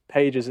these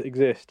pages that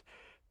exist.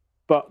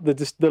 But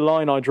the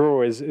line I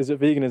draw is that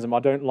veganism, I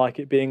don't like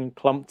it being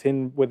clumped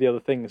in with the other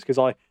things because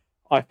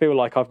I feel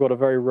like I've got a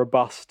very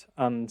robust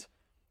and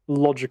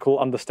logical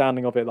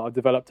understanding of it that I've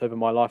developed over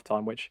my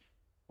lifetime, which,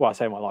 well, I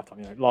say my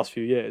lifetime, last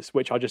few years,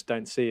 which I just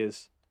don't see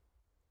as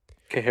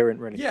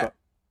coherent, really. Yeah.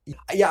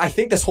 But, yeah, I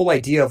think this whole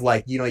idea of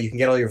like, you can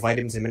get all your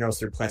vitamins and minerals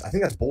through plants, I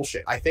think that's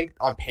bullshit. I think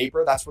on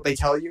paper, that's what they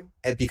tell you,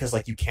 and because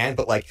like you can,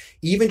 but like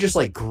even just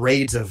like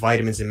grades of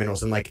vitamins and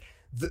minerals and like,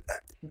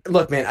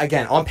 look, man,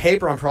 again, on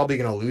paper, I'm probably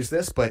going to lose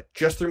this, but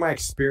just through my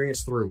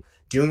experience through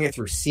doing it,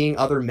 through seeing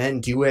other men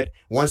do it,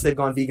 once they've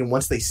gone vegan,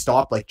 once they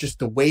stop, like just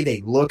the way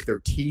they look, their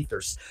teeth,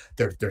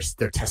 their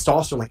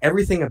testosterone, like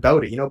everything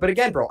about it, But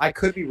again, bro, I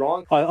could be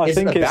wrong. I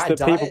think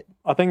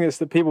it's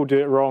that people do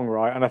it wrong,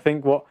 right? And I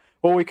think what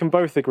we can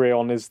both agree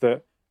on is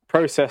that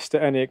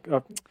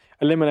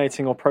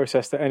eliminating or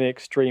processed at any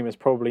extreme is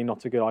probably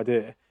not a good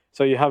idea.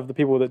 So you have the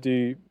people that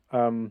do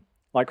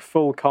like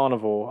full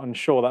carnivore, and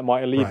sure, that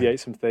might alleviate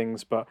some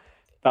things, but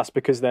that's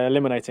because they're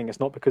eliminating. It's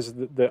not because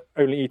the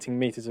only eating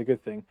meat is a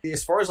good thing.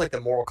 As far as like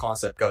the moral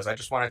concept goes, I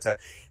just wanted to,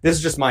 this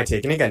is just my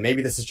take. And again,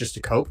 maybe this is just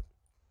to cope.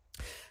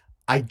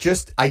 I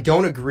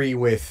don't agree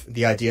with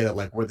the idea that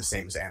like we're the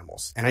same as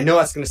animals. And I know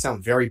that's going to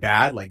sound very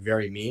bad, like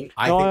very mean.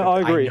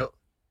 I agree.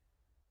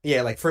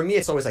 Yeah, like for me,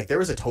 it's always like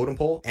there is a totem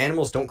pole.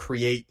 Animals don't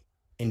create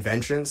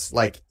inventions.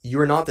 Like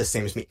you're not the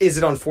same as me. Is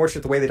it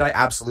unfortunate the way they die?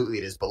 Absolutely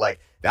it is. But like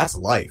that's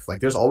life. Like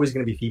there's always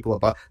going to be people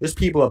above. There's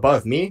people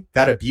above me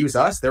that abuse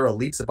us. There are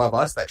elites above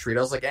us that treat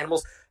us like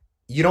animals.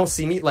 You don't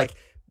see me like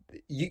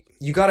you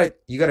gotta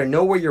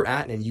know where you're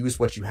at and use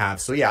what you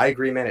have. So yeah, I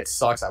agree, man. It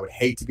sucks. I would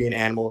hate to be an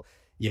animal.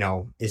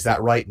 Is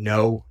that right?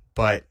 No,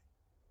 but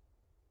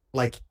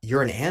like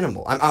you're an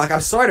animal.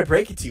 I'm sorry to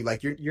break it to you.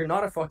 Like you're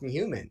not a fucking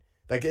human.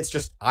 Like, it's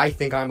just, I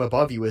think I'm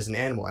above you as an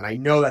animal. And I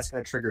know that's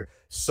going to trigger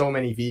so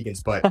many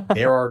vegans, but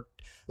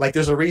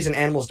there's a reason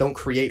animals don't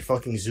create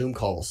fucking Zoom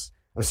calls.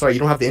 I'm sorry, you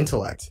don't have the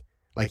intellect.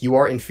 Like, you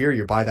are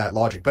inferior by that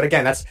logic. But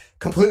again, that's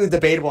completely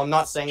debatable. I'm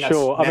not saying that's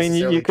sure. I mean,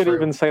 you could true.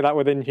 Even say that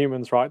within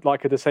humans, right?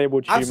 Like a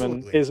disabled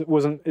human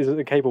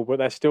isn't capable, but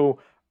they're still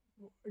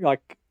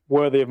like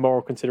worthy of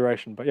moral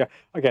consideration. But yeah,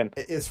 again,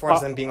 as far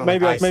as them being on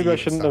maybe I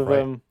shouldn't have.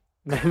 Right?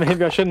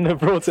 Maybe I shouldn't have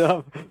brought it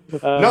up.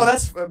 No,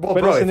 that's well, but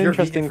bro. It's an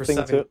interesting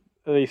thing to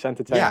at least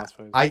entertain. Yeah, I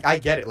suppose. I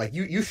get it. Like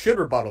you should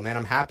rebuttal, man.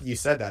 I'm happy you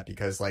said that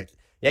because, like,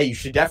 yeah, you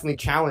should definitely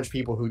challenge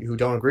people who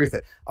don't agree with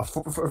it.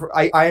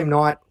 I am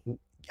not.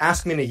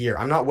 Ask me in a year.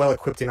 I'm not well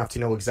equipped enough to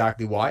know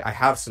exactly why. I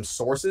have some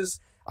sources.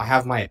 I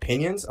have my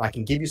opinions. I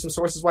can give you some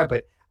sources why,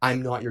 but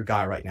I'm not your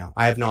guy right now.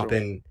 I have not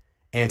been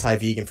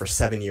anti-vegan for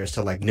 7 years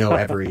to like know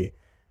every.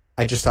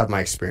 I just have my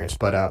experience,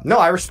 but no,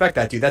 I respect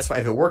that, dude. That's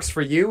fine. If it works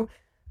for you,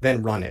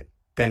 then run it.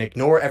 Then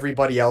ignore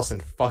everybody else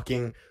and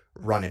fucking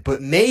run it.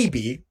 But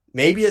maybe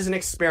as an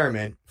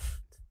experiment,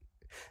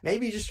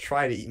 maybe just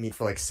try to eat meat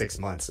for like 6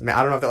 months. I mean,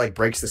 I don't know if that like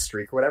breaks the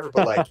streak or whatever,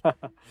 but like,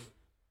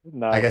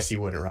 no, I guess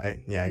you wouldn't, right?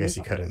 Yeah, I guess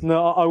you couldn't.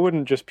 No, I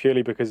wouldn't, just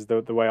purely because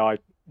the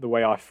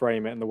way I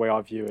frame it and the way I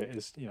view it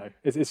is,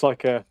 it's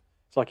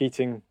like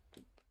eating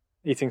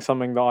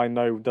something that I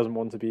know doesn't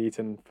want to be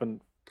eaten for.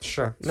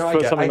 Sure. No, I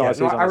get it.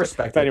 No, I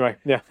respect it. But anyway,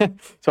 yeah.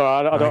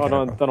 Sorry, I don't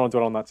want to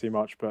dwell on that too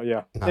much, but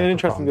yeah, an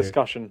interesting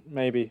discussion.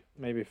 Maybe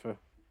for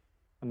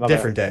another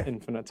different day,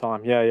 infinite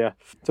time. Yeah.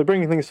 So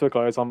bringing things to a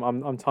close,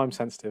 I'm time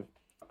sensitive.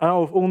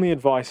 Out of all the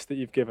advice that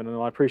you've given,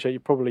 and I appreciate you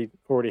probably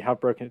already have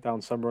broken it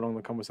down somewhere along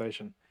the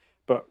conversation,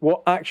 but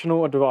what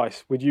actionable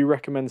advice would you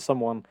recommend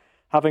someone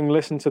having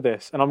listened to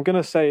this? And I'm going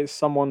to say it's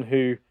someone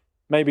who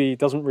maybe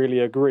doesn't really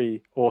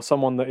agree, or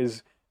someone that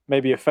is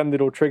maybe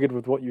offended or triggered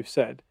with what you've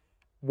said.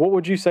 What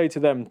would you say to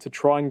them to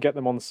try and get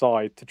them on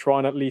side, to try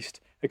and at least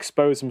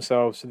expose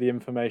themselves to the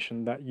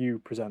information that you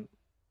present?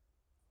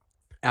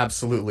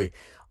 Absolutely.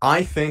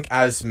 I think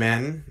as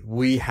men,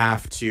 we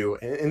have to,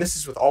 and this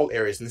is with all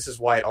areas, and this is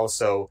why it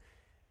also,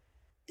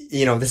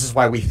 this is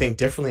why we think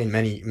differently in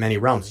many, many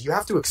realms. You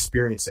have to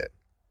experience it.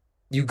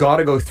 You got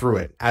to go through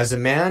it. As a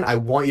man, I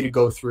want you to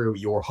go through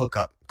your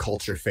hookup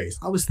culture phase.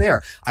 I was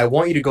there. I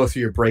want you to go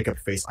through your breakup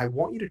phase. I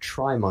want you to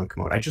try monk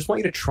mode. I just want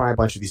you to try a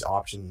bunch of these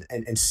options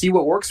and see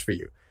what works for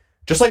you.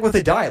 Just like with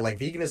a diet, like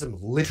veganism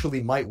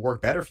literally might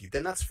work better for you.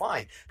 Then that's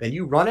fine. Then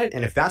you run it.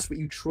 And if that's what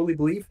you truly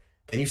believe,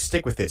 then you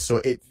stick with it.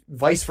 So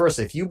vice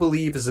versa. If you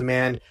believe as a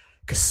man,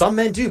 because some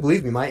men do,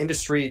 believe me, my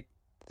industry,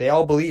 they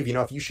all believe,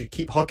 if you should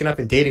keep hooking up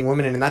and dating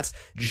women and that's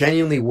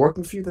genuinely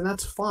working for you, then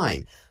that's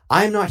fine.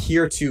 I'm not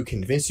here to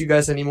convince you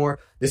guys anymore.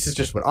 This is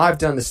just what I've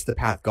done. This is the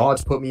path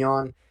God's put me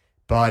on.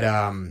 But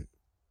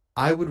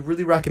I would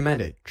really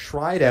recommend it.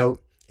 Try it out.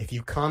 If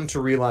you come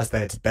to realize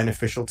that it's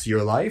beneficial to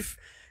your life,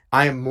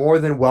 I am more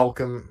than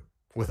welcome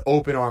with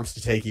open arms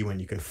to take you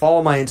in. You can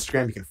follow my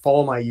Instagram. You can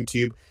follow my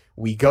YouTube.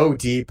 We go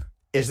deep.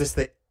 Is this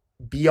the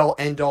be-all,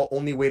 end-all,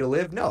 only way to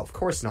live? No, of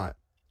course not.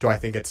 Do I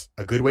think it's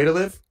a good way to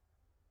live?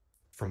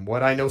 from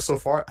what I know so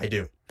far, I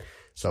do.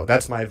 So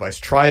that's my advice.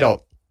 Try it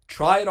out.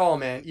 Try it all,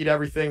 man. Eat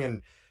everything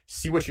and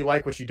see what you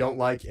like, what you don't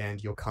like,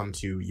 and you'll come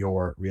to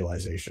your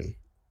realization.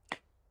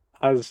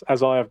 As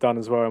I have done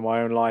as well in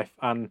my own life,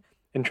 and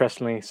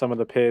interestingly, some of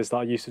the peers that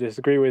I used to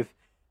disagree with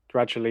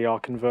gradually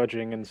are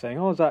converging and saying,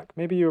 "Oh, Zach,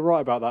 maybe you were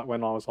right about that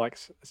when I was like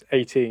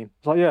 18."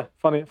 It's like, yeah,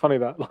 funny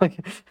that like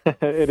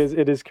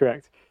it is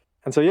correct.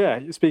 And so yeah,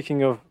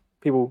 speaking of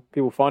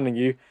people finding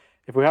you,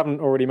 if we haven't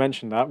already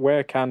mentioned that,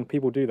 where can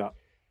people do that?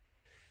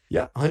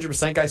 Yeah,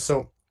 100%, guys.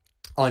 So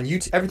on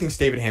YouTube, everything's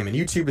David Hammond.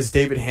 YouTube is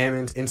David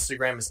Hammond.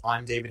 Instagram is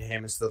I'm David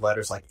Hammond. So the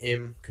letters like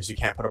im, because you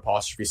can't put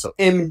apostrophe. So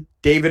im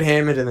David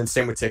Hammond, and then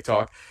same with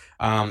TikTok.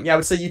 Yeah, I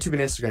would say YouTube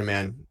and Instagram,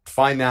 man.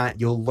 Find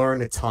that. You'll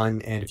learn a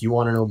ton. And if you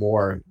want to know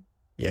more,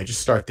 yeah, just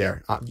start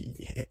there.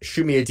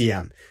 Shoot me a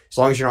DM. As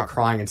long as you're not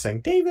crying and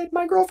saying, David,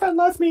 my girlfriend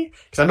left me.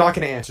 Because I'm not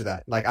going to answer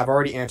that. Like, I've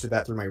already answered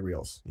that through my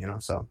reels,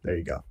 So there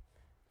you go.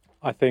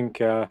 I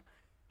think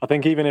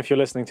even if you're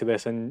listening to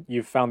this and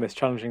you've found this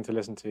challenging to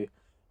listen to,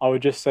 I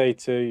would just say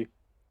to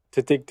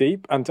dig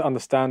deep and to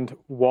understand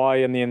why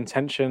and the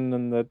intention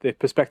and the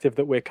perspective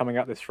that we're coming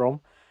at this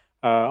from.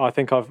 I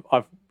think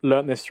I've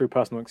learned this through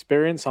personal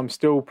experience. I'm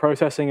still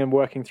processing and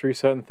working through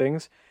certain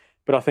things,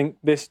 but I think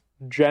this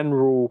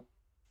general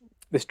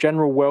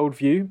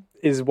worldview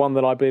is one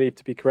that I believe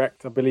to be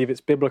correct. I believe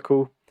it's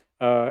biblical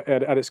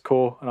at its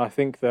core, and I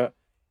think that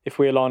if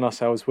we align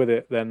ourselves with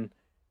it, then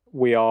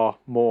we are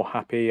more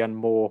happy and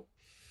more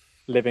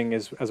living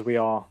as we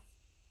are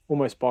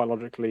almost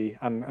biologically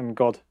and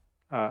God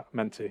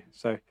meant to.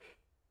 So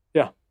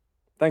yeah,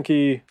 thank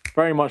you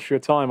very much for your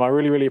time. I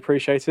really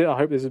appreciate it. I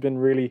hope this has been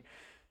really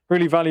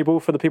valuable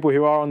for the people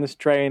who are on this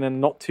train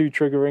and not too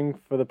triggering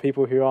for the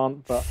people who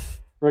aren't. But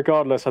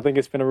regardless, I think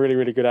it's been a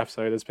really good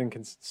episode. There's been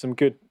some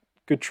good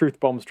truth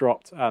bombs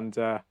dropped. And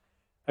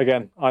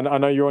again, I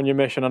know you're on your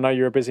mission. I know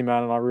you're a busy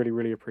man, and I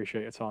really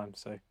appreciate your time.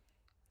 So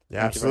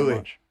yeah, absolutely. Thank you very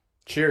much.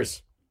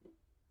 Cheers.